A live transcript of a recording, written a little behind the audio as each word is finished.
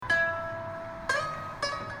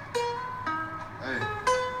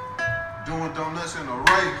on donuts in a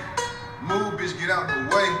race. Move, bitch, get out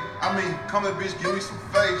the way. I mean, come here, bitch, give me some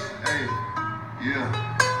face. Hey, yeah.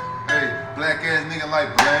 Hey, black ass nigga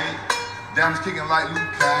like Blade. Diamonds kicking like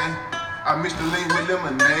Luke Kane. I mix the lean with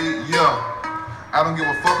lemonade, yeah. I don't give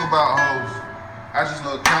a fuck about hoes. I just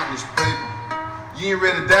love counting this paper. You ain't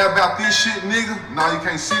ready to die about this shit, nigga? Nah, you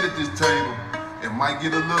can't sit at this table. It might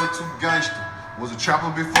get a little too gangster. Was a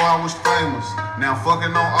trapper before I was famous. Now I'm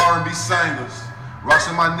fucking on R&B singers. Rocks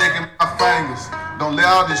in my neck and my fingers. Don't let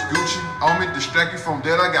all this Gucci on me distract you from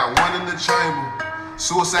that. I got one in the chamber.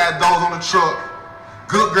 Suicide doors on the truck.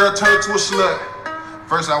 Good girl turned to a slut.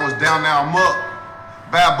 First I was down, now I'm up.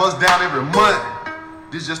 Buy a bus down every month.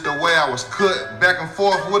 This just the way I was cut. Back and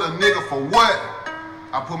forth with a nigga for what?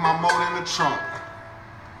 I put my motor in the trunk.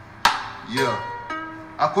 Yeah.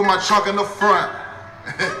 I put my trunk in the front.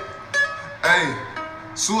 Hey.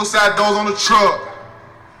 Suicide doors on the truck.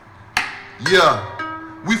 Yeah.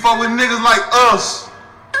 We fuck with niggas like us.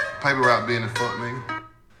 Paper route being the fuck, nigga.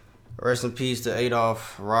 Rest in peace to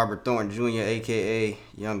Adolph Robert Thornton Jr., a.k.a.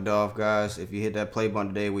 Young Dolph, guys. If you hit that play button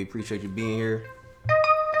today, we appreciate you being here.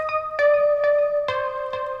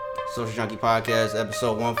 Social Junkie Podcast,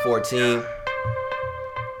 episode 114.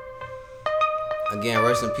 Again,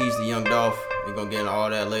 rest in peace to Young Dolph. We're going to get into all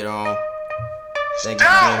that later on. Thank you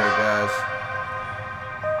for being here, guys.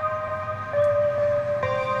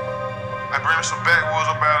 I bring me some backwoods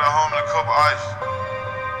up out of there, homie, and a cup of ice.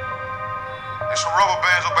 There's some rubber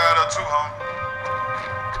bands up out there too, homie.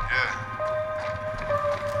 Yeah.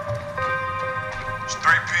 It's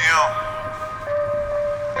 3 p.m.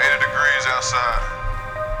 80 degrees outside.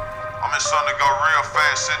 I'm in something to go real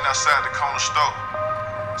fast sitting outside the corner store.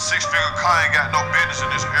 6-figure car ain't got no business in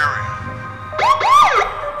this area.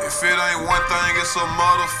 If it ain't one thing, it's a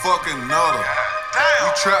motherfucking nutter. We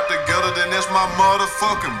trapped together, then that's my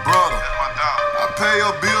motherfucking brother. I pay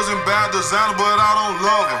her bills and buy designer, but I don't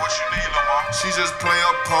love her. What you need, little mama? She just play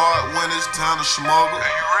a part when it's time to smuggle. Hey,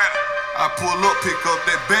 you ready? I pull up, pick up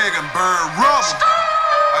that bag and burn rubber.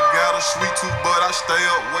 I got a sweet tooth, but I stay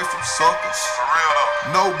away from suckers. For real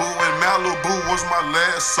though. Nobu and Malibu was my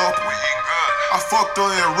last supper. We eating good. I fucked her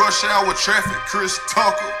in rush hour traffic, Chris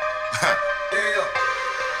Tucker.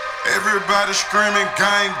 Everybody screaming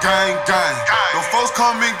gang, gang, gang. Them folks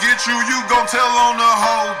come and get you, you gon' tell on the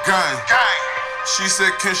whole gang. She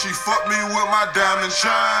said, can she fuck me with my diamond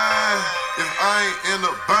chain? If I ain't in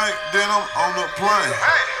the bank, then I'm on the plane.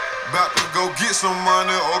 About to go get some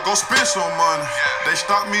money or go spend some money. They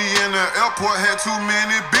stopped me in the airport, had too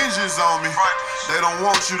many binges on me. They don't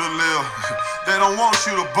want you to live. They don't want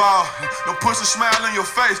you to ball. Them pussy smile in your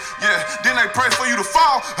face. Yeah, then they pray for you to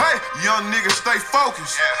fall. Hey, young nigga, stay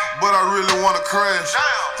focused. But I really wanna crash.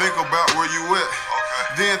 Think about where you at.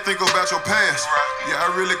 Then think about your past. Yeah,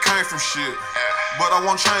 I really came from shit. But I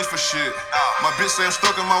won't change for shit. My bitch say I'm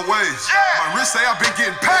stuck in my ways. My wrist say I've been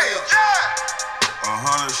getting paid.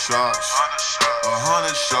 100 shots.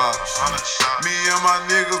 100 shots. Me and my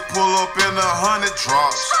niggas pull up in 100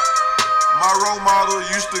 drops. My role model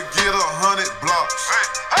used to get 100 blocks.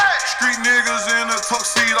 Street niggas in a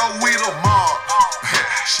tuxedo, we the mob.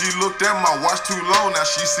 She looked at my watch too long, now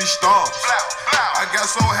she see stars. I got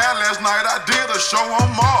so high last night, I did a show on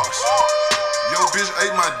Mars. Yo, bitch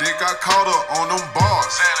ate my dick, I caught her on them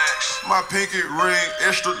bars. My pinky ring,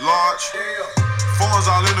 extra large. Phones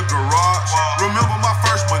all in the garage. Remember my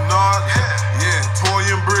first Menard? Yeah, Toy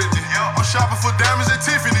and Britney. I'm shopping for diamonds at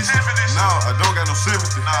Tiffany's. Nah, I don't got no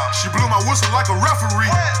sympathy. She blew my whistle like a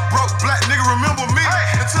referee. Broke black nigga, remember me?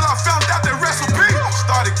 Until I found out that recipe.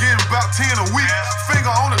 Started getting about 10 a week.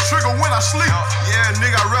 Finger on the trigger when I sleep. Yeah,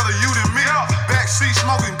 nigga, I'd rather you than me. Backseat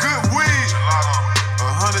smoking good weed.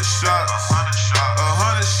 100 shots.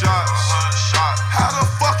 100 shots. How the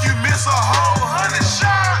fuck you miss a whole 100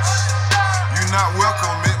 shots? You not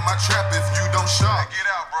welcome at my trap if you don't shop. Get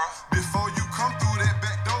out, bro. Before you come through that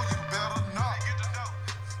back door, you better knock.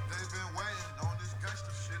 They've been waiting on this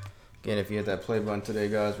gangster shit. Again, if you hit that play button today,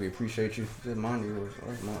 guys, we appreciate you. Is it mine or yours?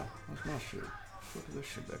 Where's my shit? Look at this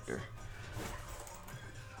shit back there.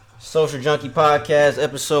 Social Junkie Podcast,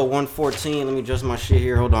 episode 114. Let me adjust my shit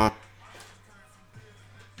here. Hold on.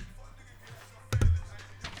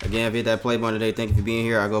 Again, if you hit that play button today, thank you for being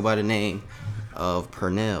here. I go by the name of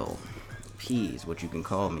Pernell. P is what you can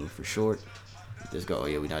call me for short. Just go, oh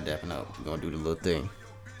yeah, we not dapping up. We're gonna do the little thing.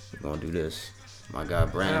 We're gonna do this. My guy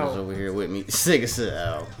Brandon's over here with me. Sick as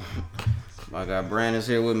hell. My guy Brandon's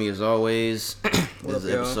here with me as always. This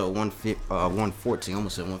is episode 114.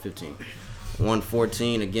 Almost said 115.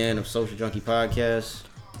 114 again of Social Junkie Podcast.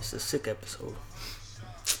 It's a sick episode.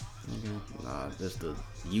 Nah, that's the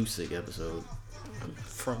you sick episode.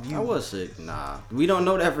 From you. I was sick. Nah, we don't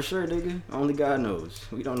know that for sure, nigga. Only God knows.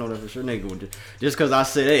 We don't know that for sure, nigga. Just cause I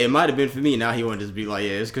said, hey, it might have been for me. Now he want to just be like,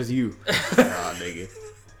 yeah, it's cause you. Nah, nigga.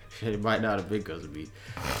 It might not have been cause of me.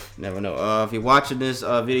 Never know. If you're watching this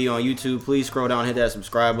video on YouTube, please scroll down, hit that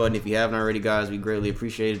subscribe button. If you haven't already, guys, we greatly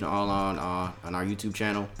appreciate it. All on our YouTube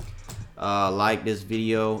channel. Like this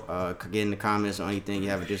video. Get in the comments on anything you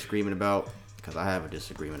have a disagreement about. Cause I have a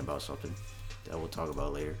disagreement about something that we'll talk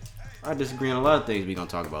about later. I disagree on a lot of things we're going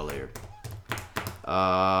to talk about later.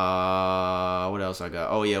 What else I got?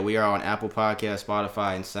 Oh, yeah, we are on Apple Podcasts,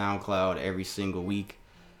 Spotify, and SoundCloud every single week.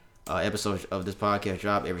 Episodes of this podcast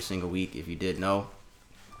drop every single week, if you didn't know.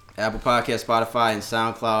 Apple Podcasts, Spotify, and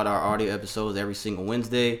SoundCloud are audio episodes every single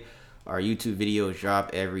Wednesday. Our YouTube videos drop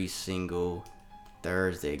every single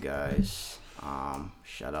Thursday, guys.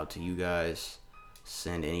 Shout out to you guys.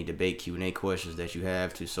 Send any debate Q&A questions that you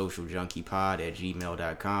have to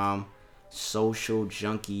socialjunkiepod@gmail.com.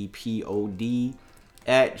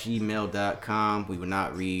 socialjunkiepod@gmail.com. We will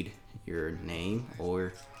not read your name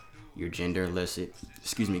or your gender unless it,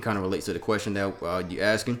 kind of relates to the question that you're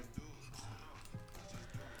asking.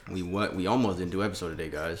 We almost didn't do episode today,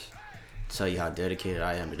 guys. Tell you how dedicated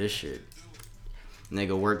I am to this shit.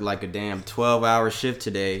 Nigga worked like a damn 12-hour shift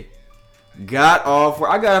today. Got off.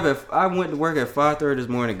 I went to work at 5:30 this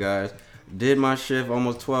morning, guys. Did my shift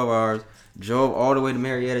almost 12 hours. Drove all the way to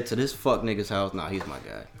Marietta to this fuck nigga's house. Nah, he's my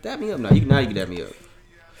guy. Dap me up now. You can dap me up.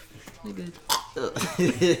 Nigga.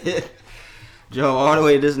 Drove all the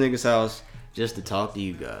way to this nigga's house just to talk to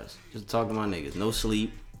you guys. Just to talk to my niggas. No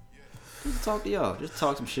sleep. Just to talk to y'all. Just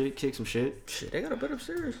talk some shit. Kick some shit. Shit, they got a bed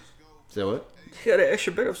upstairs. Say what? They got an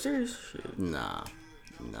extra bed upstairs. Shit. Nah,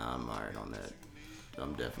 I'm alright on that.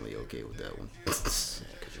 I'm definitely okay with that one.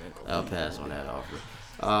 I'll pass on that offer.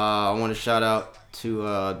 I want to shout out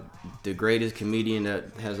to the greatest comedian that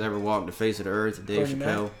has ever walked the face of the earth, Dave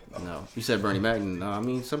Chappelle. No, you said Bernie Mac. No, I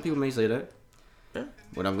mean, some people may say that. Yeah.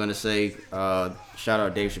 But I'm going to say shout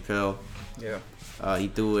out Dave Chappelle. Yeah. He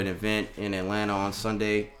threw an event in Atlanta on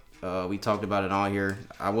Sunday. We talked about it on here.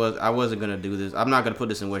 I wasn't going to do this. I'm not going to put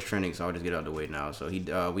this in West Trending, so I'll just get out of the way now. So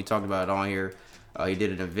we talked about it on here. He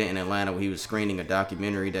did an event in Atlanta where he was screening a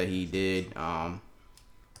documentary that he did. I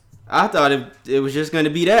thought it was just going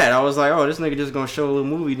to be that. I was like, oh, this nigga just going to show a little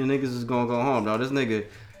movie. The niggas is going to go home. No, this nigga...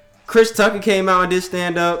 Chris Tucker came out and did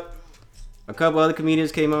stand-up. A couple other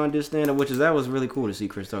comedians came out and did stand-up, that was really cool to see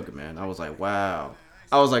Chris Tucker, man. I was like, wow.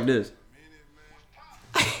 I was like this.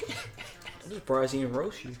 I'm surprised he didn't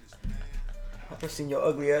roast you. I've seen your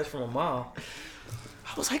ugly ass from a mile.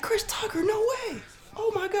 I was like, Chris Tucker, no way.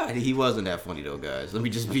 Oh my God. He wasn't that funny though, guys. Let me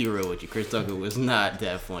just be real with you. Chris Tucker was not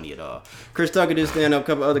that funny at all. Chris Tucker did stand up. A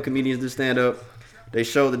couple other comedians did stand up. They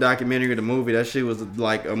showed the documentary, the movie. That shit was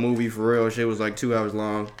like a movie for real. Shit was like 2 hours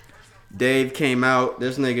long. Dave came out.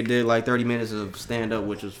 This nigga did like 30 minutes of stand up,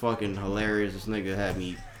 which was fucking hilarious. This nigga had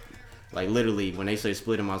me like literally when they say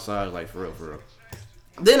splitting my sides, like for real.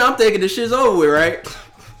 Then I'm thinking this shit's over with, right?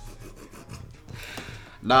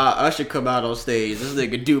 Nah, Usher come out on stage. This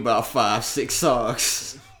nigga do about 5-6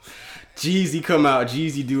 songs. Jeezy come out.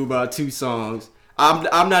 Jeezy do about 2 songs.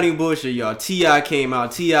 I'm not even bullshit, y'all. T.I. came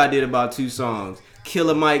out. T.I. did about 2 songs.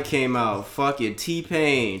 Killer Mike came out. Fucking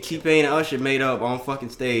T-Pain. T-Pain and Usher made up on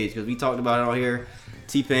fucking stage. Because we talked about it on here.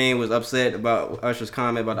 T-Pain was upset about Usher's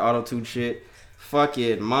comment about the auto-tune shit.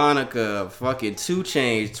 Fucking Monica, fucking 2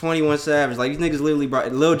 Chainz, 21 Savage. Like, these niggas literally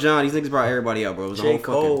brought Lil Jon. These niggas brought everybody out, bro. It was J.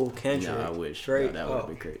 Cole, Kendrick. Nah, I wish. Drake. Nah, that would have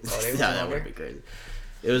been crazy. Oh, That would have been crazy.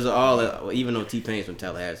 It was all, even though T-Pain's from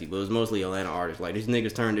Tallahassee, but it was mostly Atlanta artists. Like, these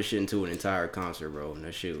niggas turned this shit into an entire concert, bro. And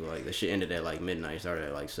that shit ended at like midnight. Started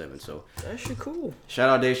at like 7. So that shit cool. Shout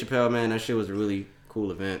out Dave Chappelle, man. That shit was a really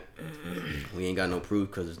cool event. We ain't got no proof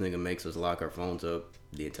because this nigga makes us lock our phones up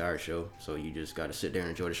the entire show. So you just got to sit there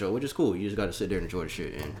and enjoy the show, which is cool. You just got to sit there and enjoy the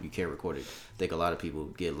shit, and you can't record it. I think a lot of people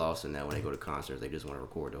get lost in that when they go to concerts. They just want to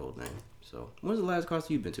record the whole thing. So when's the last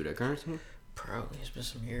concert you've been to? That Currency? Probably. It's been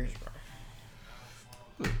some years, bro.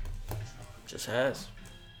 Just has.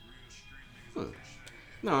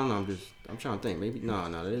 No, I'm trying to think. Maybe,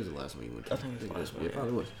 no, that is the last one you went to. I think it's the last one. Yeah,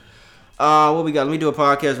 probably was. What we got? Let me do a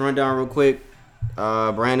podcast rundown real quick.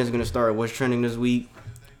 Brandon's going to start What's Trending this week.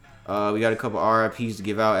 We got a couple RIPs to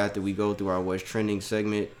give out after we go through our What's Trending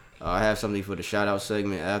segment. I have something for the shout out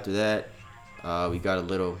segment after that. We got a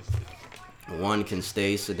little one can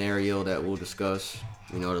stay scenario that we'll discuss.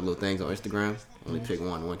 You know, the little things on Instagram. Only pick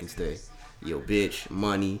one can stay. Yo, bitch,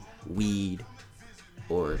 money, weed,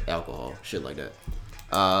 or alcohol. Shit like that.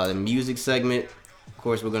 The music segment. Of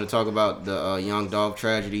course, we're going to talk about the Young Dolph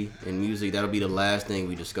tragedy in music. That'll be the last thing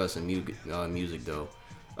we discuss in music though.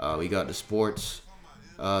 We got the sports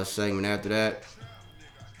segment after that.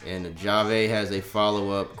 And Jave has a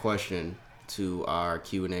follow-up question to our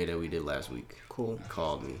Q&A that we did last week. Cool. He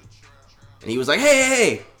called me. And he was like,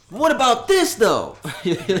 hey, what about this, though?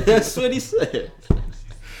 That's what he said.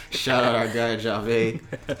 Shout out our guy, Jave.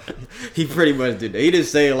 He pretty much did that. He didn't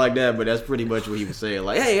say it like that, but that's pretty much what he was saying.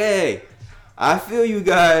 Like, hey, I feel you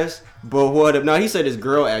guys, but what if... No, he said his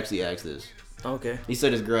girl actually asked this. Okay. He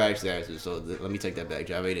said his girl actually asked this, so let me take that back.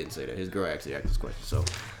 Jave didn't say that. His girl actually asked this question. So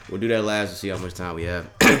we'll do that last to see how much time we have.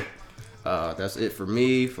 That's it for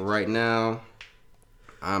me for right now.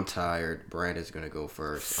 I'm tired. Brandon's going to go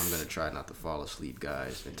first. I'm going to try not to fall asleep,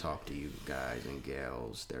 guys, and talk to you guys and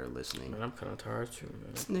gals that are listening. Man, I'm kind of tired too,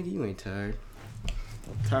 man. Nigga, you ain't tired.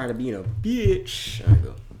 I'm tired of being a bitch. All right,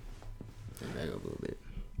 go. Back up a little bit.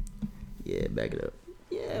 Yeah, back it up.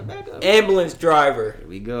 Yeah, back up. Ambulance driver. Here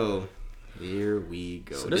we go. Here we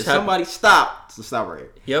go. So Did this somebody stop? So stop right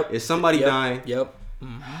here. Yep. Is somebody dying? Yep.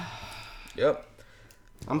 Mm-hmm. Yep.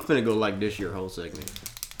 I'm finna go like this your whole segment.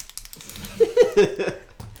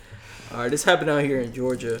 All right, this happened out here in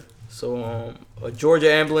Georgia. So, a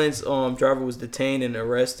Georgia ambulance driver was detained and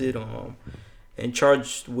arrested and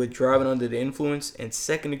charged with driving under the influence and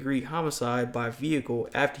second-degree homicide by vehicle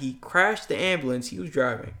after he crashed the ambulance he was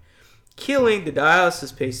driving, killing the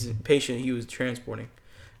dialysis patient he was transporting,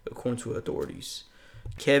 according to authorities.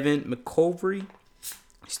 Kevin McCovery,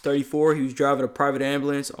 he's 34. He was driving a private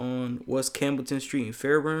ambulance on West Campbellton Street in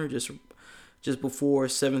Fairburn just before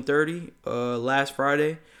 7:30 last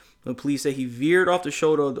Friday. The police say he veered off the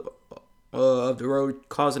shoulder of the road,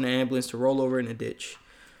 causing the ambulance to roll over in a ditch.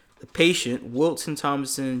 The patient, Wilton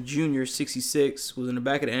Thomason Jr., 66, was in the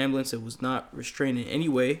back of the ambulance and was not restrained in any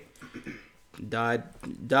way.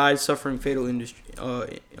 Died suffering fatal injuries. On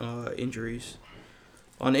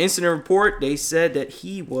the incident report, they said that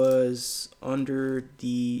he was under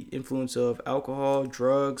the influence of alcohol,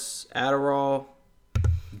 drugs, Adderall,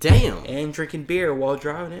 Damn. and drinking beer while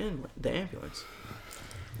driving the ambulance.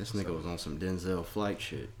 This nigga was on some Denzel flight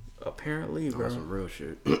shit. Apparently, bro. On some real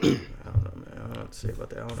shit. I don't know, man. I don't know what to say about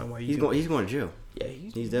that. I don't know why He's going to jail. Yeah,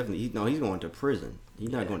 He's definitely... He's going to prison. He's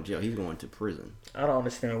not going to jail. He's going to prison. I don't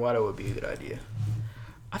understand why that would be a good idea.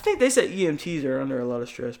 I think they said EMTs are under a lot of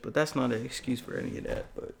stress, but that's not an excuse for any of that.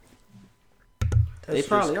 But They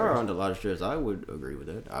probably are under a lot of stress. I would agree with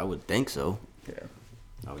that. I would think so. Yeah.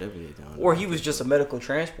 I would definitely think that. Or he was just a medical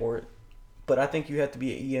transport, but I think you have to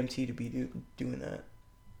be an EMT to be doing that.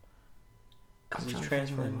 Because he's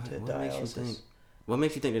transferring to dialysis. What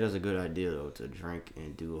makes you think that that's a good idea, though, to drink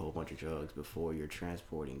and do a whole bunch of drugs before you're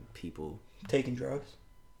transporting people? Taking drugs?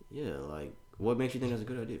 Yeah, like, what makes you think that's a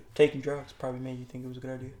good idea? Taking drugs probably made you think it was a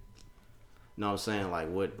good idea. No, I'm saying, like,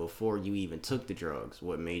 what, before you even took the drugs,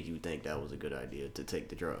 what made you think that was a good idea to take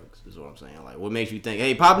the drugs, is what I'm saying. Like, what makes you think,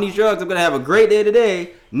 hey, popping these drugs, I'm going to have a great day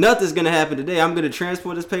today. Nothing's going to happen today. I'm going to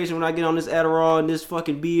transport this patient when I get on this Adderall and this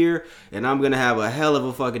fucking beer, and I'm going to have a hell of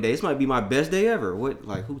a fucking day. This might be my best day ever. What,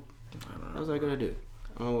 like, who? I don't know. How's that going to do?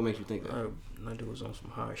 I don't know what makes you think that. That dude was on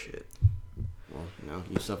some high shit. Well,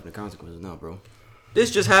 you suffering the consequences now, bro.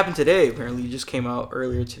 This just happened today, apparently. It just came out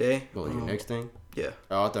earlier today. Well, your next thing? Yeah.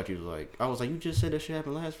 Oh, I thought you was like... I was like, you just said that shit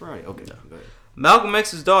happened last Friday. Okay, No. go ahead. Malcolm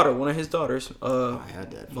X's daughter, one of his daughters, I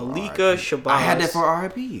had that for Malika RIP. Shabazz. I had that for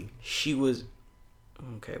RIP. She was...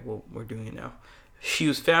 Okay, well, we're doing it now. She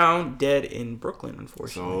was found dead in Brooklyn,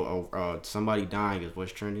 unfortunately. So, somebody dying is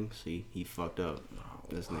what's trending. See, he fucked up.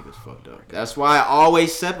 This nigga's fucked up. That's why I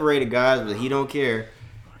always separated guys, but he don't care.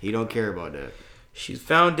 He don't care about that. She's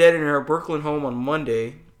found dead in her Brooklyn home on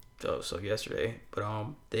Monday. So yesterday. But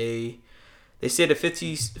they said the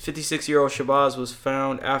 56-year-old Shabazz was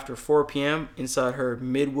found after 4 p.m. inside her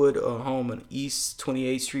Midwood home on East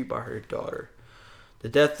 28th Street by her daughter. The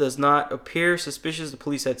death does not appear suspicious, the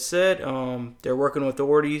police had said. They're working with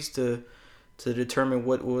authorities to determine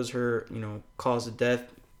what was her, cause of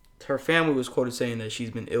death. Her family was quoted saying that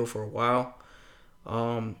she's been ill for a while.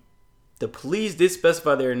 The police did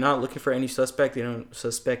specify they're not looking for any suspect. They don't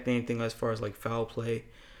suspect anything as far as like foul play.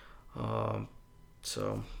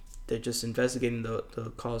 So they're just investigating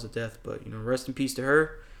the cause of death. But rest in peace to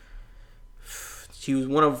her. She was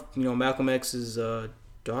one of Malcolm X's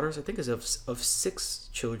daughters. I think it's of 6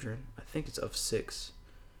 children. I think it's of 6.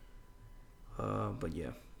 But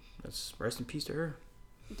yeah, that's rest in peace to her.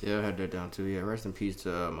 Yeah, I had that down too. Yeah, rest in peace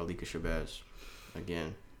to Malika Shabazz.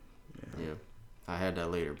 Again. Yeah. I had that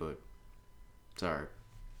later, but it's alright.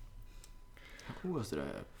 Who else did I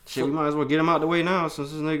have? Shit, we might as well get him out the way now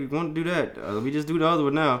since this nigga want to do that. Let me just do the other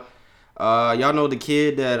one now. Y'all know the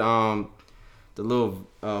kid that, the little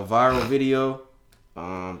viral video,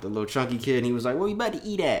 the little chunky kid, and he was like, "Where you about to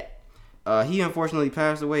eat at?" He unfortunately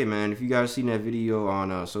passed away, man. If you guys seen that video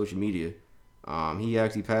on social media, He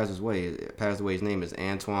actually passed away. His name is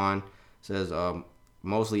Antoine. Says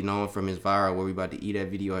mostly known from his viral "What We About to Eat" That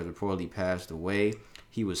video, has reportedly passed away.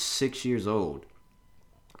 He was 6 years old.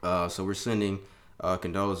 So we're sending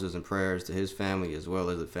condolences and prayers to his family as well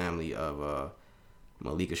as the family of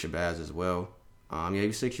Malika Shabazz as well. He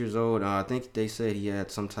was 6 years old. I think they said he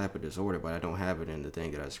had some type of disorder, but I don't have it in the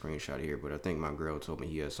thing that I screenshot here. But I think my girl told me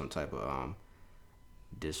he has some type of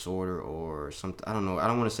disorder or something. I don't know. I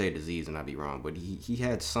don't want to say a disease and I'd be wrong, but he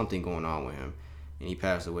had something going on with him, and he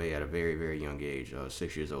passed away at a very, very young age,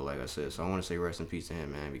 6 years old, like I said. So I want to say rest in peace to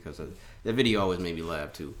him, man, because that video always made me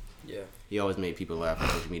laugh too. Yeah. He always made people laugh on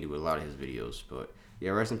social media with a lot of his videos. But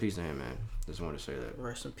yeah, rest in peace to him, man. Just wanted to say that.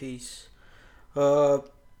 Rest in peace.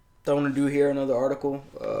 Don't want to do here another article.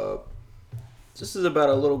 This is about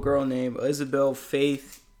a little girl named Isabel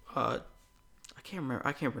Faith. I can't remember.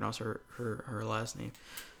 I can't pronounce her last name.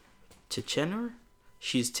 Tchenner.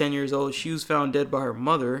 She's 10 years old. She was found dead by her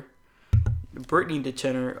mother, Brittany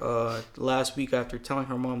Tchenner, last week after telling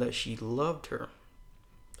her mom that she loved her.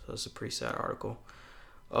 So it's a pretty sad article.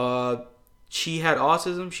 She had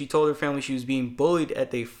autism. She told her family she was being bullied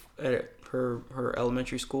at her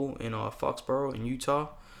elementary school in Foxborough in Utah.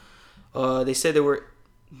 They say they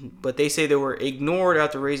were ignored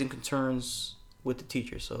after raising concerns with the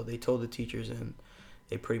teachers. So they told the teachers and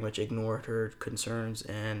they pretty much ignored her concerns.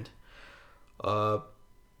 And her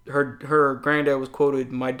granddad was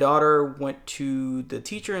quoted, "My daughter went to the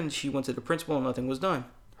teacher and she went to the principal and nothing was done."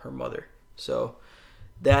 Her mother. So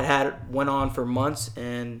that went on for months,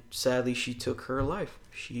 and sadly she took her life.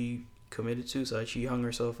 She committed suicide. She hung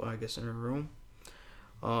herself, I guess, in her room.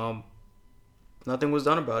 Nothing was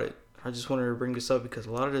done about it. I just wanted to bring this up because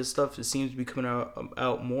a lot of this stuff, it seems to be coming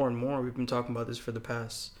out more and more. We've been talking about this for the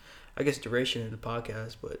past, I guess, duration of the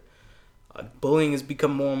podcast, but bullying has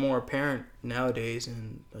become more and more apparent nowadays,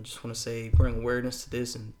 and I just want to say, bring awareness to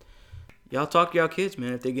this, and y'all talk to y'all kids,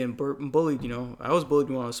 man, if they getting bullied. I was bullied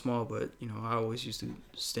when I was small, but I always used to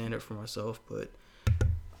stand up for myself. But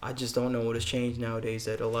I just don't know what has changed nowadays,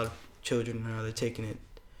 that a lot of children now, they're taking it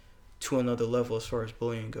to another level as far as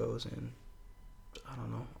bullying goes, and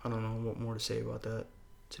I don't know what more to say about that,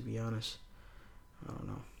 to be honest. I don't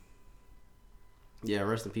know. Yeah,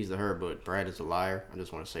 rest in peace to her, but Brad is a liar. I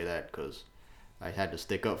just want to say that because I had to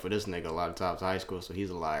stick up for this nigga a lot of times in high school, so he's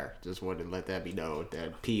a liar. Just wanted to let that be known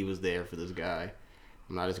that P was there for this guy.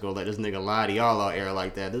 I'm not just gonna let this nigga lie to y'all out here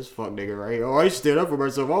like that. This fuck nigga right here. Oh, I stood up for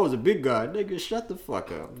myself. I was a big guy. Nigga, shut the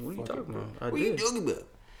fuck up. What are you talking about? What you talking about?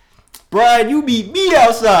 Brian, you beat me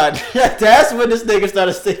outside. That's when this nigga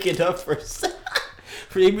started sticking up for himself.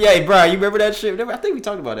 Hey, Brian, you remember that shit? I think we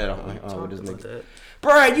talked about that with this nigga.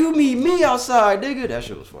 Brian, you meet me outside, nigga. That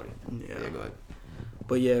shit was funny. Yeah, go ahead.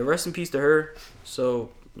 But yeah, rest in peace to her. So,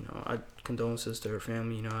 I condolences to her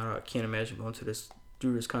family. I can't imagine going through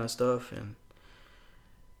this kind of stuff, and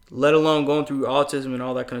let alone going through autism and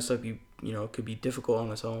all that kind of stuff. Could be difficult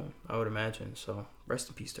on its own, I would imagine. So, rest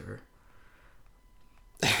in peace to her.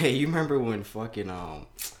 Hey, you remember when fucking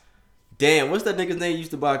damn, what's that nigga's name you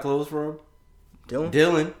used to buy clothes from?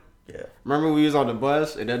 Dylan. Yeah. Remember we was on the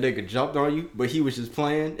bus and that nigga jumped on you, but he was just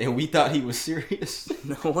playing and we thought he was serious?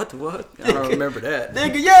 No, what? I don't remember that.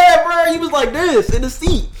 Nigga, yeah, bro. He was like this in the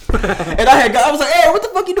seat. And I was like, hey, what the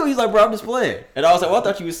fuck you doing? He's like, bro, I'm just playing. And I was like, well, I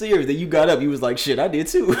thought you was serious. Then you got up. You was like, shit, I did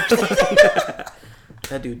too.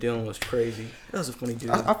 That dude Dylan was crazy. That was a funny dude.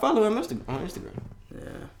 I follow him on Instagram.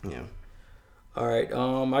 Yeah. All right.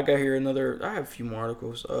 I got here I have a few more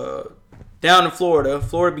articles. Down in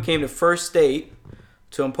Florida became the first state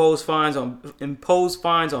to impose fines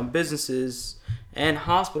on businesses and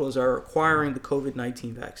hospitals that are acquiring the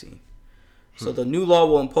COVID-19 vaccine. So the new law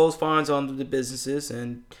will impose fines on the businesses,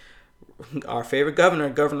 and our favorite Governor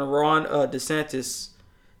Ron DeSantis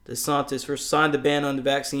first signed the ban on the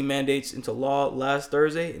vaccine mandates into law last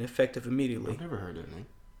Thursday and effective immediately. I've never heard that name.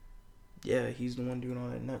 Yeah, he's the one doing all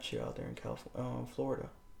that nut shit out there in Florida.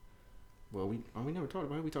 Well, we never talked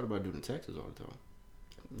about it. We talked about doing in Texas all the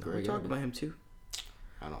time. We talked about him too.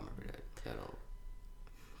 I don't remember that at all.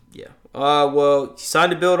 Yeah. Well, he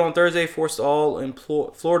signed a bill on Thursday, forced all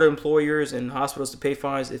Florida employers and hospitals to pay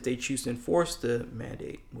fines if they choose to enforce the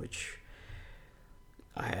mandate, which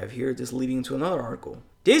I have here. This leading to another article.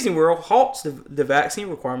 Disney World halts the vaccine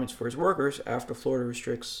requirements for its workers after Florida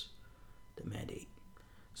restricts the mandate.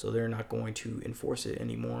 So they're not going to enforce it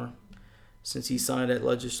anymore since he signed that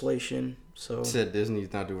legislation. So said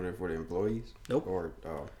Disney's not doing it for the employees? Nope. Or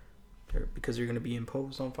because they're going to be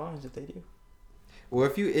imposed on fines if they do. Well,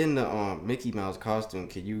 if you're in the Mickey Mouse costume,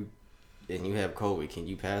 and you have COVID, can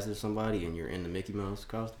you pass it to somebody and you're in the Mickey Mouse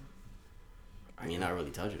costume? I mean, you're not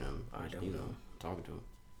really touching them. I don't know. Talking to them.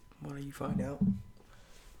 Why don't you find out?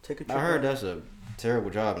 Take a trip. I heard out. that's a terrible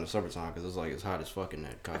job in the summertime because it's like it's hot as fuck in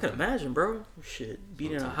that I costume. can imagine, bro. Shit,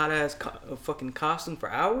 being in a hot ass fucking costume for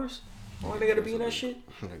hours. Why they gotta be in that shit?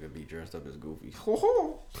 They could be dressed up as Goofy.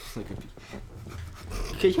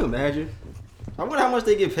 Can you imagine? I wonder how much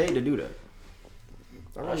they get paid to do that.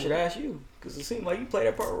 I should ask you, cause it seemed like you played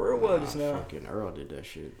that part real well just now. Fucking Earl did that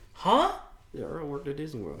shit. Huh? Yeah, Earl worked at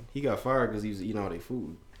Disney World. He got fired because he was eating all their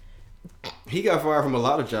food. He got fired from a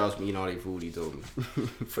lot of jobs for eating all their food, he told me.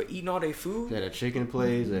 For eating all their food? At a chicken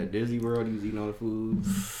place, at Disney World, he was eating all the food.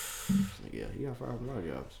 Yeah, he got fired from a lot of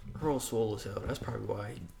jobs. Earl swole as hell. That's probably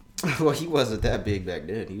why. Well, he wasn't that big back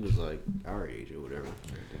then. He was like our age or whatever.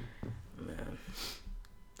 Man.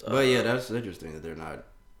 But yeah, that's interesting that they're not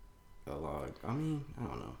allowed. I mean, I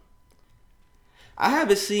don't know. I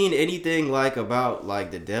haven't seen anything like about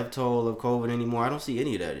like the death toll of COVID anymore. I don't see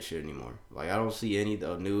any of that shit anymore. Like I don't see any of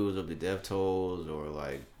the news of the death tolls or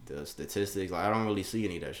like the statistics. Like I don't really see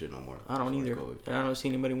any of that shit no more. I don't either. COVID. And I don't see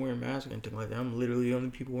anybody wearing masks or anything like that. I'm literally the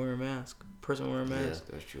only people wearing masks. Person wearing Yeah, masks.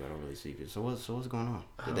 that's true. I don't really see it. So what's going on?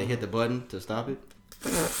 Did they hit the button to stop it?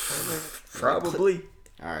 Probably.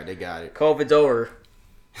 All right, they got it. COVID's over.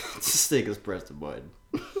 Just niggas press the button.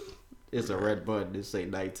 It's a red button. It say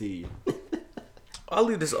 19. I'll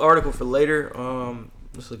leave this article for later.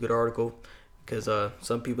 This is a good article because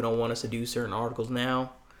some people don't want us to do certain articles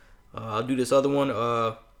now. I'll do this other one.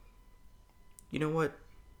 You know what?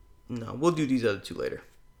 No, we'll do these other two later.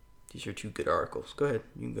 These are two good articles. Go ahead.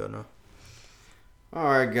 You can go now. All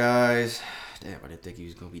right, guys. Damn, I didn't think he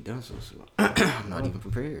was gonna be done so soon. I'm not even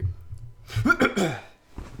prepared.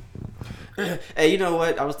 Hey, you know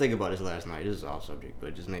what? I was thinking about this last night. This is off subject, but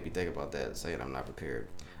it just made me think about that, saying I'm not prepared.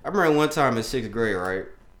 I remember one time in 6th grade, right?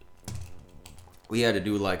 We had to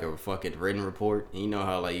do like a fucking written report. And you know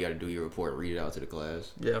how like you gotta do your report and read it out to the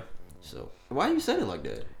class? Yeah. So, why you said it like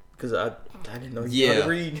that? Because I didn't know you knew how to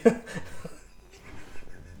read.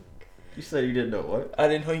 You said you didn't know what? I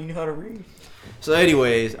didn't know you knew how to read. So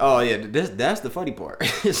anyways, oh yeah, that's the funny part.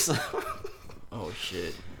 So, Oh,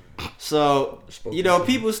 shit. so you know,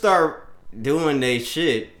 people start doing they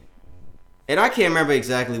shit. And I can't remember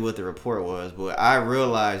exactly what the report was, but I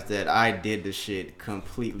realized that I did the shit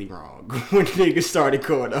completely wrong when niggas started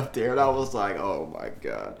going up there. And I was like, oh my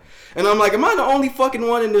God. And I'm like, am I the only fucking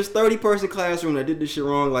one in this 30-person classroom that did this shit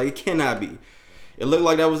wrong? Like, it cannot be. It looked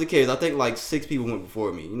like that was the case. I think like 6 people went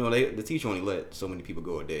before me. You know, the teacher only let so many people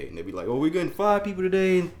go a day. And they'd be like, oh, we're getting 5 people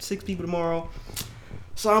today and 6 people tomorrow.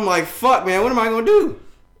 So I'm like, fuck, man, what am I going to do?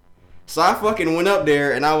 So I fucking went up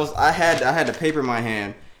there and I had the paper in my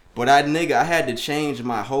hand. But I had to change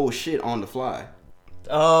my whole shit on the fly.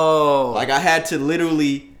 Oh. Like I had to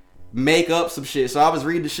literally make up some shit. So I was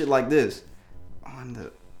reading the shit like this. On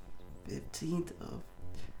the 15th of...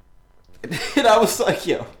 And I was like,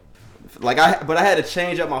 yo. But I had to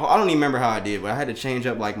change up my whole... I don't even remember how I did, but I had to change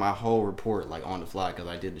up like my whole report like on the fly because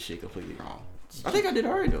I did the shit completely wrong. I think I did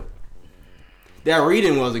alright though. That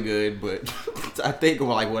reading wasn't good, but I think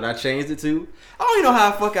like what I changed it to. I don't even know how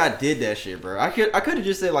the fuck I did that shit, bro. I could have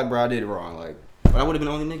just said like, bro, I did it wrong, like, but I would have been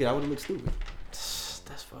the only nigga. I would have looked stupid.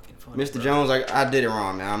 That's fucking funny. Mr. Bro. Jones, like, I did it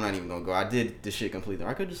wrong, man. I'm not even gonna go. I did the shit completely.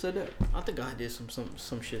 I could have just said that. I think I did some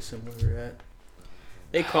shit similar to that.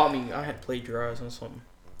 They caught me. I had plagiarized on something.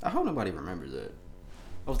 I hope nobody remembers that.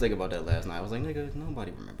 I was thinking about that last night. I was like, nigga,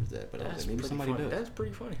 nobody remembers that. But I was like, maybe somebody funny. does. That's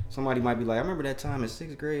pretty funny. Somebody might be like, I remember that time in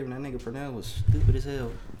 6th grade when that nigga Purnell was stupid as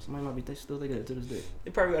hell. Somebody might be still thinking that to this day.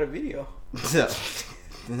 They probably got a video. So,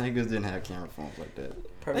 the niggas didn't have camera phones like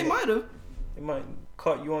that. Probably They might have. They might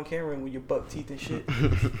caught you on camera with your buck teeth and shit.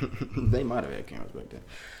 They might have had cameras back then.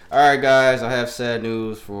 Alright, guys, I have sad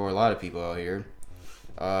news for a lot of people out here.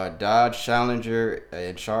 Dodge Challenger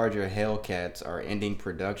and Charger Hellcats are ending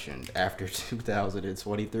production after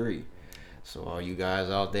 2023. So all you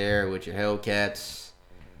guys out there with your Hellcats,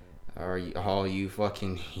 all you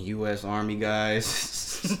fucking U.S. Army guys.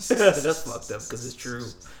 That's fucked up because it's true.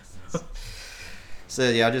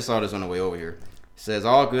 Said, yeah, I just saw this on the way over here. Says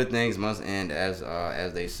all good things must end, as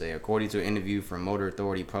they say. According to an interview from Motor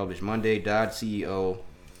Authority published Monday, Dodge CEO,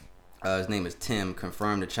 his name is Tim,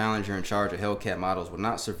 confirmed the Challenger and Charger Hellcat models will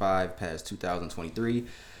not survive past 2023.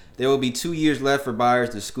 There will be 2 years left for buyers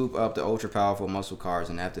to scoop up the ultra-powerful muscle cars,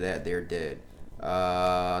 and after that, they're dead.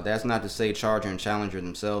 That's not to say Charger and Challenger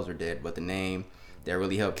themselves are dead, but the name that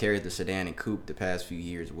really helped carry the sedan and coupe the past few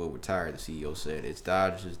years will retire, the CEO said. It's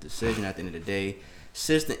Dodge's decision at the end of the day.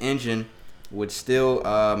 Since the engine would still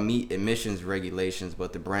meet emissions regulations,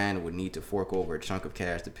 but the brand would need to fork over a chunk of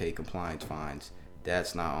cash to pay compliance fines.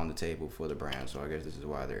 That's not on the table for the brand, so I guess this is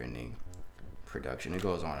why they're ending production. It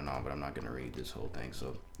goes on and on, but I'm not going to read this whole thing.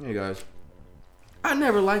 So, hey guys, I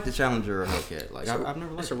never liked the Challenger or Hellcat. Like I've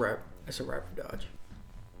never liked. It's a wrap. It's a wrap for Dodge.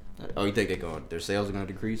 Oh, you think their sales are gonna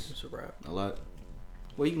decrease It's a wrap. a lot?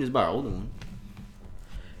 Well, you can just buy an older one.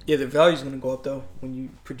 Yeah, the value's gonna go up though. When you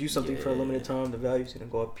produce something for a Yeah. limited time, the value's gonna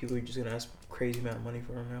go up. People are just gonna ask crazy amount of money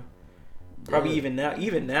for them now. Probably Yeah.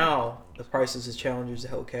 even now, the prices of Challengers, the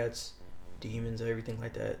Hellcats, Demons, everything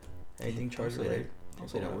like that. Anything Charger related. Don't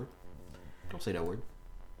say that word. Don't say that word.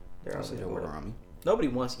 They're Don't out say there that word going up. around me. Nobody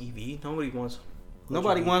wants EV. Nobody wants.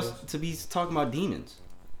 Nobody electric wants vehicles. to be talking about demons.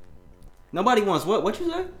 Nobody wants what? What you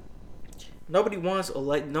say? Nobody wants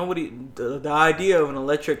the idea of an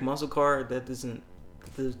electric muscle car that doesn't.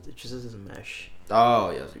 It just doesn't mesh. Oh,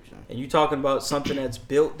 yeah, I see what you're saying. And you talking about something that's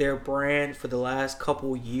built their brand for the last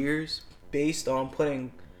couple years based on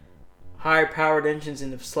putting higher powered engines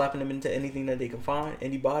and slapping them into anything that they can find,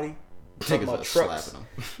 anybody. Talking about trucks,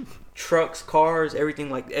 trucks, cars,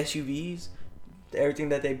 everything like SUVs, everything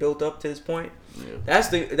that they built up to this point. Yeah.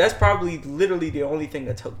 That's probably literally the only thing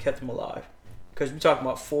that kept them alive. Because we're talking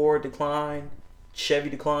about Ford decline, Chevy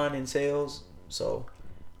decline in sales. So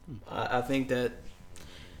I think that.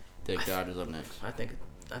 Take Dodgers up next. I think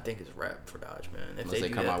it's a wrap for Dodge, man. If Unless they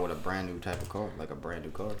do come that. out with a brand new type of car, like a brand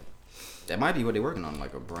new car. That might be what they're working on,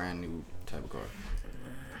 like a brand new type of car,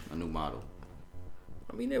 a new model.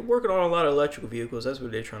 I mean, they're working on a lot of electrical vehicles. That's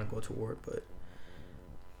what they're trying to go toward, but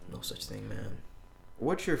no such thing, man.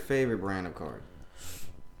 What's your favorite brand of car?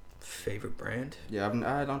 Favorite brand? Yeah,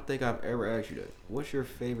 I don't think I've ever asked you that. What's your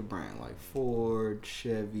favorite brand? Like Ford,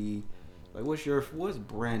 Chevy. Like what's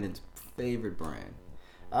Brandon's favorite brand?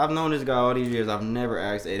 I've known this guy all these years. I've never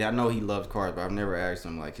asked. And I know he loves cars, but I've never asked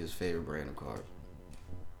him like his favorite brand of cars.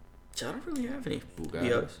 I don't really have any. Bugatti.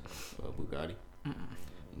 Yes. Bugatti. You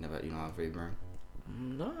don't have a favorite brand?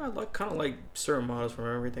 No, I like kind of like certain models from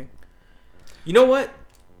everything. You know what?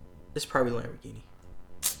 It's probably Lamborghini.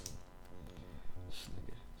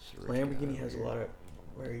 Lamborghini has a lot of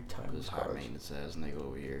very timeless This high cars. maintenance ass nigga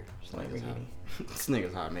over here. Lamborghini. This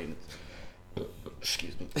nigga's high maintenance.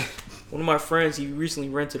 Excuse me. One of my friends, he recently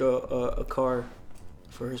rented a car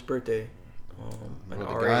for his birthday. An The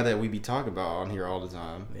R8. guy that we be talking about on here all the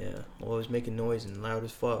time. Yeah, always making noise and loud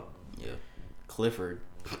as fuck. Yeah. Clifford.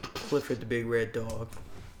 Clifford the big red dog.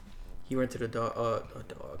 He rented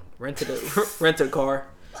rented a car.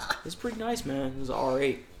 It's pretty nice, man. It was an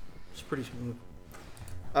R8. It's pretty smooth.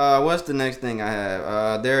 What's the next thing I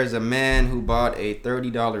have? There is a man who bought a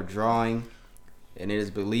 $30 drawing, and it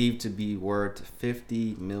is believed to be worth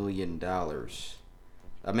 $50 million.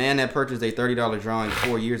 A man that purchased a $30 drawing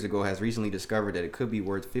 4 years ago has recently discovered that it could be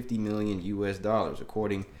worth $50 million US,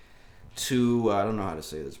 according to I don't know how to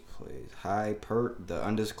say this place. The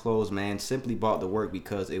undisclosed man simply bought the work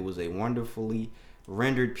because it was a wonderfully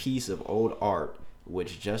rendered piece of old art,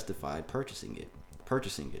 which justified purchasing it.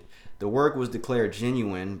 The work was declared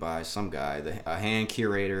genuine by some guy, a hand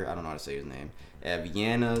curator, I don't know how to say his name, at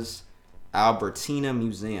Vienna's Albertina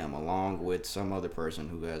Museum, along with some other person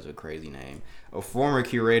who has a crazy name, a former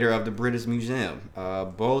curator of the British Museum,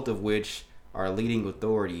 both of which are leading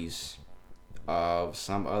authorities of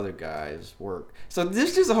some other guy's work. So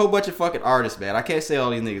this is just a whole bunch of fucking artists, man. I can't say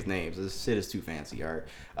all these niggas' names. This shit is too fancy, alright?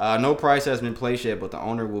 No price has been placed yet, but the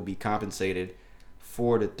owner will be compensated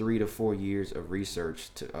for the 3 to 4 years of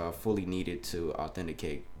research to fully needed to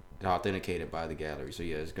authenticate it by the gallery. So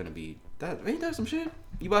yeah, it's gonna be that. Ain't that some shit?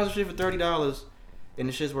 You buy some shit for $30 and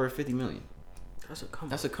the shit's worth $50 million. That's a come up.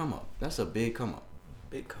 That's a come up. That's a big come up.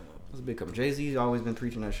 Big come up. That's a big come up. Jay-Z's always been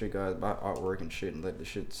preaching that shit, guys, about artwork and shit, and let the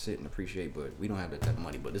shit sit and appreciate. But we don't have that type of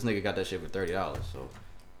money. But this nigga got that shit for $30. So,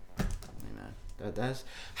 that's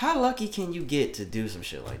how lucky can you get to do some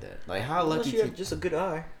shit like that? Like how Unless lucky? you have just a good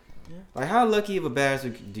eye. Yeah. Like how lucky of a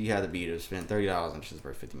bastard do you have to be to spend $30 and shit's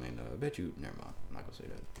worth $50 million? I bet you. Never mind. I'm not gonna say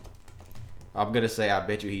that. I'm gonna say I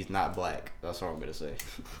bet you he's not black. That's what I'm gonna say.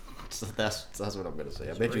 So that's what I'm gonna say.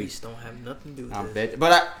 I bet you. Race don't have nothing to do with I this. bet.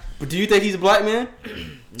 But do you think he's a black man?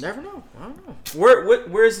 Never know. I don't know.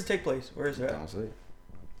 Where does it take place? Where is it I at? don't say.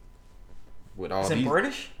 With all Is it these,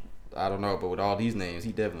 British? I don't know, but with all these names,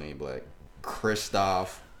 he definitely ain't black.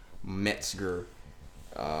 Christoph Metzger.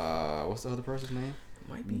 What's the other person's name?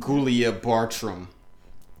 Might be. Gulia Bartram.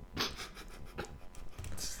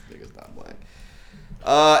 This nigga's not black.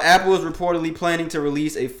 Apple is reportedly planning to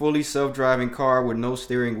release a fully self-driving car with no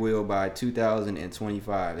steering wheel by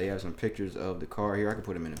 2025. They have some pictures of the car here. I can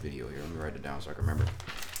put them in a video here. Let me write it down so I can remember.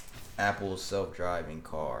 Apple's self-driving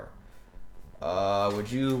car.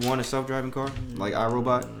 Would you want a self-driving car like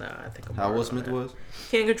iRobot? Nah, I think I'm How hard Will on Smith that. was?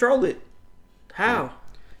 Can't control it. How?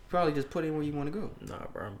 Probably just put it where you want to go. Nah,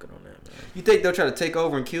 bro, I'm good on that, man. You think they'll try to take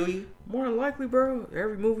over and kill you? More than likely, bro.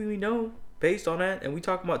 Every movie we know based on that, and we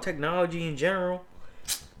talking about technology in general.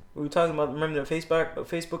 We were talking about, remember the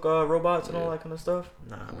Facebook robots and all that kind of stuff?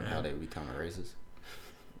 Nah, I wonder man. how they become racist.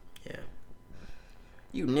 Yeah.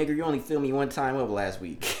 You nigger, you only filmed me one time up last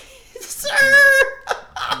week. Sir!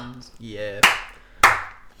 Yeah.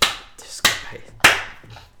 This guy.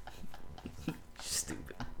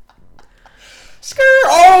 Stupid. Skirt!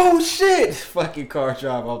 Oh shit! Fucking car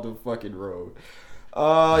drive off the fucking road.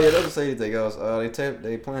 Yeah, doesn't say anything else.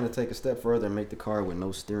 They plan to take a step further and make the car with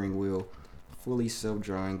no steering wheel, fully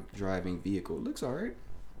self-driving vehicle. Looks alright.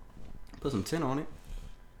 Put some tint on it.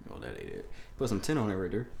 Oh, that ain't it. Put some tint on it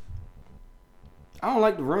right there. I don't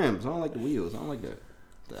like the rims. I don't like the wheels. I don't like that.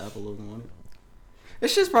 The Apple logo on it.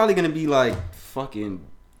 It's just probably gonna be like fucking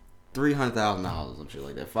 $300,000 or some shit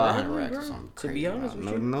like that. 500 Probably, racks or bro. something. To be crazy. honest with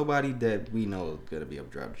you. Nobody that we know is gonna be able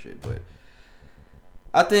to drive the shit. But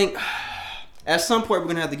I think at some point we're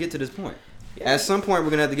gonna have to get to this point. Yeah. At some point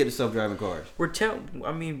we're gonna have to get to self-driving cars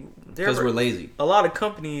because we're lazy. A lot of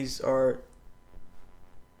companies are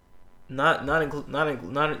not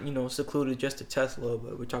secluded just to Tesla,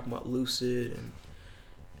 but we're talking about Lucid, and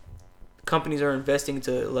companies are investing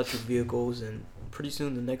into electric vehicles, and pretty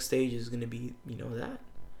soon the next stage is going to be that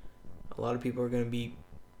a lot of people are going to be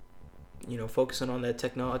focusing on that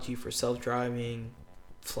technology for self-driving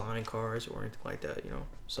flying cars or anything like that,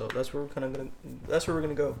 so that's where we're gonna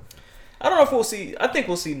go. I don't know if we'll see. I think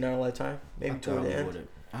we'll see in our lifetime, maybe toward the end.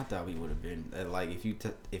 I thought we would have been like if you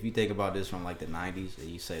think about this from like the 90s and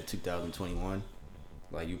you said 2021,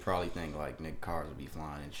 like you probably think like cars would be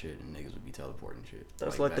flying and shit and niggas would be teleporting and shit.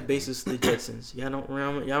 That's like the basis of the Jetsons. Y'all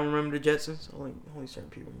remember the Jetsons? Only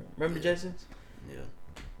certain people remember the Jetsons.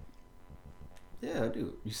 Yeah, I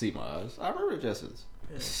do. You see my eyes. I remember the Jetsons.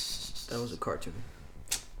 Yeah. That was a cartoon.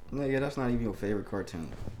 Nigga, that's not even your favorite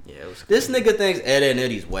cartoon. Yeah, it was. This nigga thinks Ed, Edd n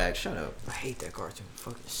Eddy's whack. Shut up. I hate that cartoon.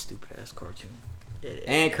 Fucking stupid ass cartoon.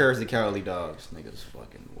 And Courage the Cowardly Dogs. Niggas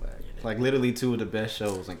fucking whack. Like literally two of the best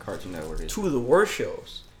shows in Cartoon Network history. Two of the worst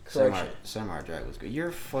shows. Samurai Jack was good.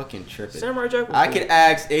 You're fucking tripping. Samurai Jack was I good. could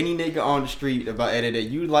ask any nigga on the street about Ed, Edd n Eddy.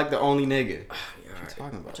 You like the only nigga. What you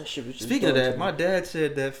talking about? That shit was just Speaking of that, dumb. my dad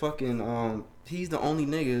said that fucking he's the only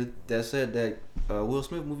nigga that said that Will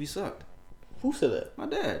Smith movie sucked. Who said that? My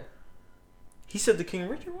dad. He said the King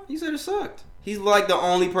Richard one? He said it sucked. He's like the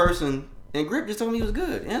only person, and Grip just told me he was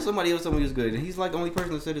good, and somebody else told me he was good, and he's like the only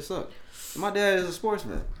person that said it sucked. My dad is a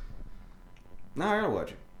sportsman. Now I gotta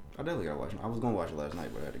watch it. I definitely gotta watch it. I was gonna watch it last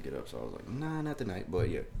night, but I had to get up, so I was like, nah, not tonight. But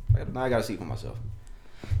yeah, now I gotta see it for myself.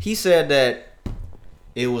 He said that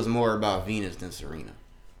it was more about Venus than Serena.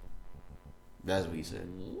 That's what he said.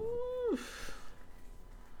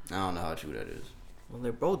 I don't know how true that is. Well,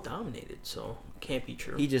 they're both dominated, so it can't be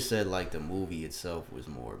true. He just said like the movie itself was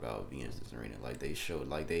more about Venus than Serena. Like they showed,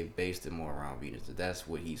 like they based it more around Venus. That's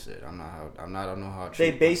what he said. I don't know how true.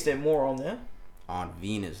 They based it more on them? On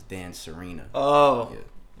Venus than Serena. Oh.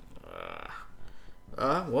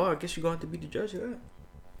 Yeah. Well, I guess you're going to have to be the judge of that.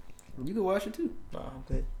 You can watch it too. Nah, I'm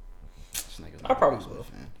good. This nigga's I not a probably Will Smith will.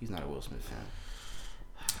 fan. He's not a Will Smith fan.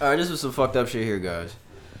 Alright, this is some fucked up shit here, guys.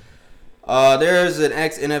 There's an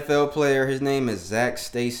ex-NFL player. His name is Zach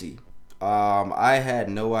Stacy. I had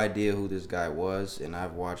no idea who this guy was, and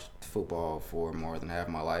I've watched football for more than half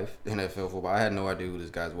my life, NFL football. I had no idea who this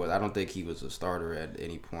guy was. I don't think he was a starter at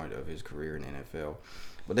any point of his career in the NFL.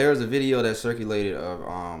 But there was a video that circulated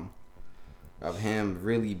of him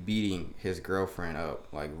really beating his girlfriend up,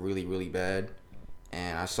 like really, really bad.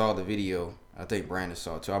 And I saw the video. I think Brandon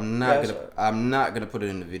saw it too. I'm not gonna put it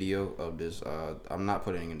in the video of this. I'm not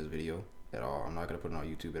putting it in this video at all. I'm not gonna put it on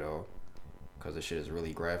YouTube at all because this shit is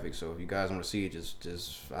really graphic. So if you guys want to see it,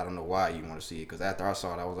 just I don't know why you want to see it, because after I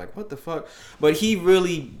saw it, I was like, what the fuck? But he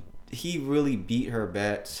really beat her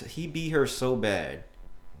bad. He beat her so bad.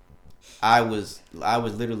 I was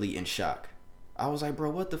literally in shock. I was like, bro,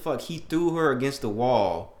 what the fuck? He threw her against the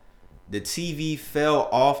wall. The TV fell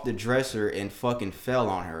off the dresser and fucking fell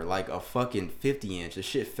on her like a fucking 50-inch. The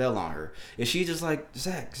shit fell on her. And she's just like,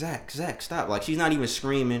 Zach, stop. Like, she's not even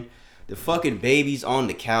screaming. The fucking baby's on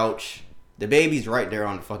the couch. The baby's right there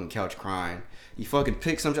on the fucking couch crying. He fucking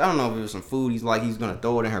picks some, I don't know if it was some food. He's gonna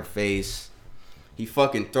throw it in her face. He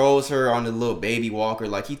fucking throws her on the little baby walker.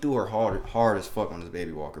 Like, he threw her hard as fuck on this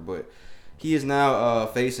baby walker. But he is now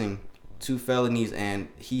facing 2 felonies, and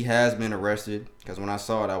he has been arrested. Because when I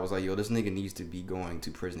saw it, I was like, yo, this nigga needs to be going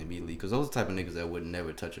to prison immediately. Because those are the type of niggas that would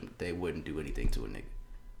never touch him. They wouldn't do anything to a nigga.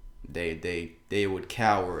 They would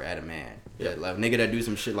cower at a man. Yeah, like a nigga that do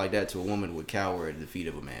some shit like that to a woman would cower at the feet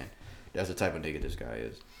of a man. That's the type of nigga this guy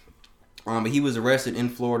is. But he was arrested in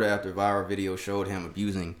Florida after a viral video showed him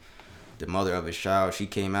abusing the mother of his child. She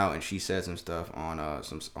came out and she said some stuff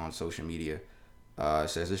on social media. It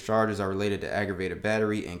says his charges are related to aggravated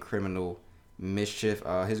battery and criminal mischief.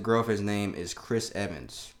 His girlfriend's name is Chris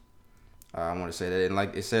Evans. I want to say that, and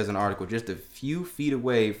like it says in the article, just a few feet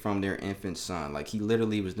away from their infant son. Like he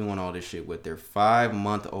literally was doing all this shit with their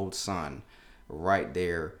 5-month-old son, right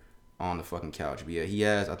there on the fucking couch. But yeah, he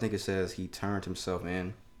has. I think it says he turned himself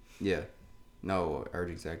in. Yeah, no,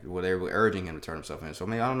 urging exactly. Well, they were urging him to turn himself in. So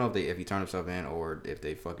I don't know if he turned himself in or if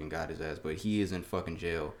they fucking got his ass. But he is in fucking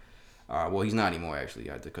jail. Well, he's not anymore actually,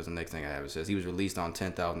 because the next thing I have it says he was released on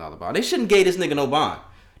 $10,000 bond. They shouldn't gave this nigga no bond.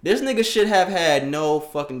 This nigga should have had no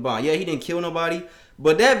fucking bond. Yeah, he didn't kill nobody,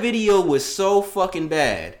 but that video was so fucking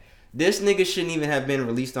bad. This nigga shouldn't even have been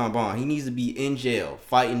released on bond. He needs to be in jail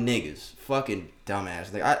fighting niggas. Fucking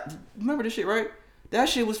dumbass. Like, I remember this shit, right? That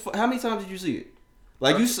shit was. How many times did you see it?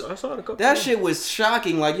 Like I saw it a couple. That shit was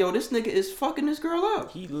shocking. Like, yo, this nigga is fucking this girl up.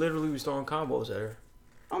 He literally was throwing combos at her.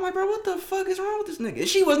 I'm like, bro, what the fuck is wrong with this nigga? And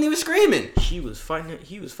she wasn't even screaming. She was fighting.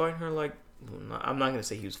 He was fighting her like. I'm not gonna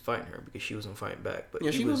say he was fighting her because she wasn't fighting back, but yeah,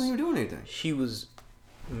 she wasn't even doing anything. She was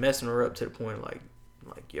messing her up to the point like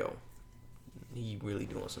yo, he really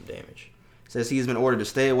doing some damage. Says he's been ordered to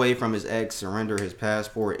stay away from his ex, surrender his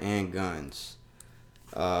passport and guns,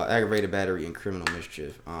 aggravated battery and criminal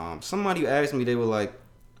mischief. Somebody asked me, they were like,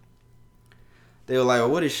 well,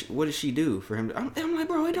 what did she do for him? I'm like,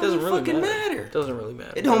 bro, it doesn't really fucking matter. It doesn't really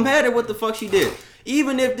matter. It don't matter what the fuck she did.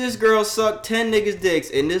 Even if this girl sucked 10 niggas'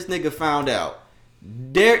 dicks and this nigga found out,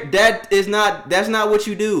 that's not what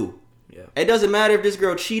you do. Yeah. It doesn't matter if this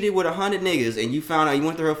girl cheated with 100 niggas and you found out, you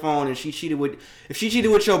went to her phone and if she cheated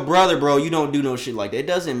with your brother, bro, you don't do no shit like that. It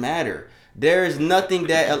doesn't matter. There is nothing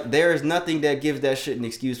that gives that shit an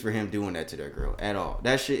excuse for him doing that to that girl at all.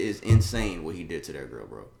 That shit is insane what he did to that girl,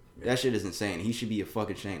 bro. That shit is insane. He should be a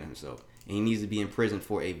fucking ashamed of himself. And he needs to be in prison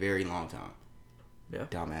for a very long time. Yeah.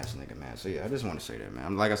 Dumbass nigga, man. So yeah, I just want to say that,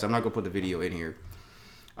 man. Like I said, I'm not gonna put the video in here.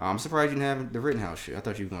 I'm surprised you didn't have the Rittenhouse shit. I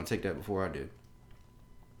thought you were gonna take that before I did.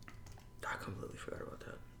 I completely forgot about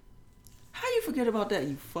that. How you forget about that?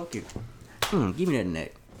 You fucking. Give me that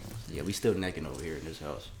neck. Yeah, we still necking over here in this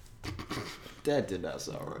house. That did not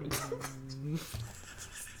sound right.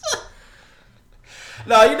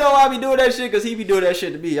 No, you know why I be doing that shit? Because he be doing that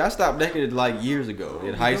shit to me. I stopped necking it like years ago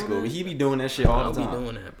in high school. He be doing that shit all the time. I be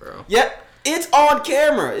doing that, bro. Yeah, it's on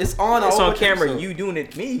camera. It's on camera. Episode. You doing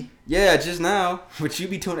it to me. Yeah, just now. But you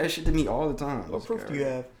be doing that shit to me all the time. What proof do you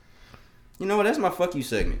have? You know what? That's my fuck you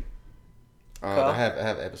segment. I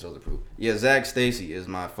have episodes of proof. Yeah, Zach Stacy is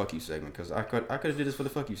my fuck you segment because I could have did this for the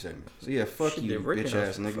fuck you segment. So yeah, fuck you, bitch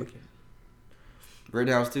ass nigga.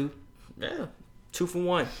 Rittenhouse too? Yeah, 2 for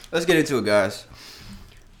 1. Let's get into it, guys.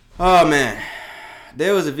 Oh man,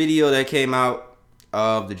 there was a video that came out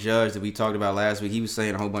of the judge that we talked about last week. He was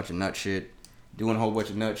saying a whole bunch of nut shit, doing a whole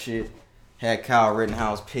bunch of nut shit. Had Kyle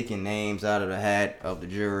Rittenhouse picking names out of the hat of the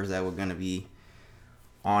jurors that were gonna be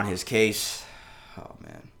on his case. Oh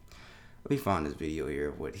man, let me find this video here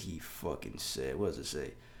of what he fucking said. What does it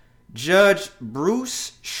say? Judge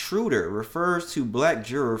Bruce Schroeder refers to black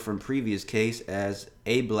juror from previous case as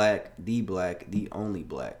a black, the only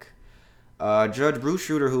black. Judge Bruce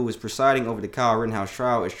Schroeder, who was presiding over the Kyle Rittenhouse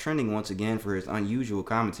trial, is trending once again for his unusual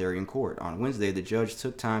commentary in court. On Wednesday, the judge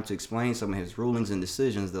took time to explain some of his rulings and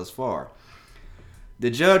decisions thus far. The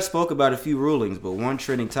judge spoke about a few rulings, but one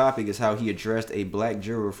trending topic is how he addressed a black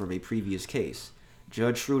juror from a previous case.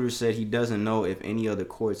 Judge Schroeder said he doesn't know if any other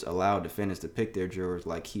courts allow defendants to pick their jurors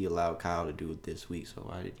like he allowed Kyle to do it this week. So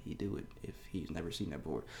why did he do it if he's never seen that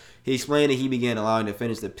before? He explained that he began allowing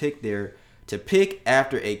defendants to pick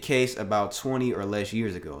after a case about 20 or less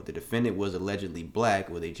years ago. The defendant was allegedly black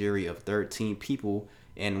with a jury of 13 people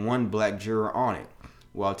and one black juror on it.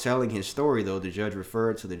 While telling his story, though, the judge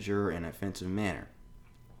referred to the juror in an offensive manner.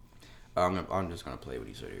 I'm just going to play what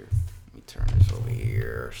he said here. Let me turn this over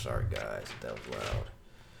here. Sorry, guys, if that was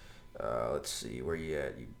loud. Let's see. Where you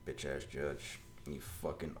at, you bitch-ass judge? You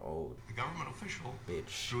fucking old The government official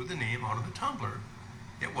bitch. drew the name out of the tumbler.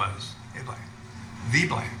 It was a black.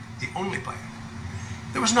 The only black.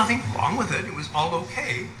 There was nothing wrong with it. It was all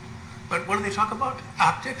okay. But what do they talk about?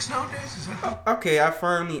 Optics nowadays? Is that Okay, I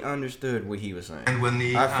finally understood what he was saying. And when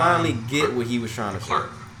the I finally get what he was trying to say.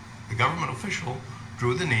 clerk, the government official,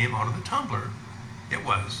 drew the name out of the tumbler, it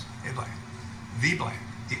was a black.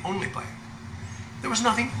 The only black. There was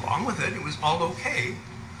nothing wrong with it. It was all okay.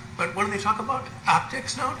 But what do they talk about?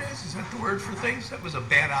 Optics nowadays? Is that the word for things? That was a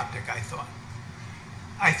bad optic, I thought.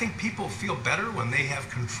 I think people feel better when they have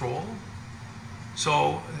control.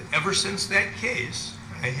 So ever since that case,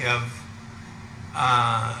 I have,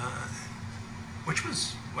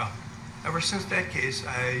 ever since that case,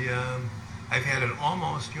 I've had an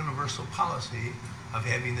almost universal policy of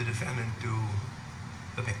having the defendant do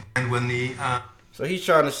the thing. And when the So he's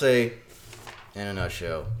trying to say, in a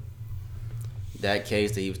nutshell, that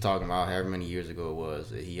case that he was talking about, however many years ago it was,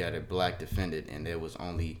 that he had a black defendant, and there was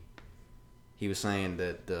only. He was saying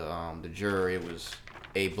that the juror, it was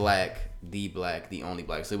a black, the only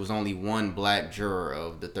black. So it was only one black juror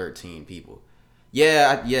of the 13 people.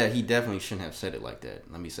 Yeah, he definitely shouldn't have said it like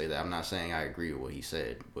that. Let me say that. I'm not saying I agree with what he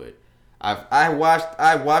said, but I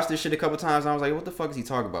watched this shit a couple times, and I was like, what the fuck is he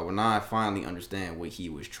talking about? Well, now I finally understand what he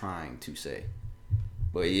was trying to say.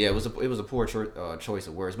 But yeah, it was a poor choice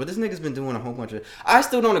of words. But this nigga's been doing a whole bunch of. I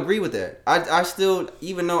still don't agree with that. I still,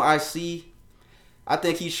 even though I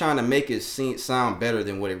think he's trying to make it sound better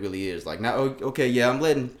than what it really is. Like, now, okay, yeah, I'm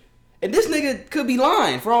letting. And this nigga could be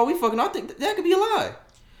lying for all we fucking. I think that could be a lie.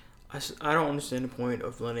 I don't understand the point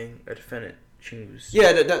of letting a defendant choose.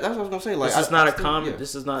 Yeah, that's what I was gonna say. Like, this is not a common. Yeah.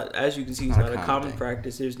 This is not, as you can see, it's not a common thing.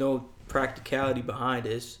 Practice. There's no practicality behind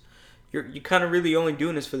this. You're kind of really only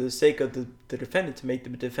doing this for the sake of the defendant, to make the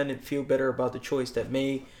defendant feel better about the choice that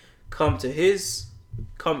may come to his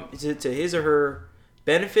or her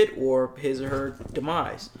benefit or his or her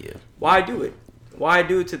demise. Yeah. Why do it? Why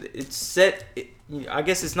do it it's set? I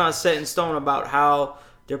guess it's not set in stone about how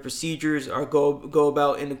their procedures are go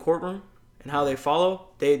about in the courtroom and how they follow.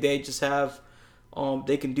 They just have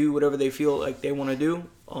they can do whatever they feel like they want to do.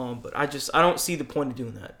 But I don't see the point of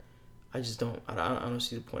doing that. I just don't. I don't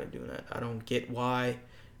see the point of doing that. I don't get why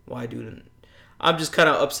do it. I'm just kind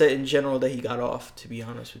of upset in general that he got off. To be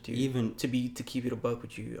honest with you, Even to keep it a buck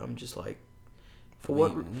with you, I'm just like, for we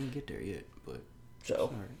what? We didn't get there yet, but So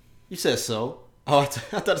sorry. You said so. Oh, I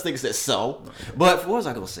thought this nigga said so. But what was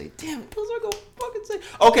I gonna say? Damn it, what was I gonna fucking say?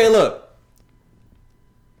 Okay, look.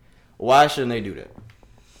 Why shouldn't they do that?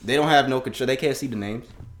 They don't have no control. They can't see the names.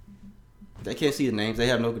 They can't see the names. They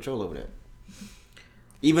have no control over that.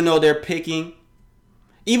 Even though they're picking.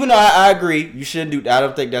 Even though I agree, you shouldn't do. I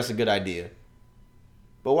don't think that's a good idea.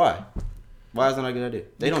 But why? Why is that not a good idea?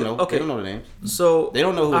 They don't know. Okay. They don't know the names. So they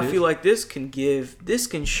don't know who it I feel like this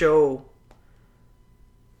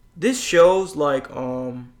shows like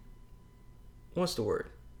what's the word?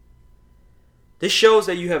 This shows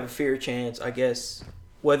that you have a fair chance, I guess,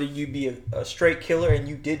 whether you be a straight killer and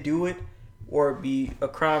you did do it, or it be a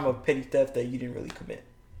crime of petty theft that you didn't really commit.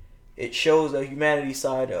 It shows the humanity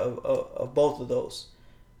side of both of those.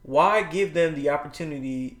 Why give them the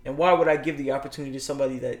opportunity, and why would I give the opportunity to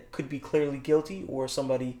somebody that could be clearly guilty or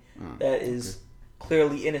somebody that is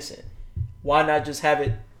clearly innocent? Why not just have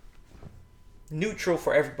it neutral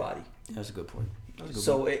for everybody? That's a good point.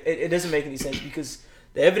 So it doesn't make any sense, because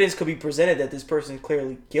the evidence could be presented that this person is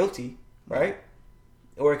clearly guilty, right?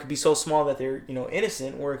 Or it could be so small that they're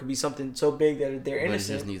innocent, or it could be something so big that they're innocent.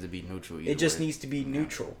 But it just needs to be neutral. It just needs to be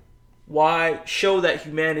neutral. Why show that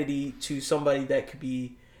humanity to somebody that could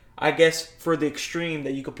be, I guess, for the extreme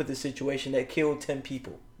that you could put the situation that killed 10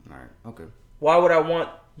 people? All right. Okay. Why would I want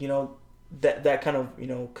that kind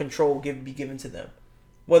of control be given to them?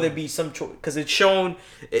 Whether it be some choice, because it's shown,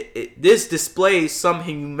 this displays some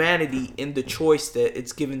humanity in the choice that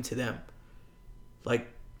it's given to them. Like,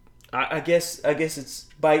 I guess it's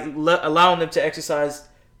by allowing them to exercise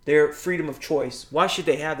their freedom of choice. Why should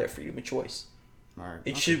they have that freedom of choice? All right.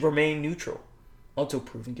 It should remain neutral until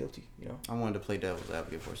proven guilty. I wanted to play devil's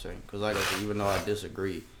advocate for a second, because like I said, even though I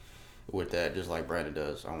disagree with that, just like Brandon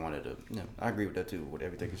does, I wanted to. I agree with that too, with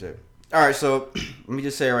everything you said. All right, so let me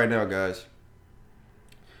just say it right now, guys.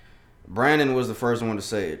 Brandon was the first one to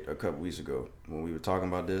say it a couple weeks ago when we were talking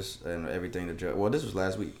about this and everything the judge. Well, this was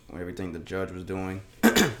last week when everything the judge was doing.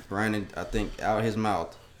 Brandon, I think, out his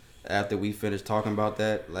mouth after we finished talking about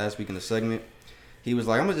that last week in the segment, he was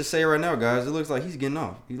like, "I'm gonna just say it right now, guys. It looks like he's getting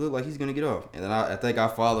off. He looked like he's gonna get off." And then I think I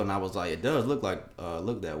followed and I was like, "It does look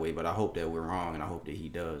that way, but I hope that we're wrong and I hope that he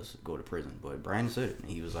does go to prison." But Brandon said it, and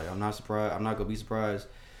he was like, "I'm not surprised. I'm not gonna be surprised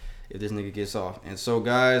if this nigga gets off." And so,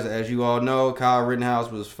 guys, as you all know, Kyle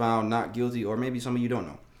Rittenhouse was found not guilty, or maybe some of you don't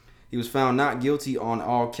know. He was found not guilty on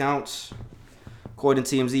all counts. According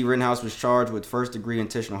to TMZ, Rittenhouse was charged with first-degree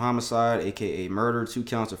intentional homicide, a.k.a. murder, 2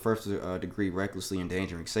 counts of first-degree recklessly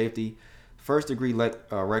endangering safety, first-degree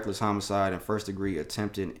reckless homicide, and first-degree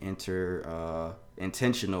attempted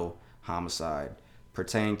intentional homicide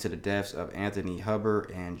pertaining to the deaths of Anthony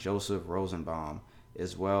Hubbard and Joseph Rosenbaum,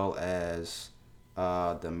 as well as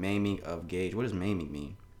the maiming of Gage. What does maiming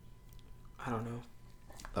mean? I don't know.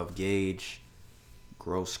 Of Gage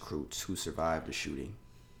Grosskreutz, who survived the shooting.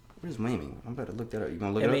 What is maiming? I'm about to look that up. You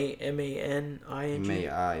gonna look it up? M-A-N-I-N-G?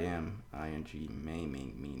 M-A-I-M-I-N-G.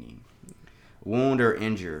 Maiming, meaning wound or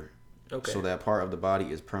injure. Okay. So that part of the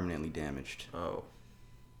body is permanently damaged. Oh.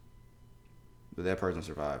 But that person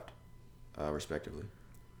survived, respectively.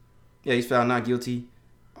 Yeah, he's found not guilty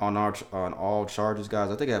on all charges,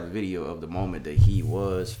 guys. I think I have a video of the moment that he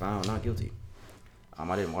was found not guilty.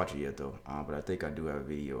 I didn't watch it yet though, but I think I do have a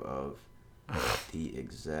video of the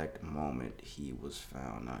exact moment he was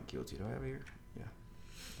found not guilty. Do I have it here? Yeah.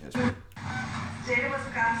 That's right. State of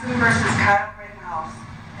Wisconsin versus Kyle Rittenhouse.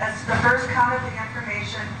 As to the first count of the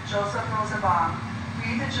information, Joseph Rosenbaum.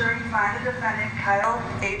 We, the jury, find the defendant, Kyle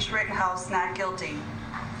H. Rittenhouse, not guilty.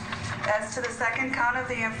 As to the second count of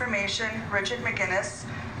the information, Richard McGinnis.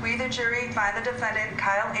 We, the jury, find the defendant,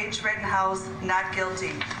 Kyle H. Rittenhouse, not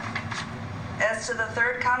guilty. As to the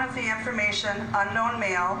third count of the information, unknown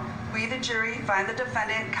male, we, the jury, find the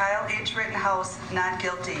defendant, Kyle H. Rittenhouse, not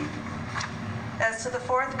guilty. As to the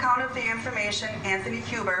fourth count of the information, Anthony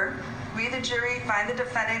Huber, we, the jury, find the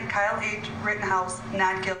defendant, Kyle H. Rittenhouse,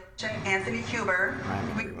 not guilty. Anthony Huber.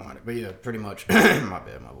 But yeah, pretty much. My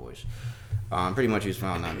bad, my voice. Pretty much he was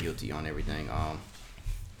found not guilty on everything.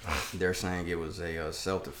 They're saying it was a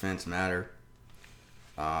self-defense matter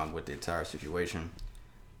with the entire situation.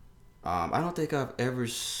 I don't think I've ever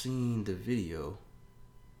seen the video.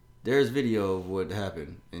 There's video of what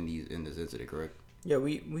happened in this incident, correct? Yeah,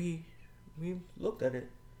 we looked at it.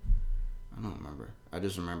 I don't remember. I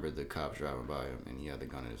just remember the cops driving by him and he had the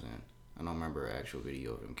gun in his hand. I don't remember an actual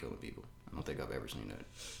video of him killing people. I don't think I've ever seen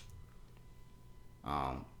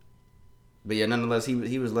that. But yeah, nonetheless,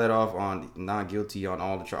 he was let off on not guilty on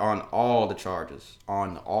all the charges.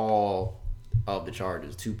 On all of the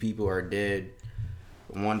charges. 2 people are dead.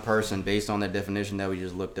 1 person, based on that definition that we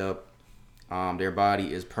just looked up, their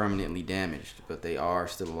body is permanently damaged, but they are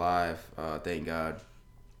still alive. Thank God.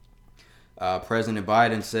 President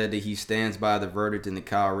Biden said that he stands by the verdict in the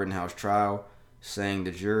Kyle Rittenhouse trial, saying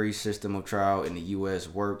the jury system of trial in the U.S.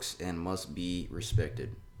 works and must be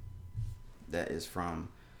respected. That is from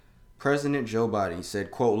President Joe Biden. He said,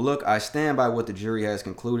 quote, "Look, I stand by what the jury has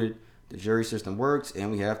concluded. The jury system works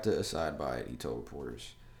and we have to abide by it," he told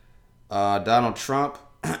reporters. Donald Trump,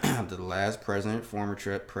 the last president, former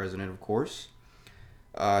president, of course.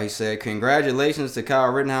 He said, "Congratulations to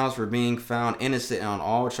Kyle Rittenhouse for being found innocent on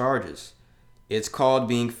all charges. It's called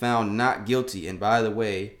being found not guilty. And by the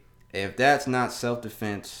way, if that's not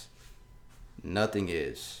self-defense, nothing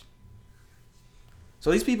is."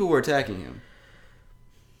 So these people were attacking him.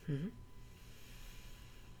 Mm-hmm.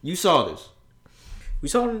 You saw this. We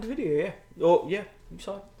saw it in the video, yeah. Oh, yeah, we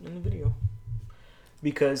saw it in the video.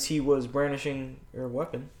 Because he was brandishing a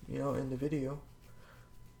weapon, in the video.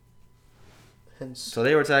 Hence. So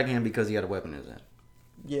they were attacking him because he had a weapon in his hand.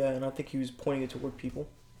 Yeah, and I think he was pointing it toward people.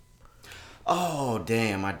 Oh,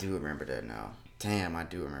 damn, I do remember that now. Damn, I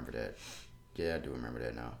do remember that. Yeah, I do remember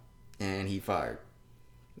that now. And he fired.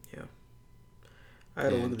 Yeah. I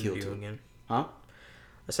gotta look at the video again. Huh?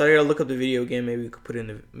 I said I gotta look up the video again. Maybe we could put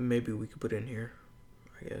it in here,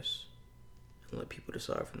 I guess. And let people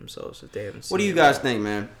decide for themselves if they haven't seen it. What do you guys think,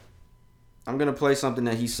 man? I'm going to play something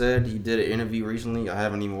that he said. He did an interview recently. I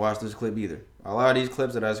haven't even watched this clip either. A lot of these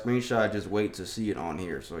clips that I screenshot, just wait to see it on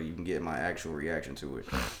here so you can get my actual reaction to it.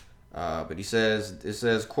 But it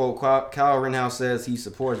says, quote, "Kyle Rittenhouse says he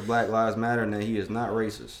supports Black Lives Matter and that he is not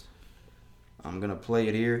racist." I'm going to play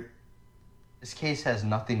it here. This case has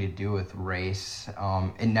nothing to do with race.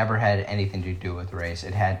 It never had anything to do with race.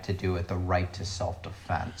 It had to do with the right to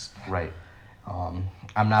self-defense. Right.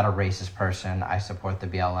 I'm not a racist person. I support the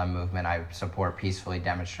BLM movement. I support peacefully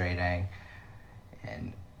demonstrating.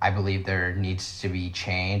 And I believe there needs to be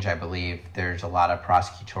change. I believe there's a lot of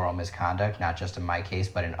prosecutorial misconduct, not just in my case,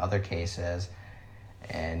 but in other cases.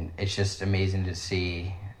 And it's just amazing to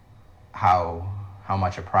see how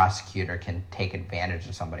much a prosecutor can take advantage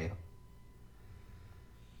of somebody.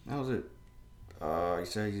 That was it. He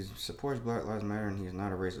said he supports Black Lives Matter and he's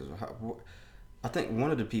not a racist. I think one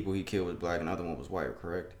of the people he killed was black and the other one was white,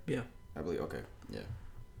 correct? Yeah. I believe, okay. Yeah.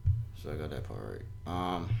 So I got that part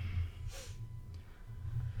right.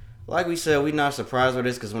 Like we said, we're not surprised with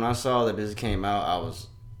this because when I saw that this came out,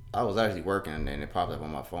 I was actually working and then it popped up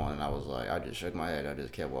on my phone and I was like, I just shook my head. I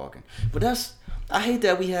just kept walking. But I hate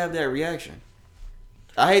that we have that reaction.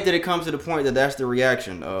 I hate that it comes to the point that that's the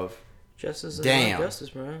reaction of, justice is damn. not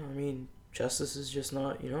justice, man. I mean, justice is just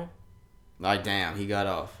not, Like, damn, he got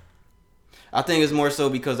off. I think it's more so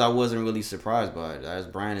because I wasn't really surprised by it. As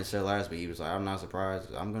Brandon said last week, he was like, I'm not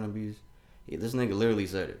surprised. I'm going to be... This nigga literally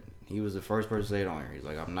said it. He was the first person to say it on here. He's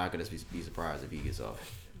like, I'm not going to be surprised if he gets off.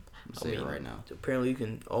 I'm saying it right now. Apparently you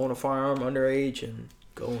can own a firearm underage and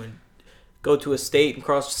go to a state and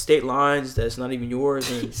cross state lines that's not even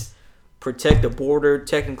yours and protect the border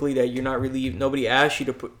technically that you're not really... Nobody asked you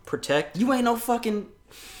to protect. You ain't no fucking...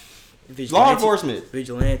 Law enforcement.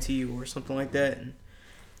 Vigilante or something like that. And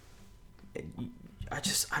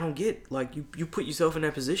I don't get, like, you put yourself in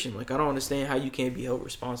that position. Like, I don't understand how you can't be held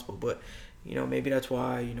responsible. But, you know, maybe that's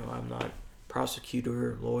why, you know, I'm not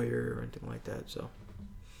prosecutor, lawyer, or anything like that. So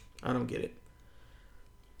I don't get it.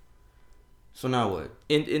 So now what?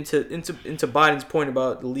 Into Biden's point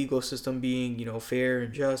about the legal system being, you know, fair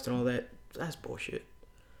and just and all that, that's bullshit.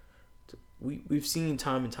 We've seen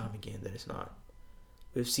time and time again that it's not.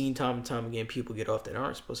 We've seen time and time again people get off that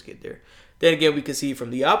aren't supposed to get there. Then again, we can see from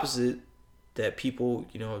the opposite that people,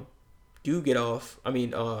 you know, do get off. I mean,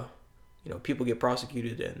 you know, people get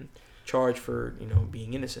prosecuted and charged for, you know,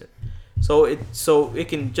 being innocent. So it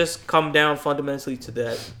can just come down fundamentally to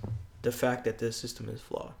the fact that the system is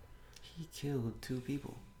flawed. He killed 2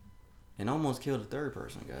 people and almost killed a third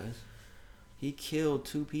person, guys. He killed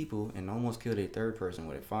 2 people and almost killed a third person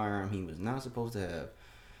with a firearm he was not supposed to have.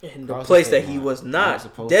 In the place that he was not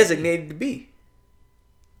designated to be.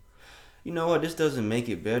 You know what? This doesn't make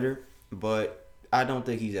it better, but I don't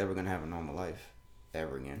think he's ever going to have a normal life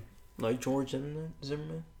ever again. Like George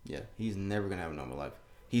Zimmerman? Yeah, he's never going to have a normal life.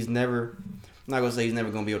 He's never, I'm not going to say he's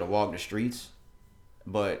never going to be able to walk the streets,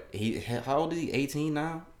 but how old is he? 18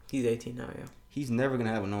 now? He's 18 now, yeah. He's never going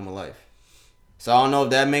to have a normal life. So I don't know if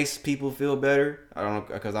that makes people feel better. I don't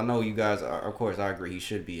know, because I know you guys are, of course, I agree. He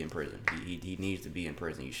should be in prison. He needs to be in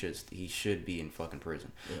prison. He should be in fucking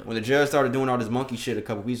prison. Yeah. When the judge started doing all this monkey shit a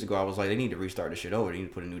couple weeks ago, I was like, they need to restart this shit over. They need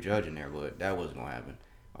to put a new judge in there, but that wasn't going to happen.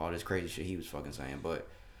 All this crazy shit he was fucking saying. But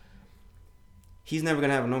he's never going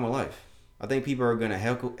to have a normal life. I think people are going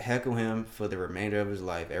to heckle him for the remainder of his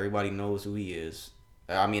life. Everybody knows who he is.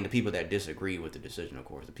 I mean, the people that disagree with the decision, of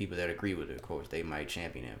course. The people that agree with it, of course, they might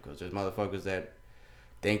champion him. Because there's motherfuckers that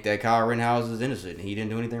think that Kyle Rittenhouse is innocent and he didn't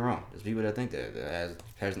do anything wrong. There's people that think that. As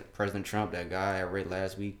President Trump, that guy I read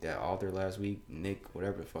last week, that author last week, Nick,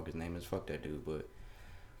 whatever the fuck his name is, fuck that dude. But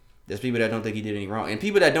there's people that don't think he did anything wrong. And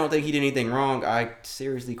people that don't think he did anything wrong, I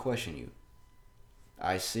seriously question you.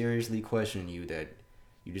 I seriously question you that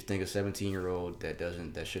you just think a 17-year-old that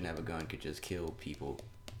shouldn't have a gun could just kill people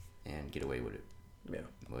and get away with it. Yeah.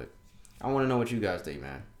 But I want to know what you guys think,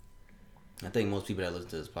 man. I think most people that listen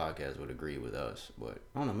to this podcast would agree with us, but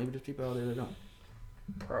I don't know. Maybe there's people out there that don't.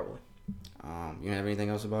 Probably. You have anything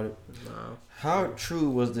else about it? No. How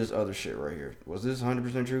true was this other shit right here? Was this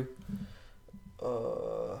 100% true?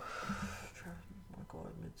 Michael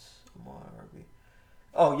Edmonds, Ahmaud Arbery.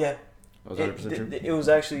 Oh yeah. Was 100% true? It was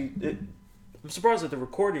actually. I'm surprised at the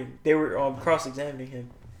recording. They were cross-examining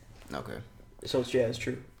him. Okay. So yeah, it's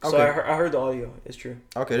true. Okay. So I heard the audio. It's true.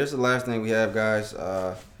 Okay, this is the last thing we have, guys.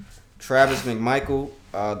 Travis McMichael,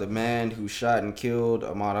 the man who shot and killed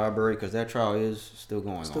Ahmaud Arbery, because that trial is still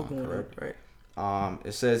going on, correct? Right.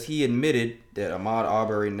 It says he admitted that Ahmaud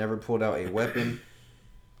Arbery never pulled out a weapon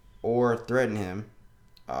or threatened him.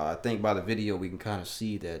 I think by the video we can kind of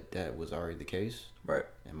see that was already the case. Right.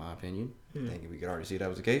 In my opinion. I think we could already see that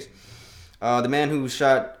was the case. The man who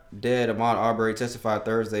shot dead Ahmaud Arbery testified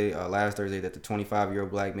last Thursday, that the 25-year-old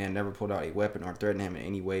black man never pulled out a weapon or threatened him in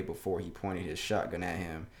any way before he pointed his shotgun at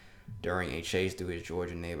him during a chase through his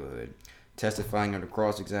Georgia neighborhood. Testifying under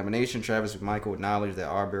cross-examination, Travis McMichael acknowledged that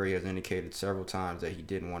Arbery has indicated several times that he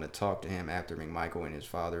didn't want to talk to him after McMichael and his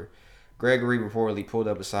father, Gregory, reportedly pulled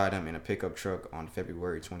up beside him in a pickup truck on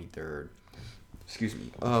February 23rd,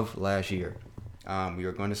 of last year. We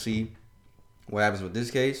are going to see what happens with this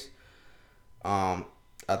case. I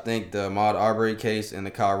think the Ahmaud Arbery case and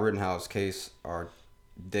the Kyle Rittenhouse case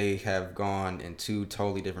they have gone in 2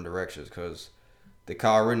 totally different directions, because the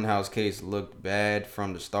Kyle Rittenhouse case looked bad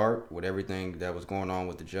from the start with everything that was going on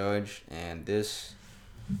with the judge, and this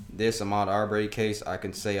Ahmaud Arbery case, I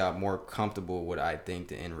can say I'm more comfortable with what I think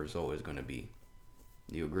the end result is going to be.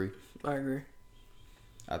 Do you agree? I agree.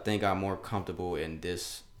 I think I'm more comfortable in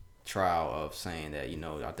this trial of saying that,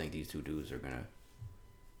 I think these 2 dudes are going to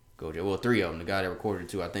go jail. Well, 3 of them. The guy that recorded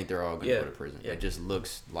 2, I think they're all going to go to prison. Yeah. It just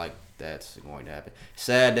looks like that's going to happen.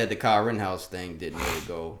 Sad that the Kyle Rittenhouse thing didn't really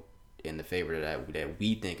go in the favor that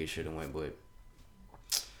we think it should have went, but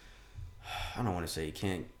I don't want to say you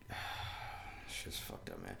can't. It's just fucked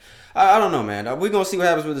up, man. I don't know, man. We're gonna see what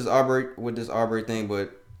happens with this Arbery thing,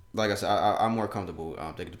 but like I said, I'm more comfortable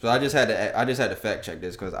thinking. But I just had to fact check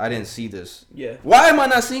this because I didn't see this. Yeah. Why am I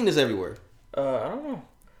not seeing this everywhere? I don't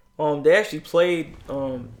know. They actually played.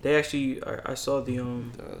 I saw the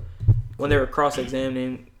when they were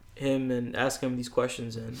cross-examining him and asking him these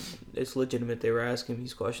questions, and it's legitimate. They were asking him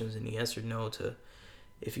these questions, and he answered no to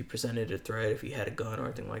if he presented a threat, if he had a gun or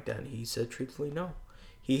anything like that, and he said truthfully no.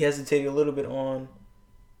 He hesitated a little bit on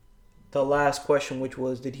the last question, which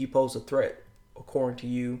was, did he pose a threat according to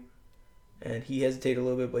you? And he hesitated a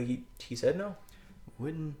little bit, but he said no.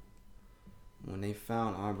 Wouldn't when they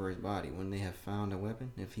found Arbery's body, wouldn't they have found a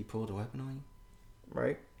weapon if he pulled a weapon on you?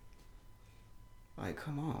 Right. Like,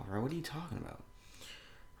 come on, bro. What are you talking about?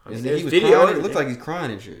 I mean, He there's was video. crying. It looked like he's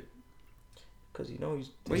crying and shit. Because you know he's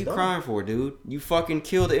What are you done. crying for, dude? You fucking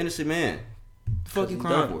killed the innocent man. The fuck you he's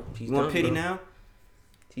crying done. for? He's You want done, pity bro. now?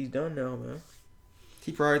 He's done now, man.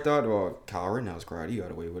 He probably thought, well, Kyle Rittenhouse cried. He got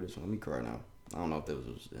away with it, so let me cry now. I don't know if this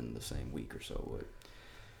was in the same week or so, but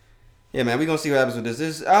yeah, man, we gonna see what happens with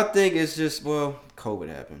this. I think it's just, well, COVID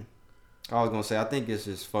happened. I was gonna say I think it's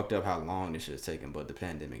just fucked up how long this shit's taken, but the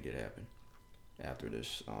pandemic did happen after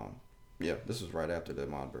this. Yeah, this was right after the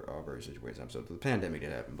Marbury situation. So the pandemic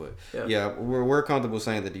did happen, but yeah, we're comfortable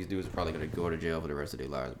saying that these dudes are probably gonna go to jail for the rest of their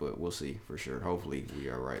lives, but we'll see for sure. Hopefully, we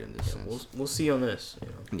are right in this sense. We'll see on this. You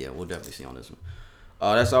know. Yeah, we'll definitely see on this one.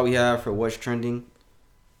 That's all we have for what's trending.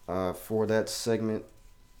 For that segment,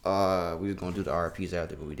 we was gonna do the RPs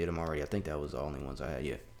after, but we did them already. I think that was the only ones I had.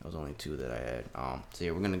 Yeah, that was the only two that I had. So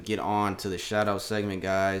yeah, we're gonna get on to the shout out segment,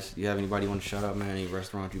 guys. Do you have anybody you want to shout out, man? Any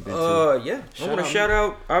restaurant you've been to? Yeah, I want to shout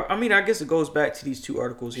out. I mean, I guess it goes back to these two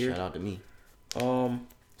articles here. Shout out to me.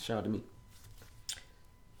 Shout out to me.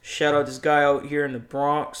 Shout out this guy out here in the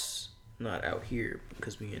Bronx. Not out here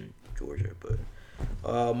because we in Georgia, but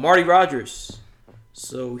Marty Rogers.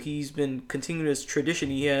 So he's been continuing this tradition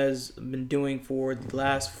he has been doing for the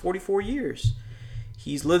last 44 years.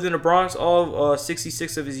 He's lived in the Bronx all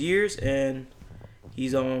 66 of his years, and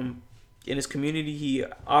he's in his community. He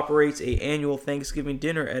operates a annual Thanksgiving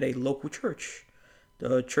dinner at a local church,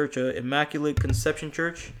 the Church of Immaculate Conception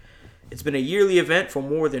Church. It's been a yearly event for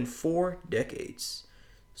more than 4 decades.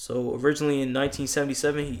 So originally in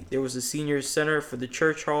 1977, there was a senior center for the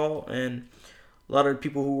church hall, and a lot of the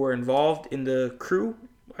people who were involved in the crew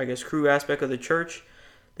aspect of the church,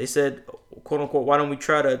 they said, quote unquote, why don't we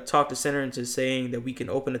try to talk the center into saying that we can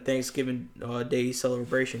open a Thanksgiving Day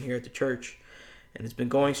celebration here at the church. And it's been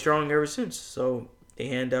going strong ever since. So they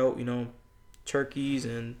hand out, turkeys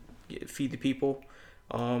and feed the people.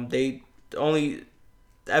 At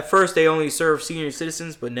first they only serve senior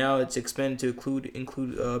citizens, but now it's expanded to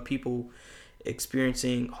include people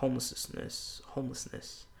experiencing homelessness.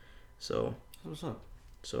 So What's up?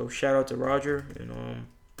 So shout out to Roger and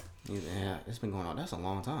Yeah, it's been going on. That's a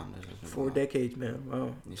long time. 4 decades, man.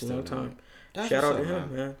 Wow, it's a long time. That's Shout out what's to up,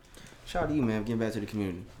 him, man. Shout out to you, man. Getting back to the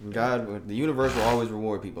community. God, the universe will always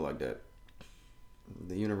reward people like that.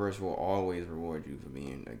 The universe will always reward you for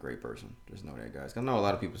being a great person. Just know that, guys. I know a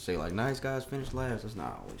lot of people say, like, nice guys finish last. That's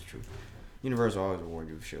not always true. Universe will always reward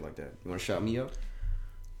you for shit like that. You want to shout me out?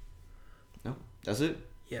 No? That's it?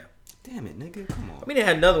 Yeah. Damn it, nigga. Come on. I mean, they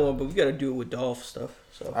had another one, but we got to do it with Dolph stuff.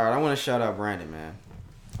 So. All right, I want to shout out Brandon, man.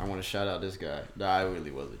 I want to shout out this guy. Nah, I really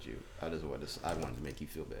wasn't you. I wanted to make you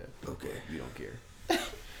feel bad. Okay. You don't care.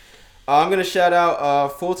 I'm going to shout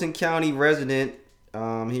out Fulton County resident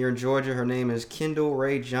here in Georgia. Her name is Kendall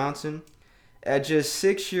Ray Johnson. At just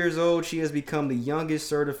 6 years old, she has become the youngest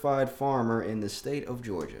certified farmer in the state of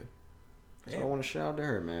Georgia. So I want to shout out to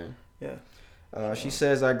her, man. Yeah. She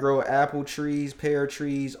says, I grow apple trees, pear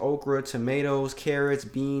trees, okra, tomatoes, carrots,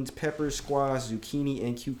 beans, peppers, squash, zucchini,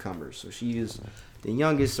 and cucumbers. So she is the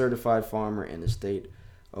youngest certified farmer in the state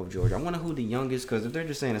of Georgia. I wonder who the youngest, because if they're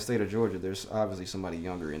just saying the state of Georgia, there's obviously somebody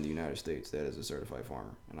younger in the United States that is a certified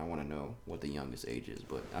farmer. And I want to know what the youngest age is,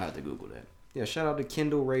 but I have to Google that. Yeah, shout out to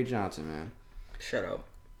Kendall Ray Johnson, man. Shout out.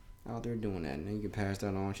 Out there doing that. And then you can pass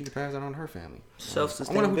that on. She can pass that on to her family.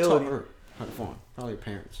 Self-sustainability. I wonder who taught her how to farm. Probably her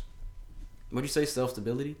parents. What'd you say?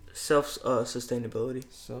 Self-stability? Sustainability.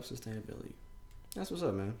 Self-sustainability. That's what's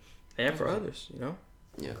up, man. And for others,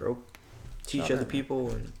 Yeah. Grow. Teach Shout other out, people,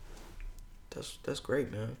 and that's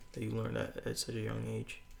great, man, that you learn that at such a young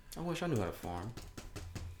age. I wish I knew how to farm.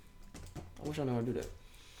 I wish I knew how to do that.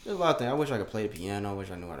 There's a lot of things. I wish I could play the piano. I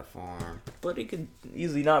wish I knew how to farm. But it could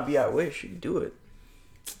easily not be I wish. You could do it.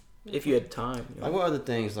 If you had time. Like, what other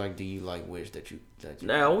things, like, do you, like, wish that you...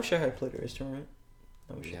 Nah, I wish I had played the instrument.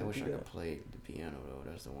 I wish I could play the piano, though.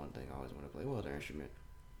 That's the one thing I always want to play. What other instrument?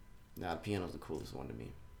 Nah, the piano's the coolest one to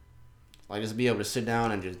me. Like, just be able to sit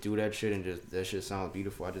down and just do that shit and just... That shit sounds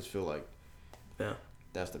beautiful. I just feel like... Yeah.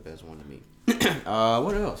 That's the best one to me.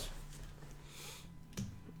 What else?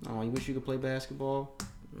 Oh, you wish you could play basketball?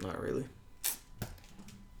 Not really.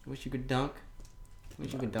 Wish you could dunk?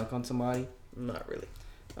 Wish you could dunk on somebody? Not really.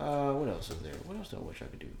 What else is there? What else do I wish I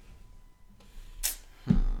could do?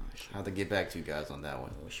 I have to get back to you guys on that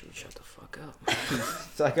one. I wish you would shut the fuck up.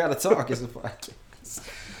 So I gotta talk. It's a podcast.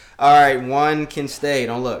 All right, one can stay.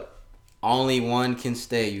 Don't look. Only one can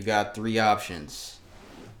stay. You got 3 options.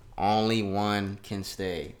 Only one can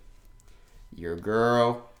stay. Your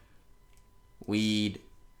girl, weed,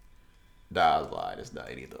 Nah, I was lying. It's not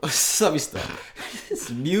any of those. Let me stop. It's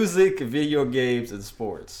music, video games, and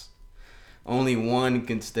sports. Only one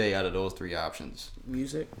can stay out of those three options.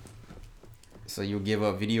 Music. So you'll give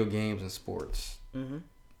up video games and sports. Mm-hmm.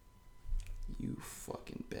 You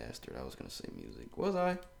fucking bastard. I was going to say music. Was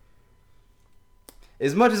I?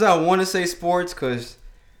 As much as I want to say sports, because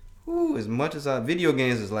as much as video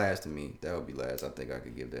games is last to me. That would be last. I think I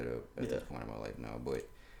could give that up at this point in my life now. But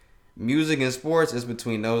music and sports is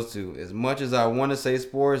between those two. As much as I want to say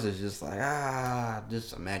sports, it's just like,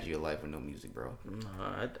 just imagine your life with no music, bro.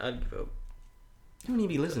 Nah, I'd give up. You don't even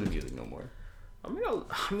be listening to music no more.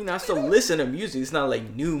 I still listen to music. It's not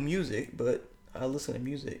like new music, but I listen to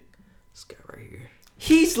music. This guy right here.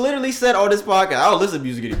 He's literally said on this podcast, I don't listen to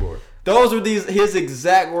music anymore. Those were his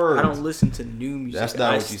exact words. I don't listen to new music. That's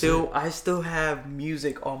not what you said. I still have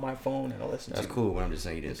music on my phone and I listen to. That's cool, but I'm just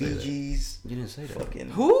saying you didn't say that. Bee Gees. You didn't say that. Fucking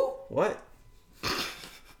who? What?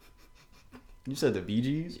 You said the Bee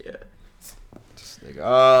Gees? Yeah. This nigga.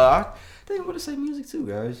 I think I'm gonna say music too,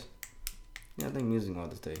 guys. Yeah, I think music gonna have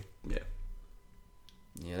to stay. Yeah.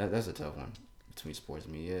 Yeah, that's a tough one between sports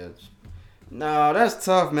and me. Yeah. No, that's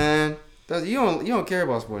tough, man. You don't care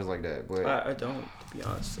about sports like that, but I don't. To be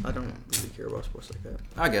honest, I don't really care about sports like that.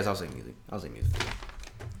 I guess I'll say music. I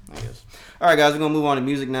guess. All right, guys, we're gonna move on to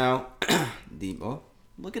music now.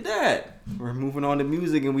 Look at that. We're moving on to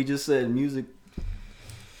music, and we just said music.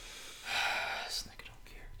 This nigga don't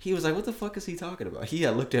care. He was like, "What the fuck is he talking about?" He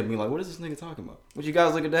had looked at me like, "What is this nigga talking about?" Would you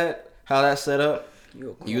guys look at that? How that's set up?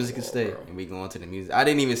 Music can stay, and we go on to the music. I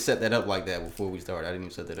didn't even set that up like that before we started. I didn't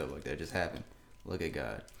even set that up like that. It just happened. Look at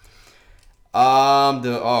God.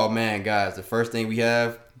 Oh man, guys, the first thing we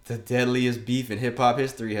have, the deadliest beef in hip hop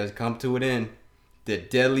history has come to an end. The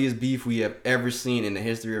deadliest beef we have ever seen in the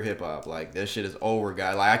history of hip hop. Like, that shit is over,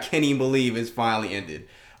 guys. Like, I can't even believe it's finally ended.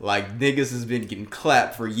 Like, niggas has been getting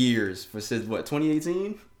clapped for years. Since what,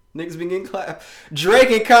 2018? Niggas been getting clapped.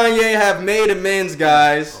 Drake and Kanye have made amends,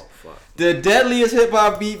 guys. Oh, fuck. The deadliest hip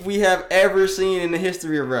hop beef we have ever seen in the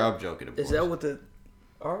history of rap. I'm joking, of course. Is that what the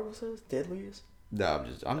article says? Deadliest? No,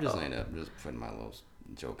 I'm just saying that. I'm just putting my little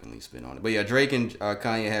jokingly spin on it. But yeah, Drake and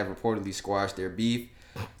Kanye have reportedly squashed their beef.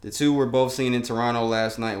 The two were both seen in Toronto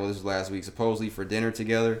last night. Well, this was last week, supposedly for dinner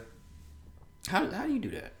together. How do you do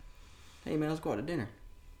that? Hey man, let's go out to dinner.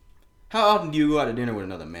 How often do you go out to dinner with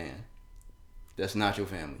another man that's not your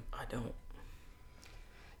family? I don't.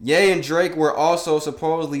 Ye and Drake were also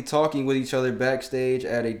supposedly talking with each other backstage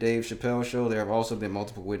at a Dave Chappelle show. There have also been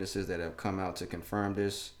multiple witnesses that have come out to confirm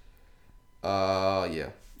this.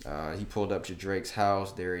 He pulled up to Drake's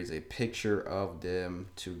house. There is a picture of them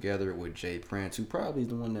together with Jay Prince, who probably is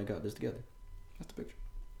the one that got this together. That's the picture.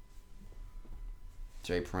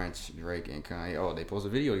 Jay Prince, Drake, and Kanye. Oh, they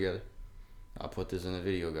posted a video together. I'll put this in the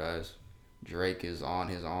video, guys. Drake is on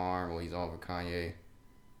his arm. Well, he's over Kanye.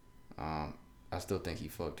 I still think he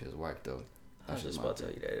fucked his wife, though. I was just about to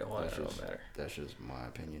tell you that. It don't matter. That's just my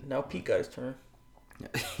opinion. Now Pete got his turn.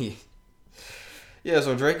 Yeah,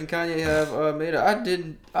 so Drake and Kanye have made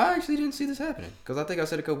it. I actually didn't see this happening because I think I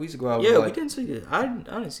said a couple weeks ago. We didn't see it. I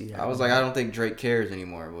didn't see that. I was like, I don't think Drake cares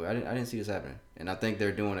anymore, but I didn't see this happening. And I think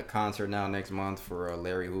they're doing a concert now next month for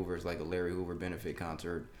Larry Hoover. It's like a Larry Hoover benefit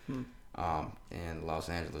concert, in Los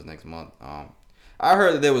Angeles next month. I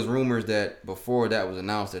heard that there was rumors that before that was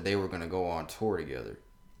announced that they were gonna go on tour together,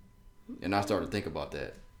 and I started to think about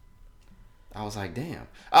that. I was like, damn.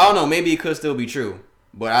 I don't know. Maybe it could still be true.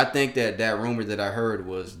 But I think that rumor that I heard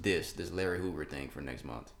was this Larry Hoover thing for next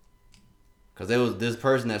month. Because there was this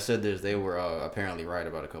person that said this. They were apparently right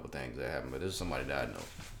about a couple things that happened. But this is somebody that I know.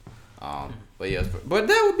 But yes. But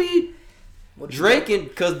that would be Drake and...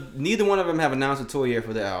 Because neither one of them have announced a tour yet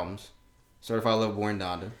for their albums. Certified Lover Boy and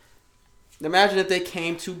Donda. Imagine if they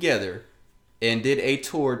came together and did a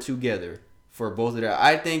tour together for both of them.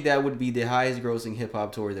 I think that would be the highest grossing hip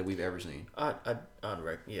hop tour that we've ever seen. I'd echo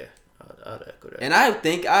that. And I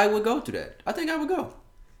think I would go to that. I think I would go.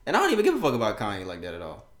 And I don't even give a fuck about Kanye like that at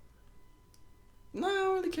all. No, I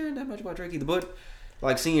don't really care that much about Drake either. But,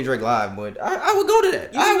 like, seeing Drake live, but I would go to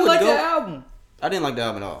that. I would like the album. I didn't like the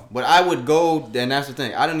album at all. But I would go, and that's the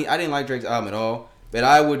thing. I didn't like Drake's album at all. But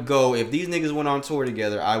I would go. If these niggas went on tour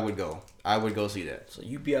together, I would go. I would go see that. So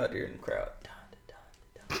you'd be out there in the crowd.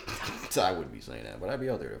 So I wouldn't be saying that, but I'd be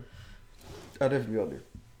out there, though. I'd definitely be out there.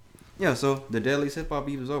 Yeah, so the deadliest hip hop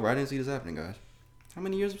beef is over. I didn't see this happening, guys. How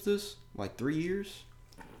many years was this? Like 3 years?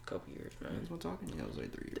 A couple years, man. That's what I'm talking? Yeah, it was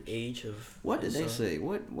like 3 years. The age of... What did they say?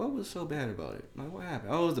 What was so bad about it? Like, what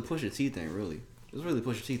happened? Oh, it was the Pusha T thing, really. It was really the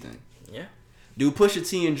Pusha T thing. Yeah. Do Pusha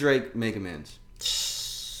T and Drake make amends?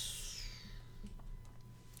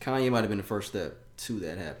 Kanye might have been the first step to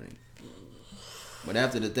that happening. But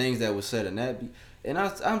after the things that was said in that, and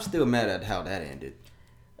I'm still mad at how that ended.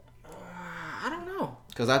 I don't know.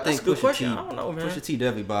 Because I think That's a good Pusha question. T, I don't know, man. Pusha T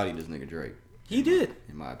definitely bodied this nigga Drake. He did.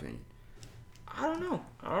 In my opinion. I don't know.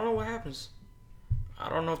 I don't know what happens. I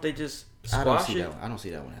don't know if they just I don't squash see it. that. I don't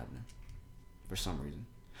see that one happening. For some reason.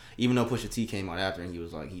 Even though Pusha T came out after and he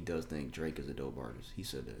was like, he does think Drake is a dope artist. He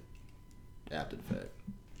said that after the fact.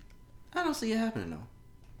 I don't see it happening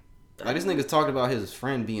though. Like this nigga talked about his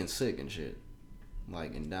friend being sick and shit.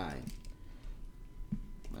 Like, and dying.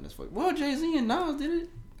 Man, that's fuck. Well, Jay-Z and Nas did it.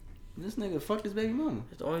 This nigga fucked his baby mama.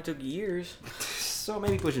 It only took years. So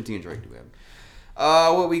maybe Pusha T and Drake do have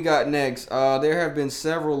it. What we got next? There have been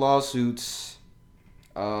several lawsuits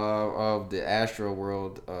of the Astro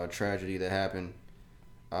World tragedy that happened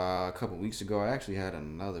a couple weeks ago. I actually had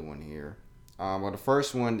another one here. Well, the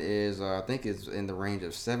first one is I think it's in the range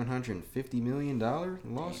of $750 million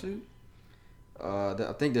lawsuit.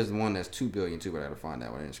 I think there's one that's $2 billion too, but I gotta find that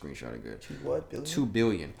one. I didn't screenshot it good. What billion? $2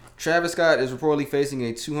 billion. Travis Scott is reportedly facing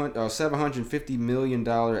a $750 million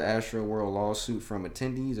Astro World lawsuit from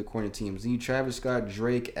attendees, according to TMZ. Travis Scott,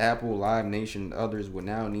 Drake, Apple, Live Nation, and others will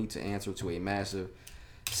now need to answer to a massive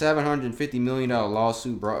 $750 million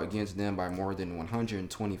lawsuit brought against them by more than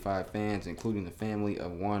 125 fans, including the family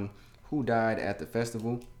of one who died at the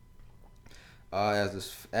festival. As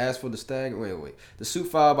for the the suit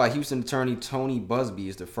filed by Houston attorney Tony Busby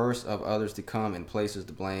is the first of others to come and places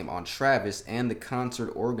the blame on Travis and the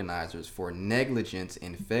concert organizers for negligence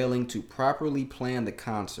in failing to properly plan the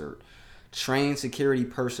concert, train security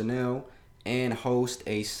personnel, and host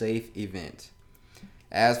a safe event.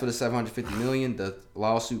 As for the $750 million, the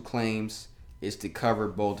lawsuit claims is to cover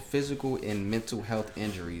both physical and mental health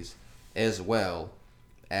injuries, as well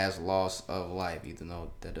as loss of life. Even though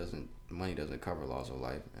money doesn't cover loss of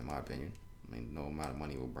life, in my opinion. I mean, no amount of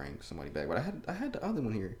money will bring somebody back. But I had the other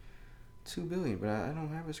one here, $2 billion, but I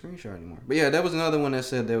don't have a screenshot anymore. But yeah, that was another one that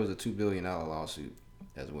said there was a $2 billion lawsuit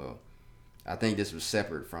as well. I think this was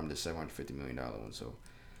separate from the $750 million one. So,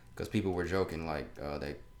 because people were joking like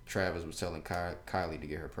that Travis was telling Kylie to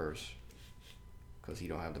get her purse because he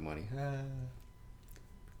don't have the money.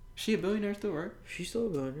 She a billionaire still, right? She's still a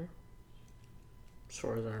billionaire. As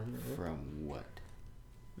far as I remember. From what?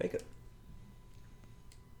 Makeup.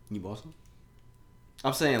 You bought some?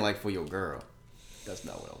 I'm saying like for your girl. That's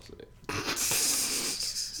not what I was saying.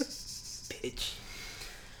 Bitch.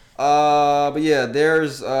 But yeah,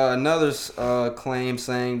 there's another claim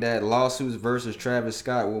saying that lawsuits versus Travis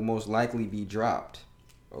Scott will most likely be dropped,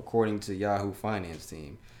 according to Yahoo Finance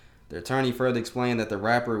team. The attorney further explained that the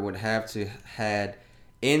rapper would have to had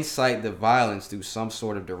incite the violence through some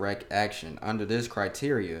sort of direct action. Under this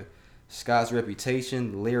criteria, Scott's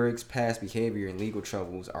reputation, lyrics, past behavior, and legal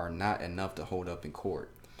troubles are not enough to hold up in court.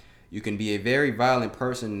 You can be a very violent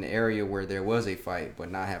person in an area where there was a fight,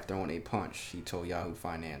 but not have thrown a punch, he told Yahoo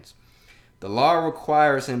Finance. The law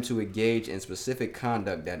requires him to engage in specific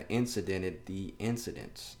conduct that incidented the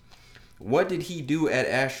incidents. What did he do at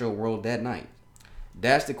Astro World that night?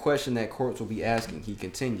 That's the question that courts will be asking, he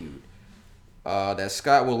continued. That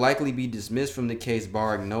Scott will likely be dismissed from the case,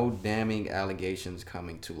 barring no damning allegations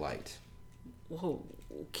coming to light. Whoa,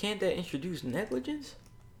 can't that introduce negligence?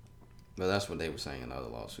 Well, that's what they were saying in other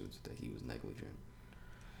lawsuits, that he was negligent.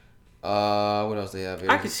 What else they have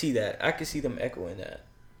here? I could see that. I could see them echoing that,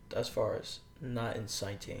 as far as not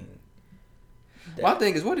inciting. My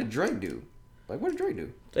thing is, what did Drake do? Like, what did Drake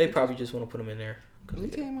do? They probably just want to put him in there. He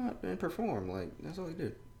came out and performed. Like, that's all he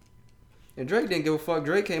did. And Drake didn't give a fuck.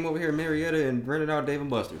 Drake came over here in Marietta and rented out Dave &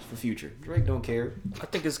 Buster's for Future. Drake don't care. I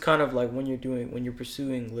think it's kind of like when you're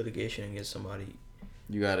pursuing litigation against somebody.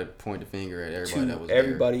 You gotta point the finger at everybody that was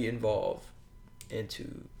everybody involved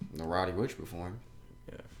into. No, Roddy Ricch performed.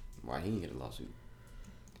 Yeah. Why he didn't get a lawsuit?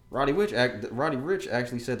 Roddy Ricch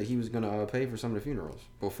actually said that he was gonna pay for some of the funerals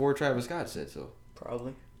before Travis Scott said so.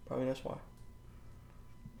 Probably that's why.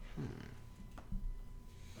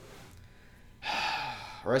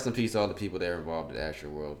 Rest in peace to all the people that are involved at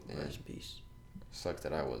Astro World. Rest in peace. Sucks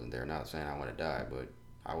that I wasn't there. Not saying I want to die, but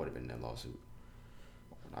I would have been in that lawsuit.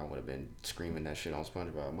 I would have been screaming that shit on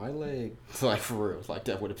SpongeBob. My leg. Like, for real. Like,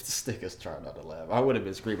 that would have been stickers trying not to laugh. I would have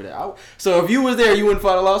been screaming that. So, if you was there, you wouldn't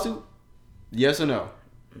file a lawsuit? Yes or no?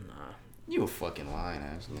 Nah. You a fucking lying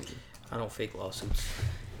ass nigga. I don't fake lawsuits.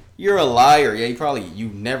 You're a liar. Yeah, you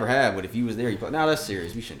never have, but if you was there, you probably... Now, that's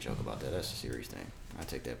serious. We shouldn't joke about that. That's a serious thing. I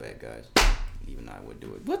take that back, guys. Even I would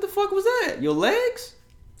do it. What the fuck was that? Your legs?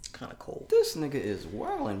 Kind of cold. This nigga is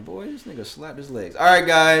wildin', boy. This nigga slapped his legs. All right,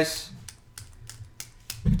 guys.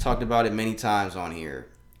 We talked about it many times on here.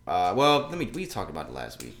 We talked about it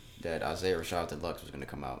last week. that Isaiah Rashad Deluxe was gonna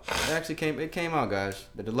come out. It came out, guys.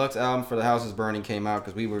 The deluxe album for The House Is Burning came out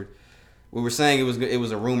because we were saying it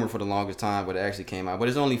was a rumor for the longest time, but it actually came out. But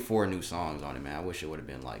it's only 4 new songs on it, man. I wish it would have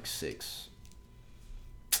been like 6.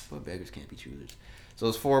 But beggars can't be choosers. So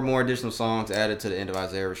it's 4 more additional songs added to the end of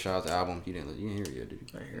Isaiah Rashad's album. You didn't hear it yet, did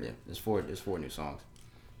you? I hear it. Yeah, there's 4 new songs.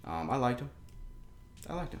 I liked them.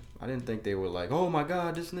 I didn't think they were like, oh my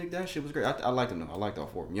god, that shit was great. I liked them though. I liked all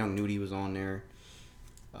 4 of them. Young Nudie was on there.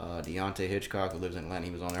 Deontay Hitchcock, who lives in Atlanta,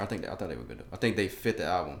 he was on there. I thought they were good. I think they fit the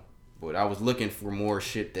album. But I was looking for more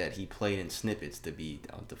shit that he played in snippets to be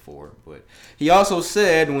out the 4. But he also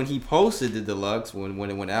said when he posted the deluxe, when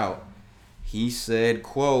it went out, he said,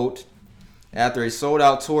 quote, after a sold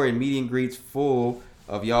out tour and meet and greets full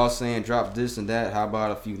of y'all saying drop this and that, how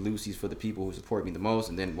about a few Lucy's for the people who support me the most?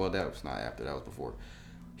 And then, well, that was not after, that was before.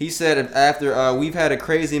 He said after we've had a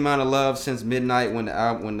crazy amount of love since midnight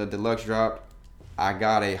when the deluxe dropped. I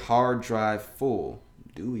got a hard drive full.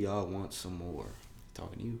 Do y'all want some more?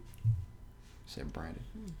 Talking to you, said Brandon.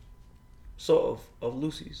 So of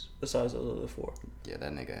Lucy's, besides the other 4. Yeah,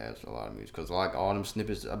 that nigga has a lot of music. Cause like all them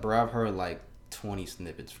snippets, bro, I've heard like 20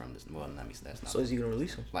 snippets from this. Well, that's not. So is he gonna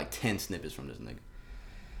release them? Like 10 snippets from this nigga.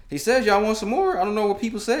 He says y'all want some more. I don't know what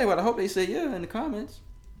people say, but I hope they say yeah in the comments.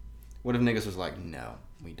 What if niggas was like, no,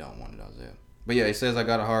 we don't want it, Isaiah. But yeah, he says I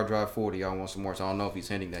got a hard drive full. Y'all want some more? So I don't know if he's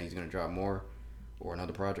hinting that he's gonna drop more. Or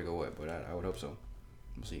another project or what, but I would hope so.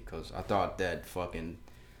 We'll see, because I thought that fucking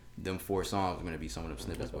them 4 songs were going to be some of them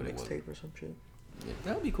snippets, but it wasn't. Mixtape or some shit. Yeah,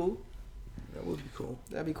 that would be cool. That would be cool.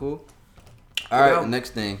 That'd be cool. All right,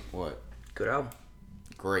 next thing. What? Good album.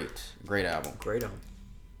 Great album. Great album.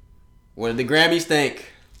 What did the Grammys think?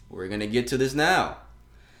 We're going to get to this now.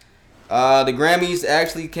 The Grammys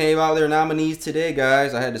actually came out their nominees today,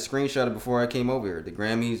 guys. I had to screenshot it before I came over here. The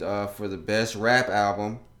Grammys for the Best Rap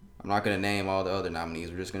Album. I'm not going to name all the other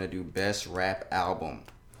nominees. We're just going to do Best Rap Album.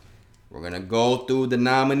 We're going to go through the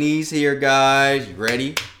nominees here, guys. You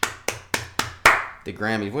ready? The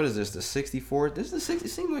Grammys. What is this? The 64th? This is the 60.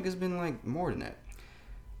 It seems like it's been like more than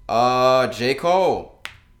that. J. Cole.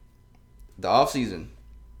 The Offseason.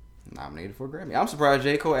 Nominated for a Grammy. I'm surprised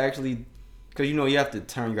J. Cole actually... Because you know you have to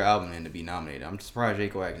turn your album in to be nominated. I'm surprised J.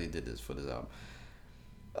 Cole actually did this for this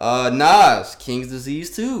album. Nas. King's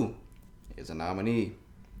Disease 2 is a nominee.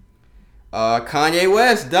 Kanye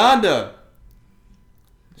West, Donda.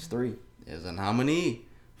 There's 3. Is a nominee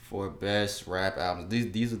for Best Rap Album.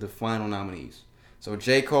 These are the final nominees. So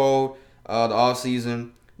J. Cole, The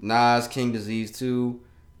Offseason, Nas, King Disease 2,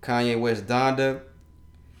 Kanye West, Donda,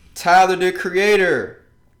 Tyler the Creator,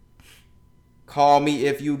 Call Me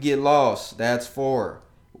If You Get Lost. That's 4.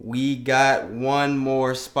 We got 1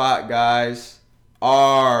 more spot, guys.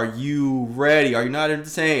 Are you ready? Are you not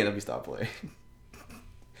entertained? Let me stop playing.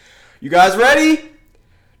 You guys ready?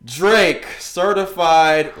 Drake,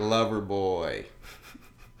 Certified Lover Boy.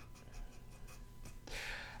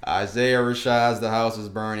 Isaiah Rashad's The House Is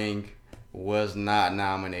Burning was not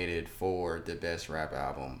nominated for the Best Rap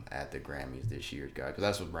Album at the Grammys this year, guys. Because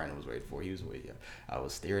that's what Brandon was waiting for. He was waiting. I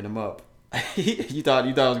was steering him up. you thought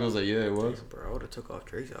I was going to say, yeah, it was? Bro, I would have took off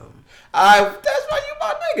Drake's album. That's why you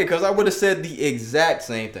my nigga. Because I would have said the exact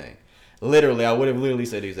same thing. Literally, I would have literally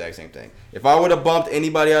said the exact same thing. If I would have bumped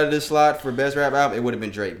anybody out of this slot for Best Rap Album, it would have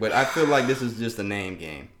been Drake. But I feel like this is just a name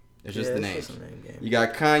game. It's just the names. Just a name game. You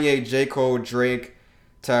got Kanye, J. Cole, Drake,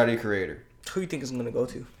 Tyler, the Creator. Who you think it's going to go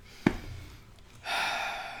to?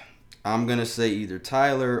 I'm going to say either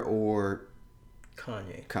Tyler or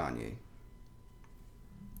Kanye.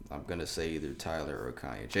 I'm going to say either Tyler or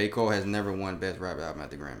Kanye. J. Cole has never won Best Rap Album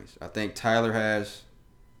at the Grammys. I think Tyler has...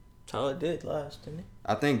 Tyler did last, didn't he?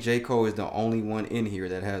 I think J. Cole is the only one in here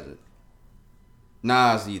that has it.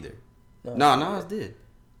 Nas either. No, Nas did.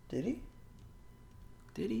 Did he?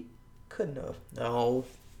 Did he? Couldn't have. No.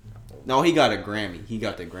 No, he got a Grammy. He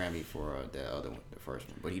got the Grammy for that other one, the first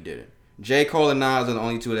one, but he didn't. J. Cole and Nas are the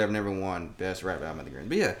only 2 that have never won Best Rap Album at the Grammy.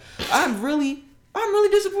 But yeah, I'm really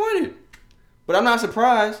disappointed. But I'm not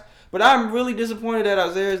surprised. But I'm really disappointed at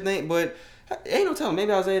Isaiah's name. But ain't no telling.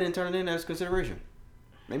 Maybe Isaiah didn't turn it in as consideration.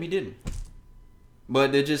 Maybe he didn't.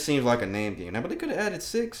 But it just seems like a name game. Now, but they could have added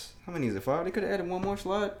 6. How many is it? 5? They could have added 1 more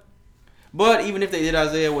slot. But even if they did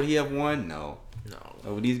Isaiah, would he have won? No.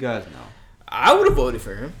 Over these guys, no. I would have voted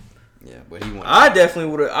for him. Yeah, but he won. I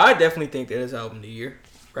definitely think that his album of the year.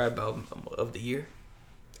 Rap album of the year.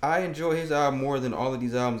 I enjoy his album more than all of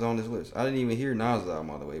these albums on this list. I didn't even hear Nas' album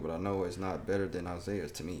all the way, but I know it's not better than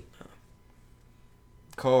Isaiah's to me.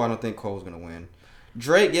 Cole, I don't think Cole's going to win.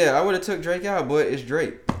 Drake, yeah, I would have took Drake out, but it's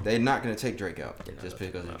Drake. They're not gonna take Drake out just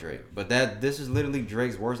because it's Drake. But this is literally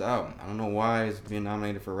Drake's worst album. I don't know why it's being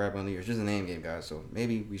nominated for Rap of the Year. It's just a name game, guys. So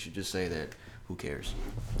maybe we should just say that. Who cares?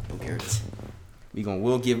 Who cares?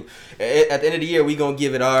 We'll give at the end of the year we gonna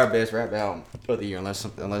give it our best rap album of the year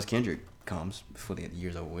unless Kendrick comes before the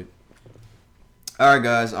year's over with. All right,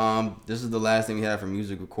 guys. This is the last thing we have for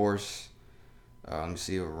music, of course. Let me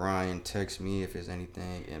see if Ryan texts me if there's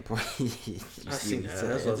anything important. I see that.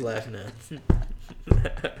 That's what I was laughing at.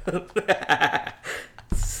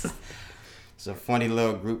 It's a funny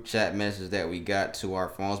little group chat message that we got to our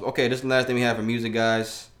phones. Okay, this is the last thing we have for music,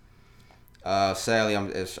 guys. Sadly,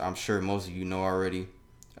 I'm sure most of you know already.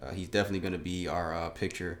 He's definitely going to be our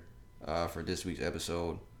picture for this week's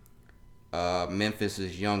episode.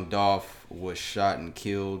 Memphis's Young Dolph was shot and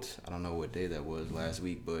killed. I don't know what day that was last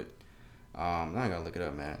week, but now I gotta look it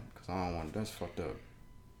up, man, because I don't want. That's fucked up.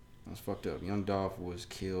 That's fucked up. Young Dolph was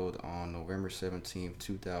killed on November 17th,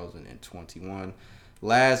 2021.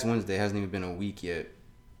 Last Wednesday, hasn't even been a week yet.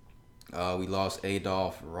 We lost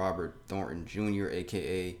Adolph Robert Thornton Jr.,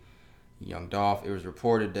 aka Young Dolph. It was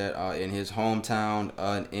reported that in his hometown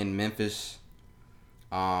in Memphis,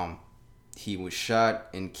 he was shot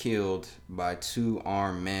and killed by 2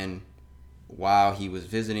 armed men while he was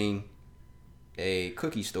visiting a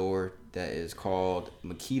cookie store that is called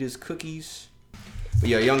Makita's Cookies. But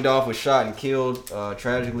yeah, Young Dolph was shot and killed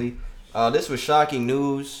tragically. This was shocking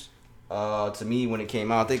news to me when it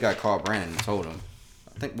came out. I think I called Brandon and told him.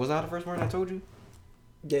 Was I the first person I told you?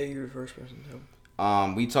 Yeah, you were the first person to tell me.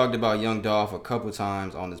 We talked about Young Dolph a couple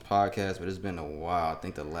times on this podcast, but it's been a while. I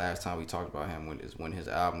think the last time we talked about him is when his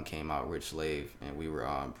album came out, Rich Slave, and we were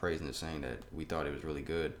praising it, saying that we thought it was really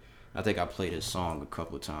good. I think I played his song a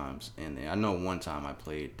couple of times, and then I know one time I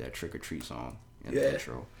played that Trick or Treat song in the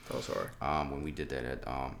intro. That was hard. When we did that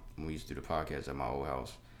when we used to do the podcast at my old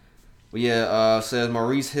house. But yeah, says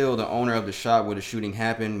Maurice Hill, the owner of the shop where the shooting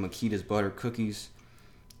happened, Makita's Butter Cookies,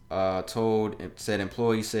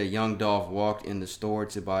 employees said Young Dolph walked in the store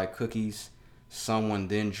to buy cookies. Someone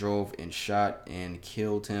then drove and shot and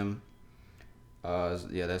killed him.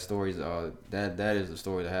 That story's that is the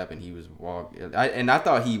story that happened. He was I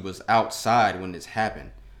thought he was outside when this happened.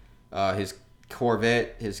 His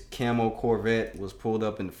Corvette, his camo Corvette, was pulled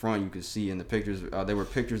up in the front. You could see in the pictures. There were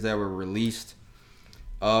pictures that were released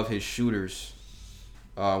of his shooters.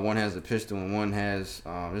 One has a pistol and one has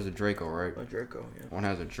there's a Draco, right? A Draco, yeah. One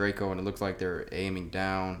has a Draco and it looks like they're aiming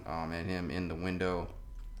down at him in the window.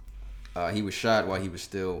 He was shot while he was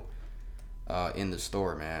still in the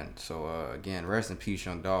store, man. So again, rest in peace,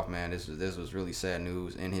 Young Dolph, man. This was really sad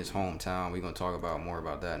news in his hometown. We're gonna talk about more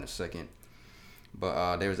about that in a second.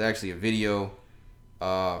 But there was actually a video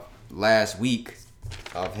last week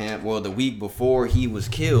of him. Well, the week before he was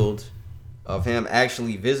killed, of him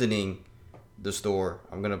actually visiting the store.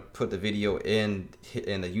 I'm gonna put the video in the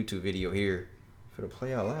YouTube video here for the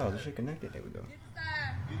play out loud. This shit connected. There we go.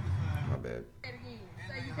 My bad. Say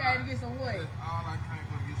you came to get some what?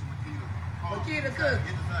 Makita cook.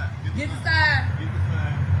 Get the side.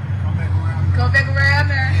 Come back around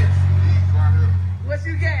there. What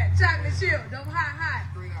you get? Chocolate chip. Don't hot.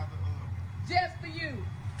 Just for you.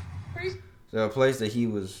 So a place that he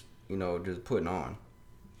was, just putting on.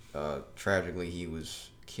 Tragically, he was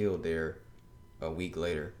killed there a week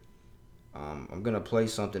later. I'm gonna play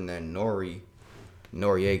something that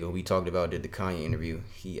Noriega, we talked about, did the Kanye interview.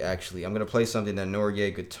 I'm gonna play something that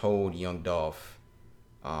Noriega told Young Dolph.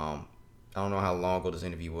 I don't know how long ago this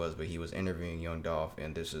interview was, but he was interviewing Young Dolph,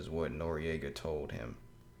 and this is what Noriega told him.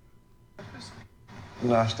 I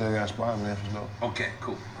still got a spot in Memphis, though. Okay,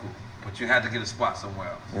 cool. But you had to get a spot somewhere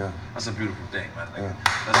else. Yeah. That's a beautiful thing, man. Yeah.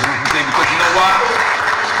 That's a beautiful thing because you know why?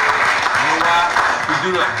 We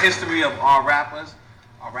do the history of our rappers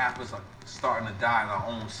are starting to die in our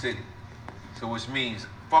own city. So which means,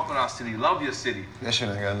 fuck with our city, love your city. That shit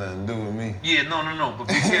ain't got nothing to do with me. Yeah, no. But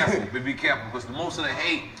be careful. Be careful because most of the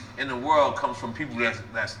hate in the world comes from people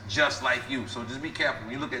that's just like you. So just be careful.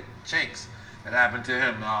 When you look at Chinks, that happened to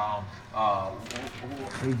him.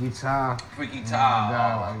 Freaky Ty. A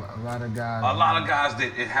lot of guys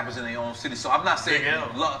that it happens in their own city. So I'm not saying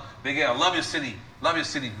Big L, love your city,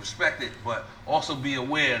 respect it, but also be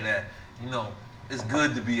aware that it's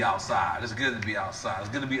good to be outside. It's good to be outside. It's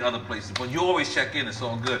good to be other places, but you always check in. It's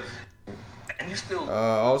all good. And you still.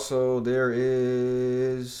 Also, there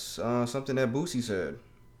is something that Boosie said.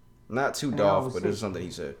 Not too Dolph, but it's something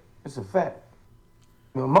he said. It's a fact.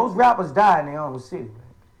 Most rappers die in their own city, man.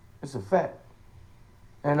 It's a fact.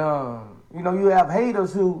 And you have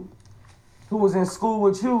haters who was in school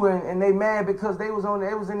with you and they mad because they was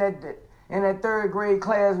in that third grade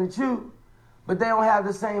class with you, but they don't have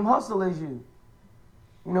the same hustle as you.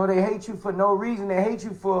 You know, they hate you for no reason. They hate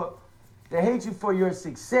you for your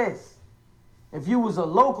success. If you was a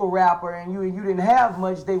local rapper and you didn't have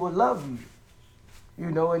much, they would love you.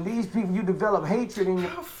 You know, and these people, you develop hatred in your...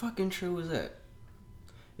 How fucking true is that?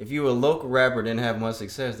 If you were a local rapper didn't have much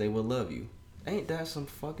success, they would love you. Ain't that some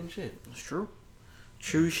fucking shit? It's true.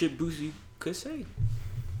 True shit Boosie could say.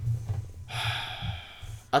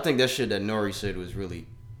 I think that shit that Nori said was really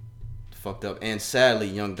fucked up. And sadly,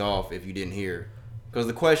 Young Dolph, if you didn't hear... Because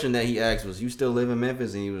the question that he asked was, you still live in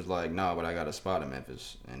Memphis? And he was like, nah, but I got a spot in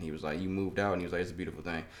Memphis. And he was like, you moved out? And he was like, it's a beautiful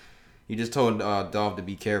thing. He just told Dolph to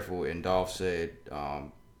be careful. And Dolph said,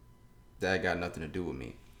 that got nothing to do with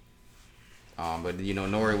me. But, you know,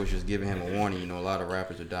 Nori was just giving him a warning. You know, a lot of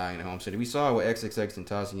rappers are dying in the home city. We saw it with XXX and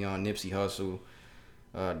Tentacion, Nipsey Hussle,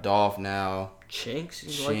 Dolph now.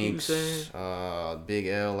 Chinks, like you said. Big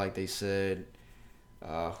L, like they said.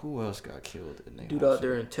 Who else got killed? Dude out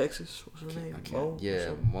there in Texas, what's his name? Mo?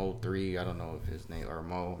 Yeah, Mo 3. I don't know if his name or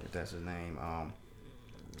Mo, if that's his name.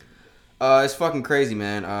 It's fucking crazy,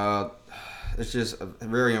 man. It's just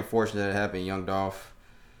very unfortunate that it happened. Young Dolph.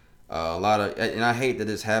 And I hate that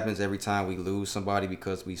this happens every time we lose somebody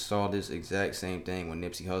because we saw this exact same thing with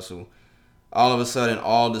Nipsey Hussle. All of a sudden,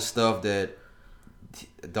 all the stuff that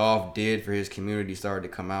Dolph did for his community started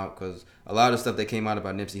to come out, because a lot of stuff that came out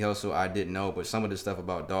about Nipsey Hussle I didn't know, but some of the stuff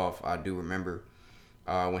about Dolph I do remember.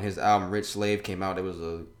 When his album Rich Slave came out, it was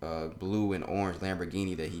a blue and orange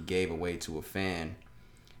Lamborghini that he gave away to a fan.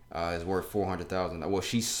 It's worth $400,000. Well,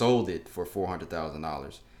 she sold it for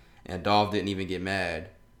 $400,000, and Dolph didn't even get mad.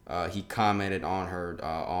 He commented on her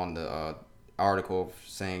on the article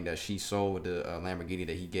saying that she sold the Lamborghini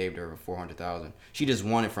that he gave to her for $400,000. She just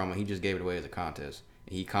won it from him. He just gave it away as a contest.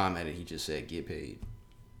 And he commented. He just said, "Get paid."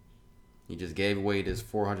 He just gave away this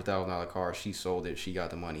 $400,000 car. She sold it. She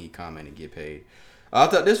got the money. He commented, "Get paid." I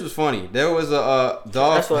thought this was funny. There was a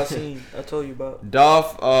Dolph. That's what I seen. I told you about.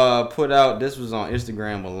 Dolph put out. This was on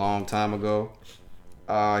Instagram a long time ago.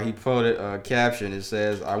 He put a caption. It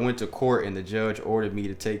says, "I went to court and the judge ordered me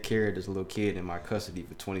to take care of this little kid in my custody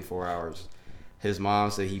for 24 hours. His mom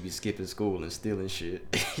said he be skipping school and stealing shit."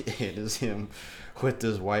 And it's him with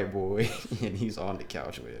this white boy, and he's on the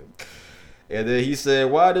couch with him. And then he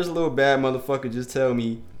said, "Why this little bad motherfucker just tell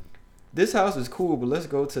me this house is cool, but let's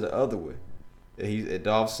go to the other one?" And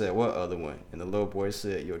Dolph said, "What other one?" And the little boy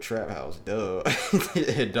said, "Your trap house, duh."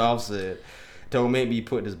 And Dolph said, "Don't make me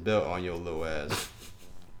put this belt on your little ass."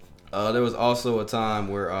 There was also a time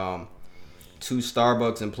where 2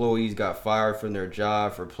 Starbucks employees got fired from their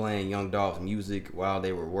job for playing Young Dolph's music while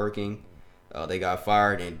they were working. They got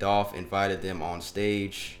fired, and Dolph invited them on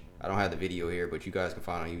stage. I don't have the video here, but you guys can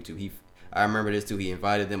find it on YouTube. I remember this too. He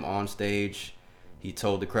invited them on stage. He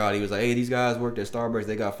told the crowd, he was like, "Hey, these guys worked at Starbucks.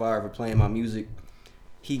 They got fired for playing my music."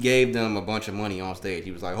 He gave them a bunch of money on stage.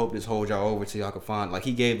 He was like, "Hope this holds y'all over till y'all can find." Like,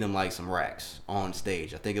 he gave them like some racks on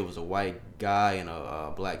stage. I think it was a white guy and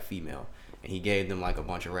a black female. And he gave them like a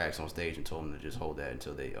bunch of racks on stage and told them to just hold that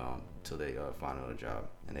until they find another job.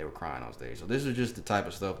 And they were crying on stage. So this is just the type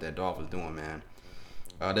of stuff that Dolph was doing, man.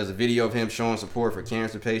 There's a video of him showing support for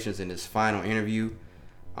cancer patients in his final interview.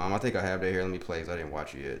 I think I have that here. Let me play because I didn't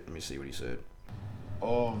watch it yet. Let me see what he said.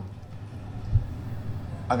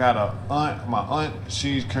 I got a aunt. My aunt,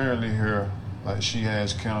 she's currently here. Like, she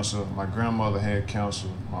has cancer. My grandmother had cancer.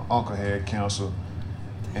 My uncle had cancer.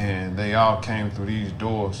 And they all came through these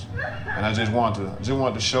doors. And I just wanted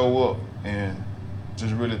to show up and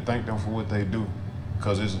just really thank them for what they do.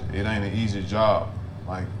 Because it ain't an easy job.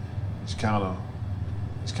 Like, it's kind of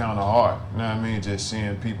hard. You know what I mean? Just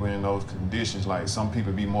seeing people in those conditions. Like, some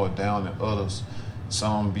people be more down than others.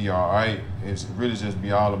 Some be all right. It's really just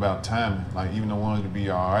be all about timing. Like, even the ones that be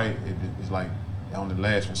all right, it's like they only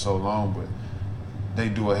last for so long, but they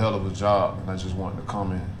do a hell of a job. And I just wanted to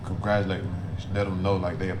come and congratulate them and let them know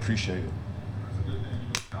like they appreciate it.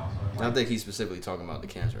 I think he's specifically talking about the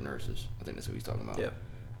cancer nurses. I think that's what he's talking about.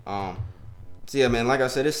 Yeah. So yeah, man, like I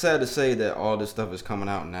said, it's sad to say that all this stuff is coming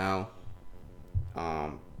out now.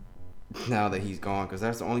 Now that he's gone, because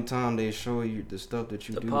that's the only time they show you the stuff that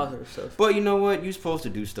you do. The positive stuff. But you know what? You're supposed to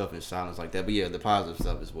do stuff in silence like that. But yeah, the positive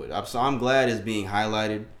stuff is what. So I'm glad it's being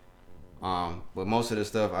highlighted. But most of the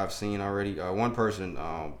stuff I've seen already. One person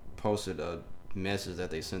posted a message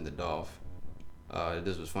that they sent to Dolph.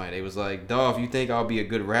 This was funny. They was like, "Dolph, you think I'll be a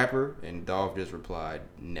good rapper?" And Dolph just replied,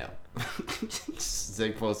 "No."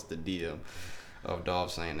 They posted the DM of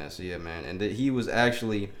Dolph saying that. So yeah, man. And he was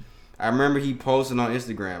actually... I remember he posted on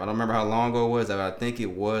Instagram. I don't remember how long ago it was. I think it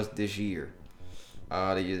was this year.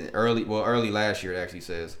 Early last year, it actually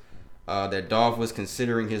says. that Dolph was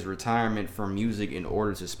considering his retirement from music in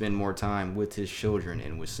order to spend more time with his children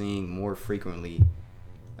and was seeing more frequently.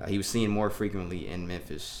 He was seen more frequently in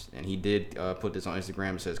Memphis, and he did put this on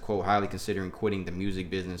Instagram. It says, quote, highly considering quitting the music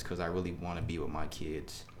business because I really want to be with my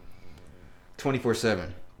kids.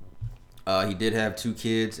 24/7. He did have 2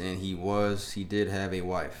 kids, and he did have a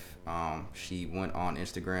wife. She went on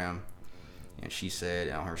Instagram, and she said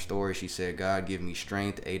on her story, she said, God give me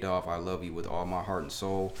strength. Adolph, I love you with all my heart and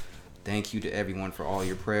soul. Thank you to everyone for all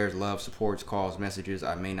your prayers, love, supports, calls, messages.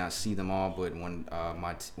 I may not see them all, but when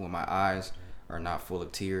my eyes are not full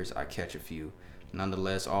of tears, I catch a few.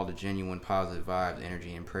 Nonetheless, all the genuine positive vibes,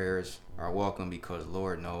 energy, and prayers are welcome because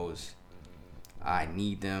Lord knows I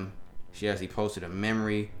need them. She actually posted a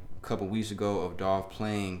memory a couple weeks ago of Dolph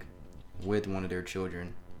playing with one of their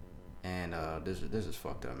children, and this is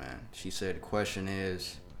fucked up, man. She said, the question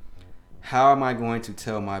is, how am I going to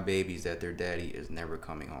tell my babies that their daddy is never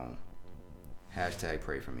coming home? Hashtag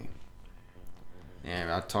pray for me.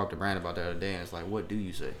 And I talked to Brandon about that the other day, and it's like, what do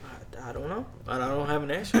you say? I don't know. I don't have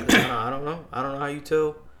an answer. I don't know. I don't know how you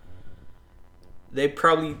tell. They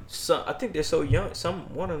probably. I think they're so young.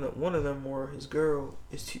 One of them or his girl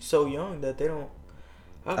is so young that they don't.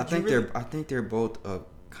 I think they're both of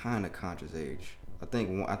kind of conscious age. I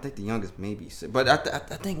think the youngest maybe 6, but I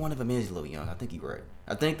think one of them is a little young. I think you're right.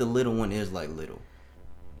 I think the little one is like little.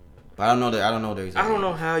 But I don't know that. I don't know their exact I don't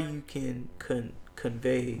know age. how you can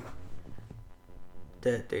convey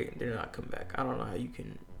that they're not coming back. I don't know how you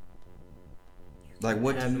can. Like,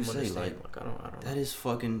 what do you them say? understand. Like, I don't that is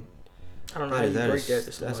fucking. I don't know how you break that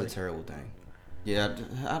to somebody. That's a terrible thing. Yeah,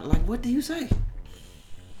 like, what do you say?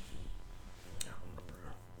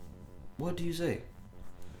 What do you say?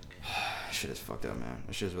 Shit is fucked up, man.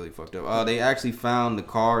 That shit's really fucked up. They actually found the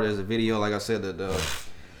car. There's a video, like I said, the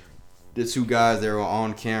 2 guys that were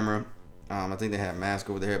on camera. I think they had masks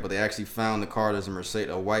over their head, but they actually found the car. There's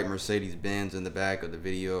a white Mercedes Benz in the back of the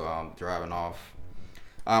video, driving off.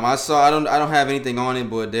 I don't have anything on it,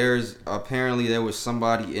 but there was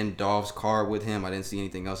somebody in Dolph's car with him. I didn't see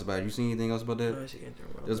anything else about it. You see anything else about that?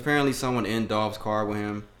 There's apparently someone in Dolph's car with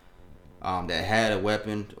him that had a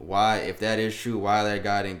weapon. Why, if that is true, why that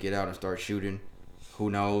guy didn't get out and start shooting? Who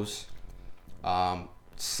knows?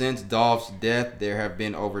 Since Dolph's death, there have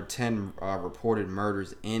been over 10 reported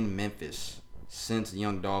murders in Memphis since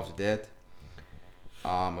young Dolph's death.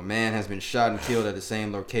 A man has been shot and killed at the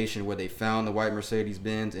same location where they found the white Mercedes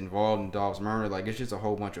Benz involved in Dolph's murder. Like, it's just a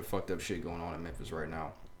whole bunch of fucked up shit going on in Memphis right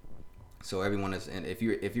now. So everyone if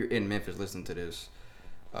you're in Memphis, listen to this.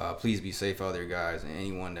 Please be safe out there, guys, and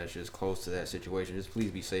anyone that's just close to that situation, just please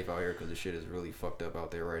be safe out here because the shit is really fucked up out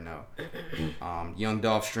there right now. Young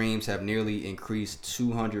Dolph streams have nearly increased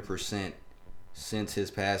 200% since his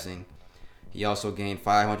passing. He also gained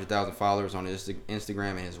 500,000 followers on his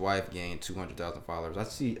Instagram, and his wife gained 200,000 followers. I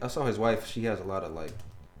saw his wife. She has a lot of like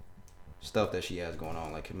stuff that she has going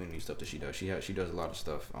on, like community stuff that she does. She does a lot of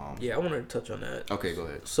stuff. Yeah, I wanted to touch on that. Okay, go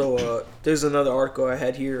ahead. So there's another article I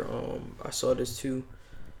had here. I saw this too.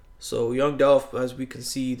 So young Dolph, as we can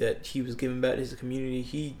see, that he was giving back to his community.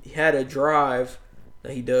 He had a drive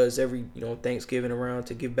that he does every Thanksgiving around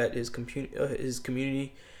to give back to his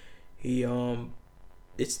community. He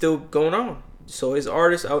it's still going on. So his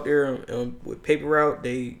artists out there with Paper Route,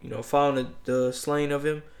 they found the slaying of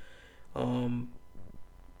him.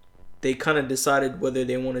 They kind of decided whether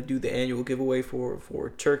they want to do the annual giveaway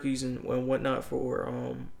for turkeys and whatnot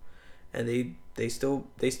and they still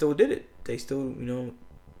did it. They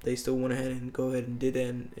still went ahead and go ahead and did that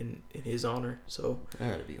in his honor. So that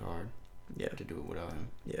had to be hard. Yeah, to do it without him.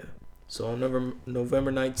 Yeah. So on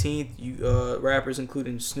November 19th, rappers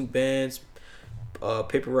including Snoop Bands,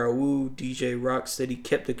 Paper Route Wu, DJ Rocksteady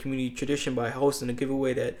kept the community tradition by hosting a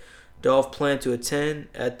giveaway that Dolph planned to attend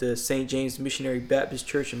at the St. James Missionary Baptist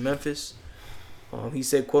Church in Memphis. He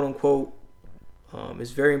said, quote unquote,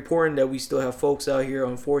 it's very important that we still have folks out here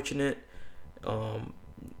unfortunate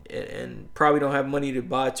and probably don't have money to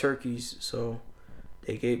buy turkeys. So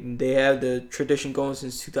they have the tradition going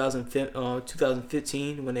since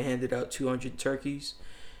 2015 when they handed out 200 turkeys.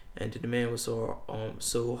 And the demand was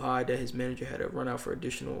so high that his manager had to run out for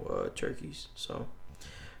additional turkeys. So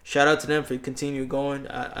shout out to them for continuing going.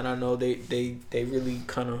 I don't know, they really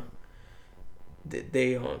kind of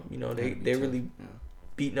they really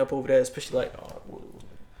beating up over that, especially like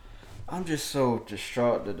I'm just so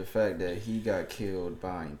distraught at the fact that he got killed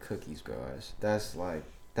buying cookies, guys. That's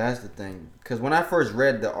the thing. Because when I first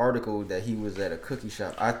read the article that he was at a cookie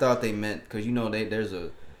shop, I thought they meant, because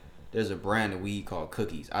there's a brand of weed called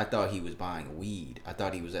Cookies. I thought he was buying weed. I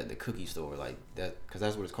thought he was at the cookie store like that, because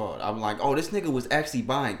that's what it's called. I'm like, oh, this nigga was actually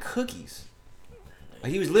buying cookies.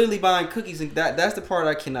 Like, he was literally buying cookies, and that's the part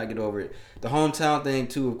I cannot get over it. The hometown thing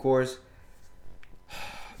too, of course.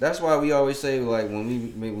 That's why we always say, like, when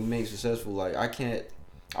we make successful, like, I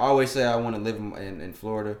always say I want to live in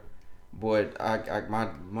Florida, but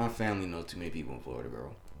my family knows too many people in Florida,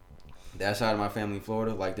 bro. That side of my family in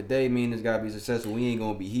Florida, like, the day me and this guy be successful, we ain't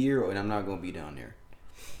gonna be here, and I'm not gonna be down there.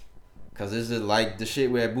 Cause this is like the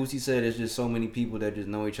shit where Boosie said, there's just so many people that just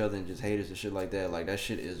know each other and just hate us and shit like that. Like, that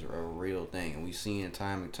shit is a real thing, and we seen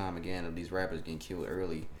time and time again of these rappers getting killed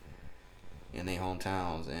early in their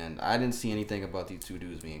hometowns. And I didn't see anything about these two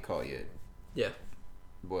dudes being caught yet. Yeah.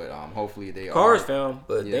 But hopefully they are. Cars found,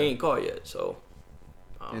 but they ain't caught yet. So.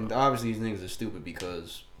 And obviously these niggas are stupid,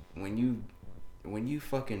 because when you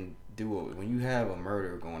fucking when you have a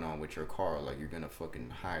murder going on with your car, like, you're gonna fucking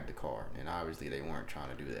hide the car, and obviously they weren't trying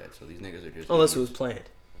to do that. So these niggas are just unless it was planned.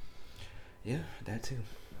 Yeah, that too.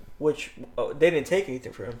 Which they didn't take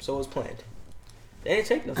anything from him, so it was planned. They didn't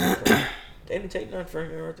take nothing from him. They didn't take nothing from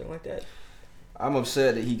him or anything like that. I'm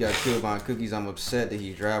upset that he got killed buying cookies. I'm upset that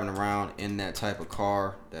he's driving around in that type of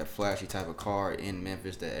car, that flashy type of car in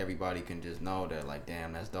Memphis, that everybody can just know that, like,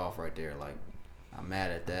 damn, that's Dolph right there. Like, I'm mad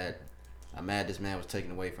at that. I'm mad this man was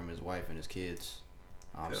taken away from his wife and his kids.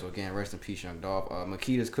 So again, rest in peace, Young Dolph.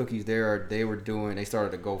 Makita's Cookies, they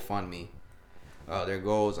started a GoFundMe. Their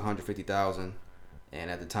goal is $150,000, and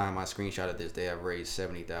at the time I screenshotted this, they have raised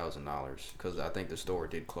 $70,000, because I think the store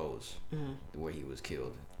did close where he was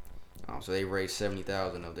killed. So they raised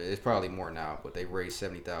 $70,000 of their. It's probably more now, but they raised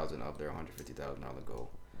 $70,000 of their $150,000 goal.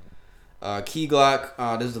 Key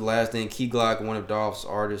Glock, this is the last thing. Key Glock, one of Dolph's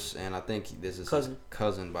artists, and I think this is his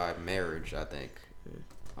cousin by marriage, I think.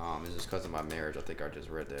 This is cousin by marriage. I think I just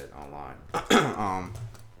read that online.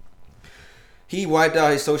 He wiped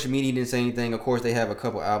out his social media. He didn't say anything. Of course, they have a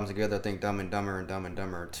couple albums together. I think Dumb and Dumber and Dumb and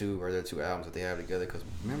Dumber 2 are their two albums that they have together. Because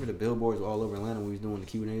remember the billboards were all over Atlanta when he was doing the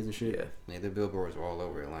Q&As and shit? Yeah, the billboards were all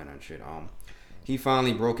over Atlanta and shit. He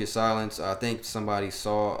finally broke his silence. I think somebody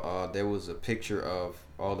saw there was a picture of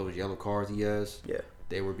all those yellow cars he has. Yeah.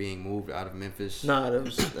 They were being moved out of Memphis. Nah,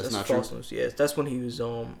 that's not false news. Yes, that's when he was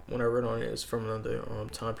when I read on it, it was from another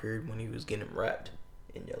time period when he was getting wrapped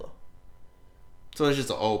in yellow. So it's just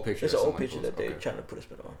an old picture. It's an old picture that they're trying to put a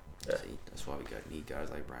spin on. Yeah. See, that's why we need guys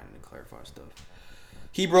like Brandon to clarify stuff.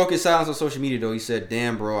 He broke his silence on social media though. He said,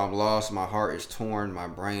 "Damn, bro, I'm lost. My heart is torn. My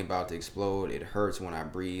brain about to explode. It hurts when I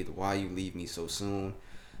breathe. Why you leave me so soon?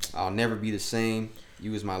 I'll never be the same.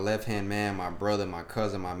 You was my left-hand man, my brother, my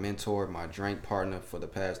cousin, my mentor, my drink partner. For the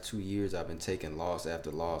past 2 years, I've been taking loss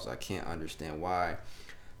after loss. I can't understand why.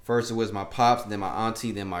 First it was my pops, then my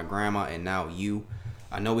auntie, then my grandma, and now you.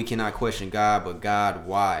 I know we cannot question God, but God,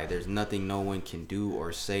 why? There's nothing no one can do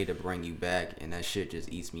or say to bring you back, and that shit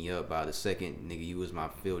just eats me up by the second. Nigga, you was my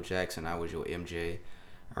Phil Jackson, I was your MJ.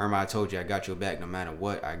 Remember I told you I got your back no matter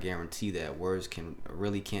what. I guarantee that. Words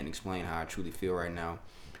really can't explain how I truly feel right now.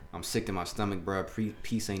 I'm sick to my stomach, bro.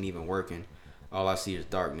 Peace ain't even working. All I see is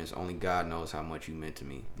darkness. Only God knows how much you meant to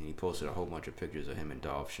me." And he posted a whole bunch of pictures of him and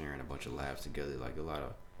Dolph sharing a bunch of laughs together, like a lot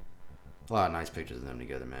of nice pictures of them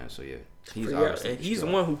together, man. So yeah, he's the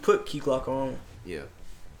one who put Key Glock on. Yeah,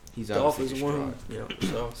 he's Dolph is the one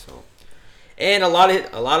who, so. And a lot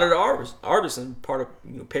of the artists and part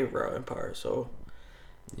of Paper Route Empire. So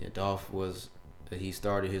yeah, Dolph he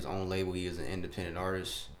started his own label. He is an independent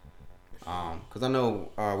artist. Cause I know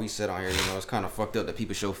we said on here, it's kind of fucked up that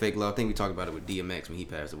people show fake love. I think we talked about it with DMX when he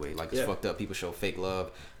passed away. Like, it's fucked up. People show fake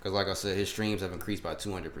love. Cause like I said, his streams have increased by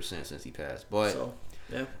 200% since he passed. But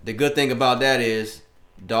the good thing about that is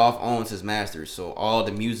Dolph owns his masters. So all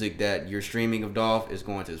the music that you're streaming of Dolph is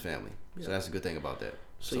going to his family. So that's a good thing about that.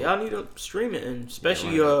 So y'all need to stream it, and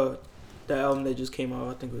especially the album that just came out.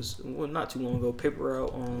 I think it was not too long ago. Paper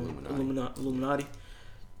Route on Illuminati.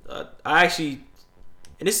 I actually.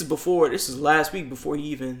 And this is last week before he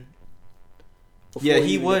even.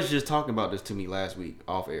 He was just talking about this to me last week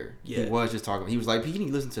off air. Yeah. He was just talking. He was like, "He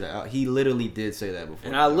didn't listen to that." He literally did say that before.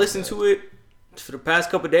 And I listened to it for the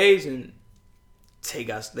past couple of days, and they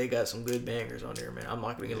got some good bangers on there, man. I'm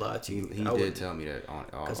not gonna lie to you. He did tell me that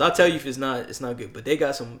because I'll tell you if it's not good, but they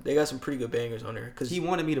got some pretty good bangers on there. Cause he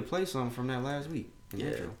wanted me to play something from that last week.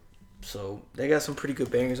 So they got some pretty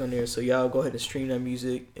good bangers on there. So y'all go ahead and stream that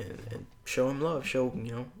music and show him love.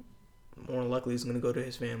 More than likely he's gonna go to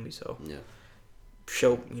his family. So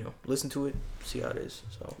listen to it, see how it is.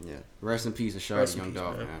 So rest in peace and shout out to Young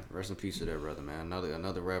Dolph, man. Rest in peace to that brother, man.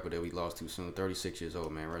 Another rapper that we lost too soon. 36 years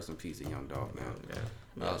old, man. Rest in peace to Young Dolph,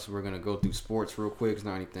 man. So we're gonna go through sports real quick. It's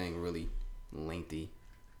not anything really lengthy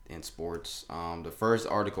in sports. The first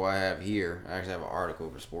article I have here, I actually have an article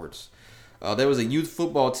for sports. There was a youth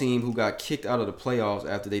football team who got kicked out of the playoffs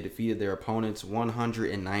after they defeated their opponents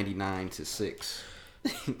 199-6.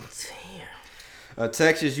 Damn. A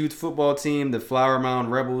Texas youth football team, the Flower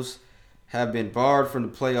Mound Rebels, have been barred from the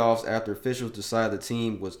playoffs after officials decided the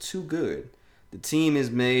team was too good. The team is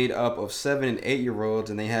made up of 7 and 8-year-olds,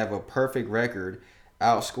 and they have a perfect record,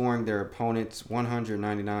 outscoring their opponents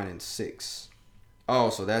 199-6. Oh,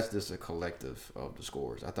 so that's just a collective of the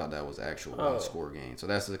scores. I thought that was actual one score game. So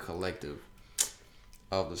that's a collective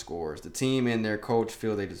of the scores. The team and their coach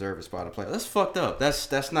feel they deserve a spot to play. That's fucked up.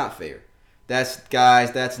 That's not fair.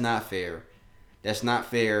 That's not fair. That's not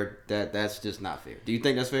fair. That's just not fair. Do you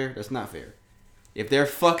think that's fair? That's not fair. If they're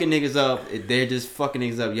fucking niggas up, if they're just fucking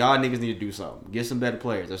niggas up, y'all niggas need to do something. Get some better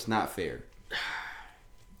players. That's not fair.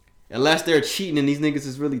 Unless they're cheating and these niggas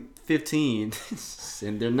is really 15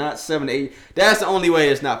 and they're not 7 8. That's the only way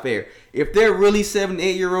it's not fair. If they're really 7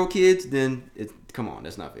 8-year-old kids, then come on,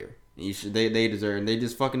 that's not fair. You should they deserve, and they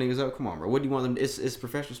just fucking niggas up. Come on, bro. What do you want them? It's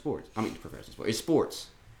professional sports. I mean professional sports. It's sports.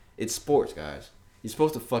 It's sports, guys. You're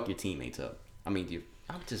supposed to fuck your teammates up. I'm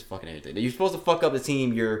just fucking everything. You're supposed to fuck up the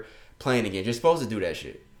team you're playing against. You're supposed to do that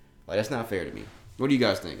shit. Like, that's not fair to me. What do you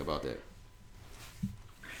guys think about that?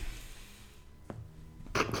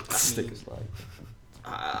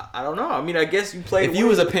 I don't know. I mean, I guess you play. If you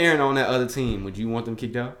was a parent on that other team, would you want them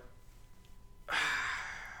kicked out?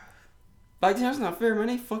 Like, that's not fair, man.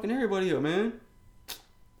 They fucking everybody up, man.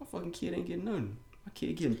 My fucking kid ain't getting nothing. My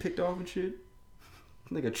kid getting picked off and shit.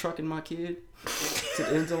 Nigga trucking my kid to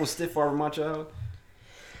the end zone, stiff arming my child.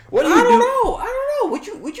 What do you do? I don't know.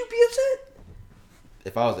 Would you be upset?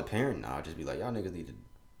 If I was a parent, I'd just be like, y'all niggas need to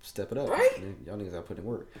step it up. Right? Y'all niggas gotta put in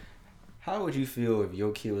work. How would you feel if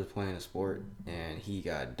your kid was playing a sport and he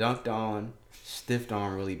got dunked on, stiffed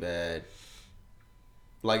on really bad?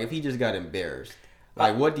 Like, if he just got embarrassed.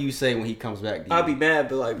 Like, what do you say when he comes back? I'd be mad,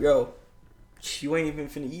 but like, yo, you ain't even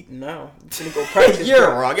finna eat now. You finna go practice. You're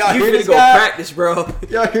bro. wrong. Y'all you hear finna this go guy? practice, bro.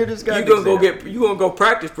 Y'all hear this guy? You gonna go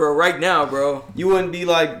practice, bro, right now, bro. You wouldn't be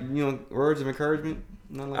like, words of encouragement?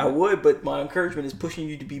 Like I would, but my encouragement is pushing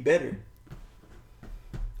you to be better.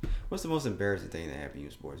 What's the most embarrassing thing that happened to you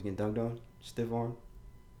in sports? Getting dunked on? Stiff arm?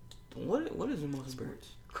 What is the most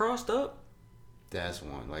embarrassing? Crossed up? That's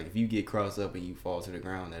one. Like, if you get crossed up and you fall to the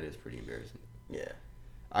ground, that is pretty embarrassing. Yeah.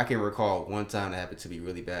 I can recall one time that happened to me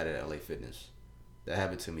really bad at LA Fitness. That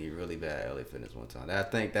happened to me really bad at LA Fitness one time. I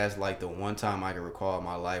think that's like the one time I can recall in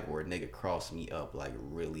my life where a nigga crossed me up like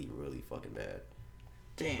really, really fucking bad.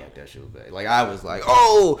 Damn. Like, that shit was bad. Like, I was like,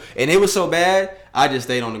 oh! And it was so bad, I just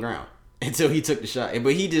stayed on the ground until he took the shot.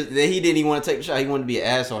 But he didn't even want to take the shot. He wanted to be an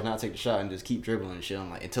asshole and not take the shot and just keep dribbling and shit. I'm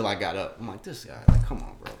like, until I got up. I'm like, this guy, like, come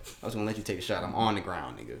on, bro. I was gonna let you take a shot. I'm on the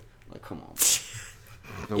ground, nigga. Like, come on,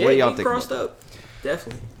 bro. Yeah, what y'all think crossed about up.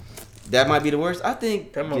 Definitely. That might be the worst. I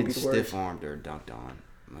think that might be getting the worst. stiff armed or dunked on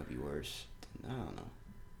might be worse. I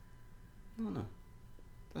don't know.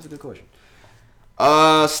 That's a good question.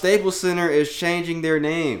 Staples Center is changing their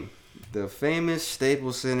name. The famous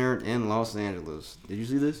Staples Center in Los Angeles. Did you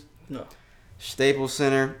see this? No. Staples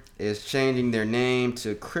Center is changing their name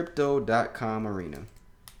to Crypto.com Arena,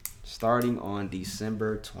 starting on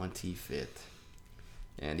December 25th.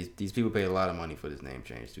 And these people paid a lot of money for this name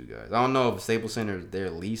change too, guys. I don't know if Staples Center,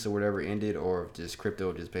 their lease or whatever ended, or if just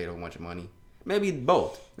Crypto just paid a whole bunch of money. Maybe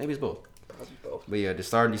both. Maybe it's both. Probably both. But yeah, to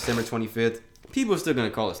start December 25th, people are still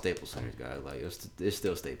gonna call it Staples Center, guys. Like, it's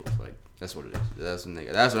still Staples. Like, that's what it is. That's what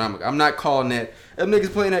nigga. That's what I'm not calling that. Them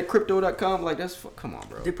niggas playing at Crypto.com. Like, come on,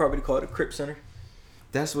 bro. They probably call it a Crypt Center.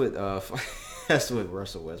 That's what that's what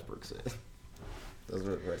Russell Westbrook said. That's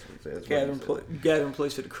what Westbrook said. Gathering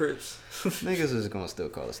place for the Crips. Niggas is gonna still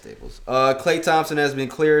call it Staples. Klay Thompson has been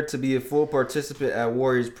cleared to be a full participant at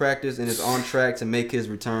Warriors practice and is on track to make his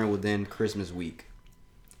return within Christmas week.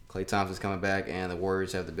 Klay Thompson's coming back, and the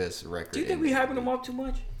Warriors have the best record. Do you think we hyping him up too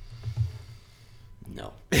much?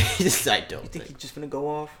 No, I don't. You think he's just gonna go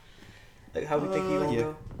off? Like how we think he's gonna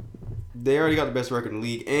go? They already got the best record in the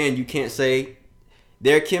league, and you can't say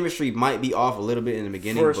their chemistry might be off a little bit in the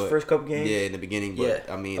beginning. First couple games. Yeah, in the beginning, but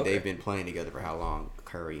Yeah. I mean, Okay. they've been playing together for how long?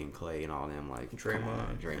 Curry and Klay and all them, like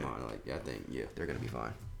Draymond. Like, I think they're gonna be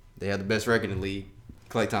fine. They have the best record in the league.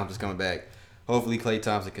 Klay Thompson's coming back. Hopefully, Klay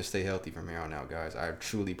Thompson can stay healthy from here on out, guys. I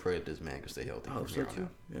truly pray that this man can stay healthy from here on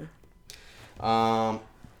out. Yeah.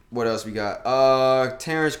 What else we got?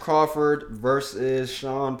 Terrence Crawford versus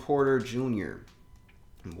Sean Porter Jr.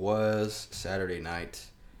 was Saturday night.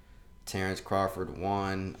 Terrence Crawford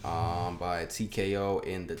won by TKO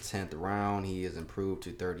in the 10th round. He has improved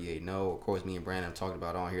to 38-0. Of course, me and Brandon have talked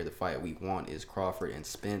about on here. The fight week 1 is Crawford and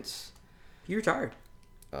Spence. He retired.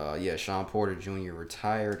 Sean Porter Jr.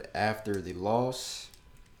 retired after the loss.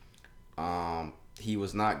 He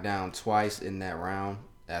was knocked down twice in that round.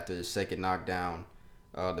 After the second knockdown,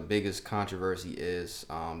 the biggest controversy is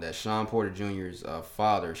that Sean Porter Jr.'s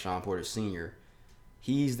father, Sean Porter Sr.,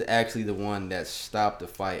 he's actually the one that stopped the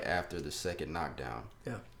fight after the second knockdown.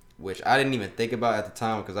 Yeah. Which I didn't even think about at the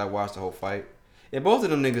time because I watched the whole fight. And both of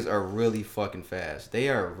them niggas are really fucking fast. They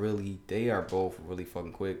are both really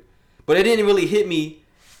fucking quick. But it didn't really hit me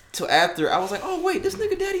till after. I was like, oh wait, this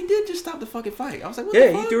nigga daddy did just stop the fucking fight. I was like, what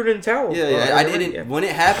the fuck? He threw it in the towel. Yeah. I didn't. Yeah. When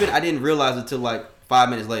it happened, I didn't realize it until like 5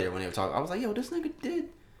 minutes later when they were talking. I was like, yo, this nigga did.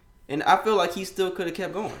 And I feel like he still could have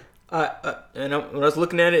kept going. When I was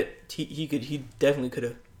looking at it, he definitely could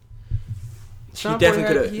have.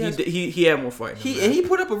 He had more fight. He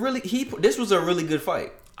put up a really this was a really good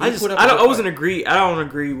fight. I don't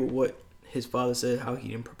agree with what his father said, how he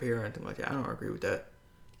didn't prepare or anything like that. I don't agree with that.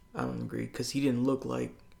 I don't agree because he didn't look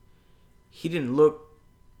like he did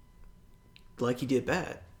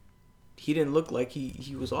bad. He didn't look like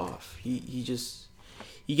he was off. He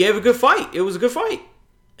gave a good fight. It was a good fight.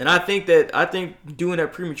 And I think doing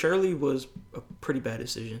that prematurely was a pretty bad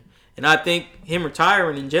decision. And I think him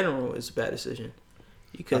retiring in general is a bad decision.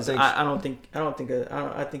 Because I think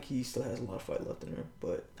he still has a lot of fight left in him.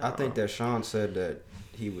 But I think that Sean said that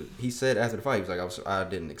he said after the fight, he was like, I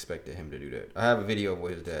didn't expect him to do that. I have a video of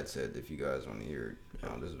what his dad said if you guys want to hear it.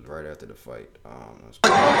 This was right after the fight. What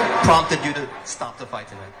prompted you to stop the fight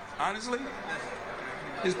tonight? Honestly,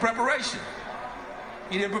 his preparation.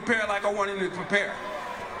 He didn't prepare like I wanted him to prepare.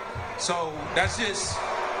 So that just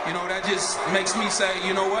makes me say,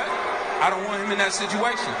 you know what? I don't want him in that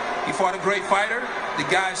situation. He fought a great fighter. The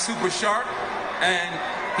guy's super sharp, and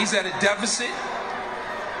he's at a deficit.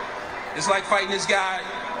 It's like fighting this guy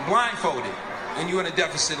blindfolded, and you're in a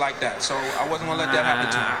deficit like that. So I wasn't gonna let that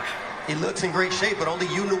happen to him. He looks in great shape, but only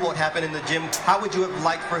you knew what happened in the gym. How would you have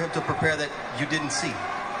liked for him to prepare that you didn't see?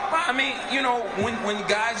 Well, I mean, when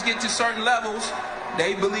guys get to certain levels,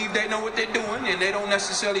 they believe they know what they're doing, and they don't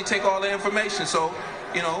necessarily take all the information. So,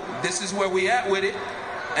 this is where we at with it,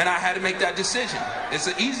 and I had to make that decision. It's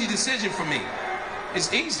an easy decision for me.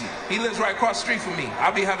 It's easy. He lives right across the street from me.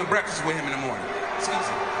 I'll be having breakfast with him in the morning. It's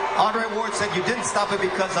easy. Andre Ward said you didn't stop it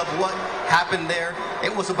because of what happened there.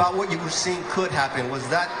 It was about what you were seeing could happen. Was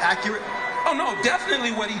that accurate? Oh, no,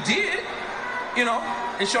 definitely what he did.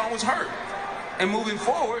 And Sean was hurt. And moving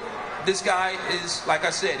forward, this guy is, like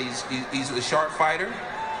I said, he's a sharp fighter,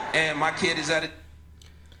 and my kid is at it.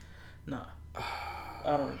 Nah,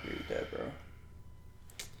 I don't agree with that,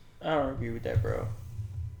 bro.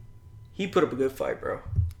 He put up a good fight, bro.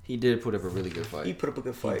 He did put up a really good fight. Because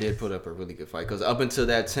up until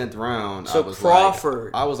that 10th round,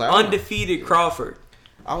 Crawford, undefeated Crawford.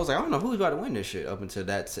 I was like, I don't know who's about to win this shit up until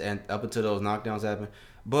that, and up until those knockdowns happened.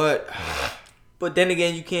 But then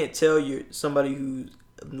again, you can't tell somebody who,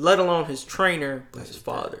 let alone his trainer, was his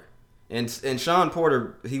father. And Sean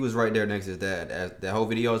Porter, he was right there next to his dad. As that whole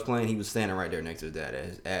video was playing, he was standing right there next to his dad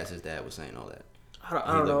as his dad was saying all that. I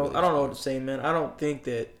don't know. Really I don't know what to say, man. I don't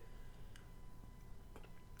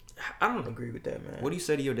agree with that, man. What do you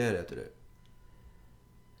say to your dad after that?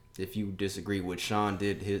 If you disagree with Sean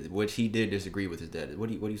which he did disagree with his dad, what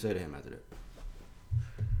do you say to him after that?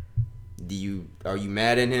 Are you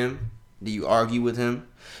mad at him? Do you argue with him?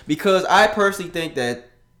 Because I personally think that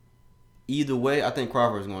either way, I think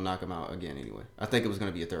Crawford was gonna knock him out again anyway. I think it was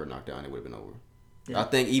gonna be a third knockdown. It would have been over. Yeah. I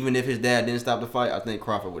think even if his dad didn't stop the fight, I think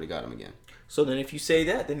Crawford would have got him again. So then, if you say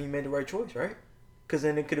that, then he made the right choice, right? Because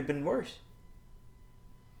then it could have been worse.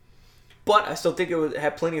 But I still think it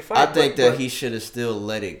had plenty of fight. I think that he should have still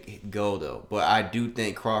let it go, though. But I do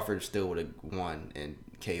think Crawford still would have won and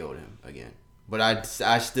KO'd him again. But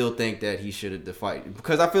I still think that he should have the fight.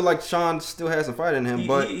 Because I feel like Sean still has some fight in him.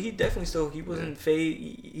 He definitely still, he wasn't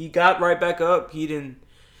fade. He got right back up. He didn't,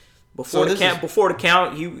 before the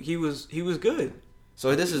count, he was good.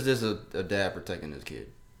 So this is just a dad protecting his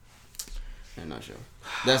kid. In a nutshell.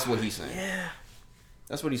 That's what he's saying. Yeah.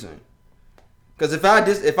 That's what he's saying. Because if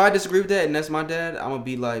I disagree with that and that's my dad, I'm gonna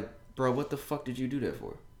be like, bro, what the fuck did you do that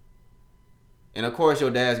for? And of course your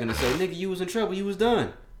dad's gonna say, nigga, you was in trouble, you was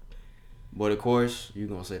done. But of course you're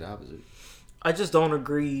gonna say the opposite. I just don't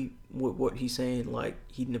agree with what he's saying. Like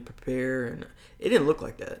he didn't prepare, and it didn't look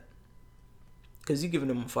like that. Because he's giving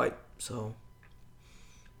him a fight, so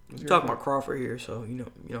we're talking about Crawford here, so you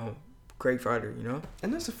know. Great fighter,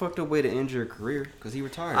 and that's a fucked up way to end your career because he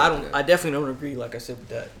retired. I definitely don't agree. Like I said with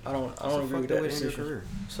that, I don't agree with that decision. Career.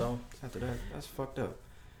 So after that, that's fucked up.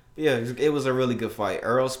 But yeah, it was a really good fight.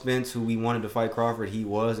 Errol Spence, who we wanted to fight Crawford, he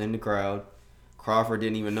was in the crowd. Crawford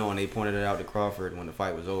didn't even know, and they pointed it out to Crawford when the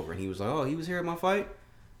fight was over, and he was like, "Oh, he was here at my fight."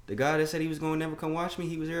 the guy that said he was going to never come watch me,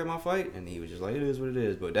 he was here at my fight, and he was just like, it is what it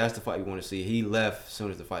is. But that's the fight we want to see. He left as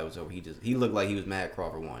soon as the fight was over. He looked like he was mad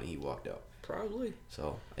Crawford won, and he walked out. Probably.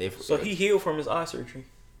 So he healed from his eye surgery.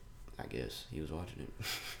 I guess he was watching it.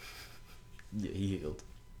 Yeah, he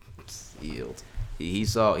healed. He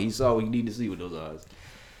saw what he needed to see with those eyes.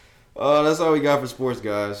 That's all we got for sports,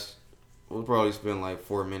 guys. We'll probably spend like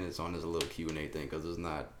 4 minutes on this little Q&A thing because there's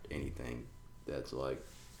not anything that's like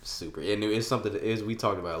super. And it's something that we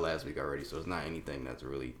talked about it last week already, so it's not anything that's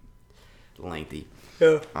really lengthy.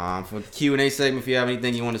 Yeah. For the Q&A segment, if you have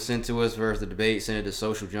anything you want to send to us versus the debate, send it to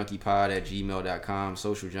socialjunkiepod@gmail.com,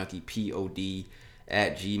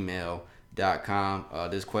 socialjunkiepod@gmail.com.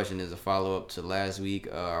 This question is a follow-up to last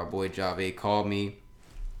week. Our boy Javed called me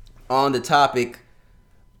on the topic.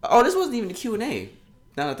 Oh, this wasn't even the Q&A.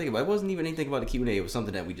 Now that I think about it, it wasn't even anything about the Q&A. It was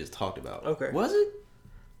something that we just talked about. Okay. Was it?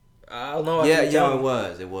 I don't know. Yeah, it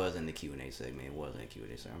was. It was in the Q&A segment. It was in the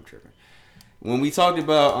Q&A segment. I'm tripping. When we talked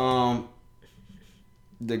about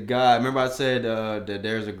the guy, remember I said that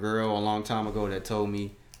there's a girl a long time ago that told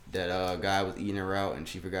me that a guy was eating her out and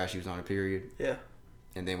she forgot she was on a period. Yeah.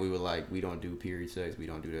 And then we were like, we don't do period sex. We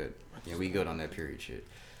don't do that. Yeah, we good on that period shit.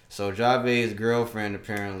 So Javed's girlfriend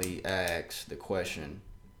apparently asked the question,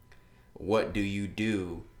 what do you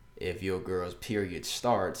do if your girl's period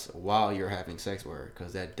starts while you're having sex with her?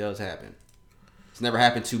 Because that does happen. It's never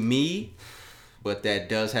happened to me, but that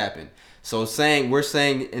does happen. So we're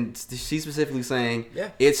saying, and she's specifically saying,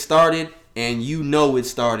 it started and you know it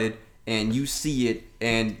started and you see it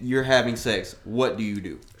and you're having sex. What do you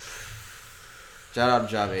do? Shout out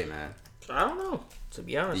to Javed, man. I don't know. To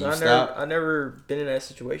be honest, I've never been in that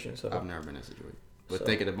situation. So I've never been in that situation. But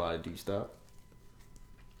thinking about it, do you stop?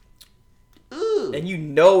 And you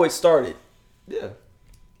know it started. Yeah.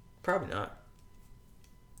 Probably not.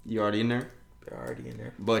 You already in there? You're already in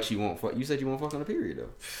there. But you won't fuck. You said you won't fuck on a period, though.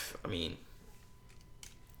 I mean.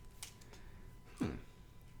 You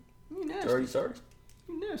nasty. It already started?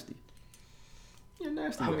 You nasty. You're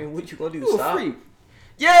nasty. I mean, what you gonna do? You Stop? a freak.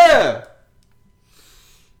 Yeah!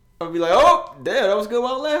 I'll be like, oh, damn, that was good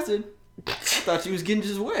while it lasted. I thought you was getting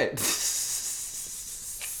just wet.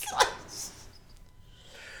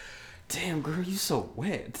 Damn, girl, you so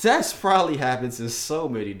wet. That's probably happened to so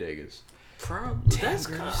many niggas. Probably. Damn, That's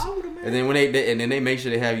kind of, I would imagine. And then when they make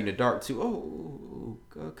sure they have you in the dark too. Oh,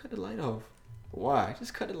 cut the light off. Why?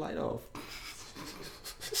 Just cut the light off.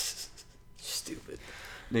 Stupid.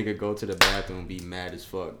 Nigga go to the bathroom and be mad as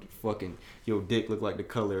fuck. Fucking your dick look like the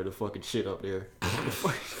color of the fucking shit up there.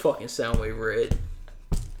 Fucking Soundwave red.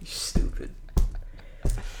 You stupid.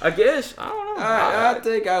 I guess. I don't know. I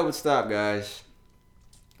think I would stop, guys.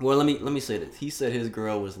 Well, let me say this. He said his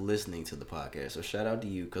girl was listening to the podcast, so shout out to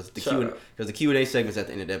you because the Q&A segment's at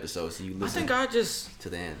the end of the episode, so you listen. I think I just to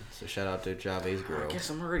the end. So shout out to Javed's girl. I guess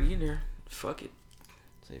I'm already in there. Fuck it.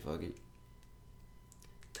 Say fuck it.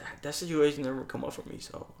 That situation never come up for me,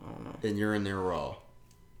 so I don't know. And you're in there raw.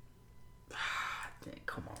 Dang,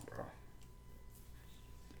 come on, bro.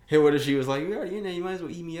 Hey, what if she was like, you already in there? You might as well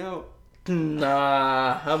eat me out.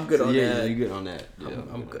 Nah, I'm good on that. You good on that? Yeah,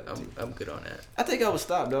 I'm good. I'm good on that. I think I would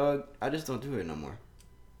stop, dog. I just don't do it no more.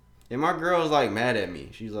 And my girl's like mad at me.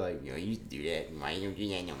 She's like, yo, you used to do that. Why you don't do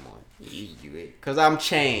that no more? You used to do it. Cause I'm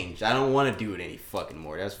changed. I don't want to do it any fucking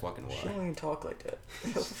more. That's fucking why. She don't even talk like that.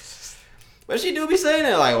 But she do be saying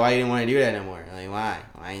that, like, why you didn't want to do that no more? Like, why?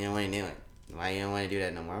 Why you don't want to do it? Why you don't want to do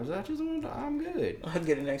that no more? I was like, I'm good. I'll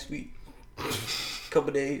get it next week.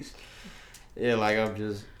 Couple days. Yeah, like I'm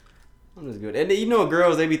just good. And you know,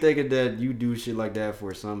 girls, they be thinking that you do shit like that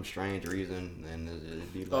for some strange reason, and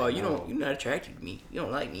it'd be like, you're not attracted to me. You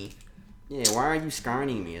don't like me. Yeah, why are you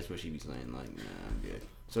scarning me? That's what she be saying. Like, nah, I'm good.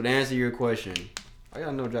 So to answer your question, I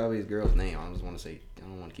gotta know Javed's girl's name. I just want to say, I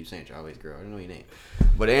don't want to keep saying Javed's girl. I don't know your name.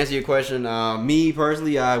 But to answer your question, me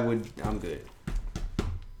personally, I'm good.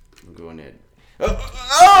 I'm going there.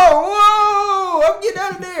 Whoa! I'm getting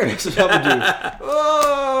out of there. That's what I'm gonna do.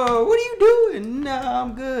 Oh, what are you doing? No,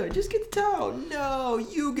 I'm good. Just get the towel. No,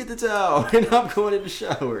 you get the towel, and I'm going in the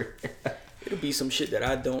shower. It'll be some shit that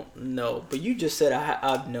I don't know, but you just said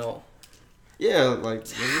I'd know. Yeah, like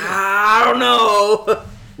I don't know.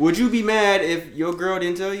 Would you be mad if your girl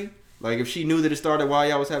didn't tell you? Like if she knew that it started while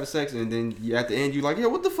y'all was having sex, and then at the end you like, yeah,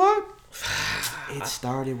 what the fuck? It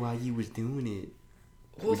started while you was doing it.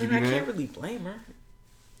 Well, then I can't really blame her.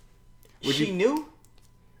 She knew?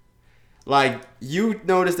 Like, you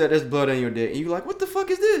noticed that there's blood on your dick, and you like, what the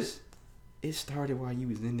fuck is this? It started while you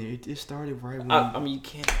was in there. It started right when I mean, you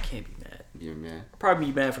can't be mad. You're mad. I'll probably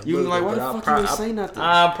be mad for a you little like, bit, why the fuck you ain't say nothing?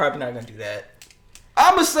 I'm probably not gonna do that.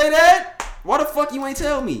 I'm gonna say that. Why the fuck you ain't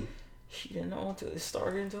tell me? She didn't know until it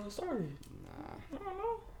started. Nah. I don't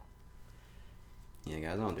know. Yeah,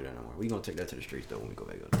 guys, I don't do that no more. We gonna take that to the streets though when we go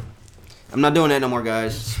back up there. I'm not doing that no more,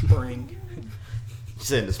 guys. Spring. You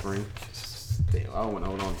said in the spring. Damn, I don't want to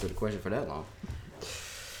hold on to the question for that long.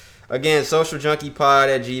 Again,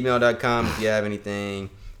 socialjunkiepod@gmail.com if you have anything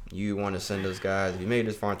you want to send us, guys. If you made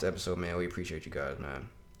this far into episode, man, we appreciate you guys, man.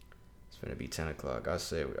 It's gonna be 10 o'clock. I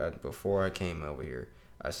said before I came over here,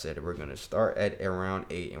 I said we're gonna start at around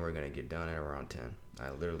 8 and we're gonna get done at around 10.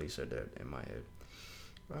 I literally said that in my head.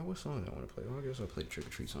 What song do I want to play? Well, I guess I'll play the Trick or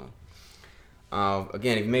Treat song.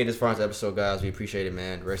 Again, if you made this far into episode, guys, we appreciate it,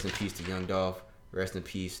 man. Rest in peace to Young Dolph. Rest in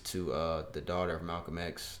peace to the daughter of Malcolm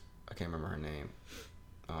X. I can't remember her name.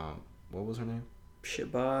 What was her name?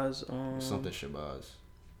 Shabazz. Something Shabazz.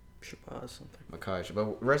 Shabazz something. Makai Shabazz.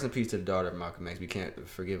 But rest in peace to the daughter of Malcolm X. We can't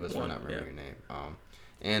forgive us for not remembering your name.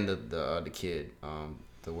 And the kid.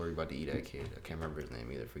 The word about to eat that kid. I can't remember his name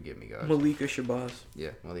either. Forgive me, guys. Malika Shabazz.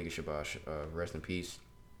 Yeah, Malika Shabazz. Rest in peace.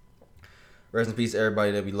 Rest in peace to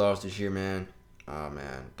everybody that we lost this year, man. Oh,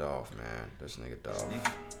 man. Dolph, man. This nigga Dolph.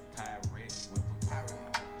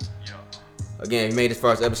 Again, if you made this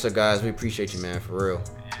far as episode, guys, we appreciate you, man, for real.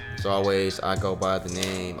 As always, I go by the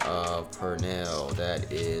name of Pernell.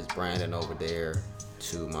 That is Brandon over there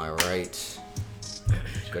to my right.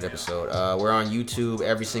 Good episode. We're on YouTube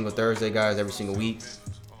every single Thursday, guys, every single week.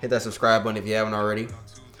 Hit that subscribe button if you haven't already.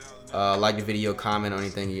 Like the video, comment on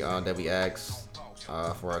anything that we ask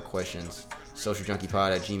for our questions.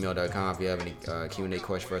 socialjunkiepod@gmail.com if you have any Q&A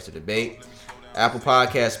questions for us to debate. Apple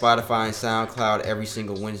Podcasts, Spotify, and SoundCloud every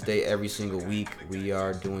single Wednesday, every single week. We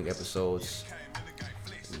are doing episodes.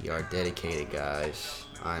 We are dedicated, guys.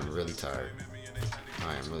 I'm really tired.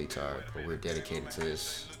 But we're dedicated to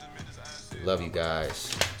this. Love you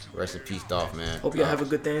guys. Rest in peace, Dolph, man. Hope y'all have a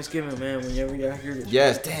good Thanksgiving, man, whenever y'all hear this.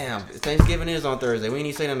 Yes, damn. Thanksgiving is on Thursday. We ain't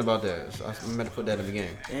even say nothing about that. So I meant to put that in the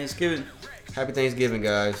beginning. Thanksgiving. Happy Thanksgiving,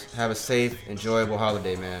 guys. Have a safe, enjoyable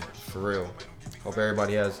holiday, man. For real. Hope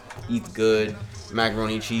everybody eats good.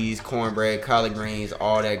 Macaroni and cheese, cornbread, collard greens,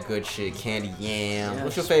 all that good shit. Candy yam. Yes.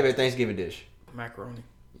 What's your favorite Thanksgiving dish? Macaroni.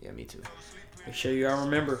 Yeah, me too. Make sure y'all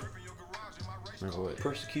remember. Remember what?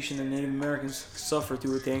 Persecution that Native Americans suffer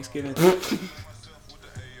through Thanksgiving.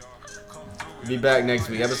 Be back next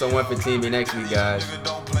week. Episode 115 be next week, guys.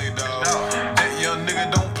 That young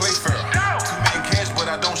nigga don't play fair. Too many cash, but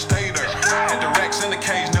I don't stay there. Had the racks in the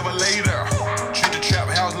cage, never lay there. Treat the trap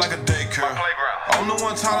house like a daycare. I'm the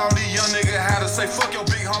one taught all these young niggas how to say fuck your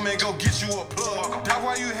big homie and go get you a plug. That's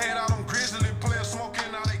why you had all